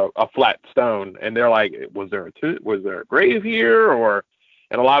there's a flat stone, and they're like, was there a grave here?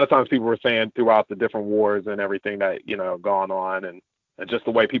 And a lot of times people were saying throughout the different wars and everything that gone on, and just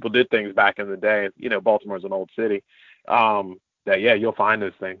the way people did things back in the day. Baltimore's an old city. That yeah, you'll find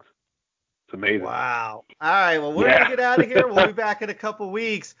those things. It's amazing. Wow. All right. Well, we're gonna get out of here. We'll be back in a couple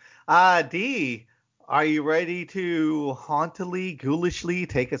weeks. Dee, are you ready to hauntedly, ghoulishly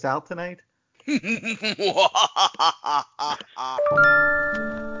take us out tonight?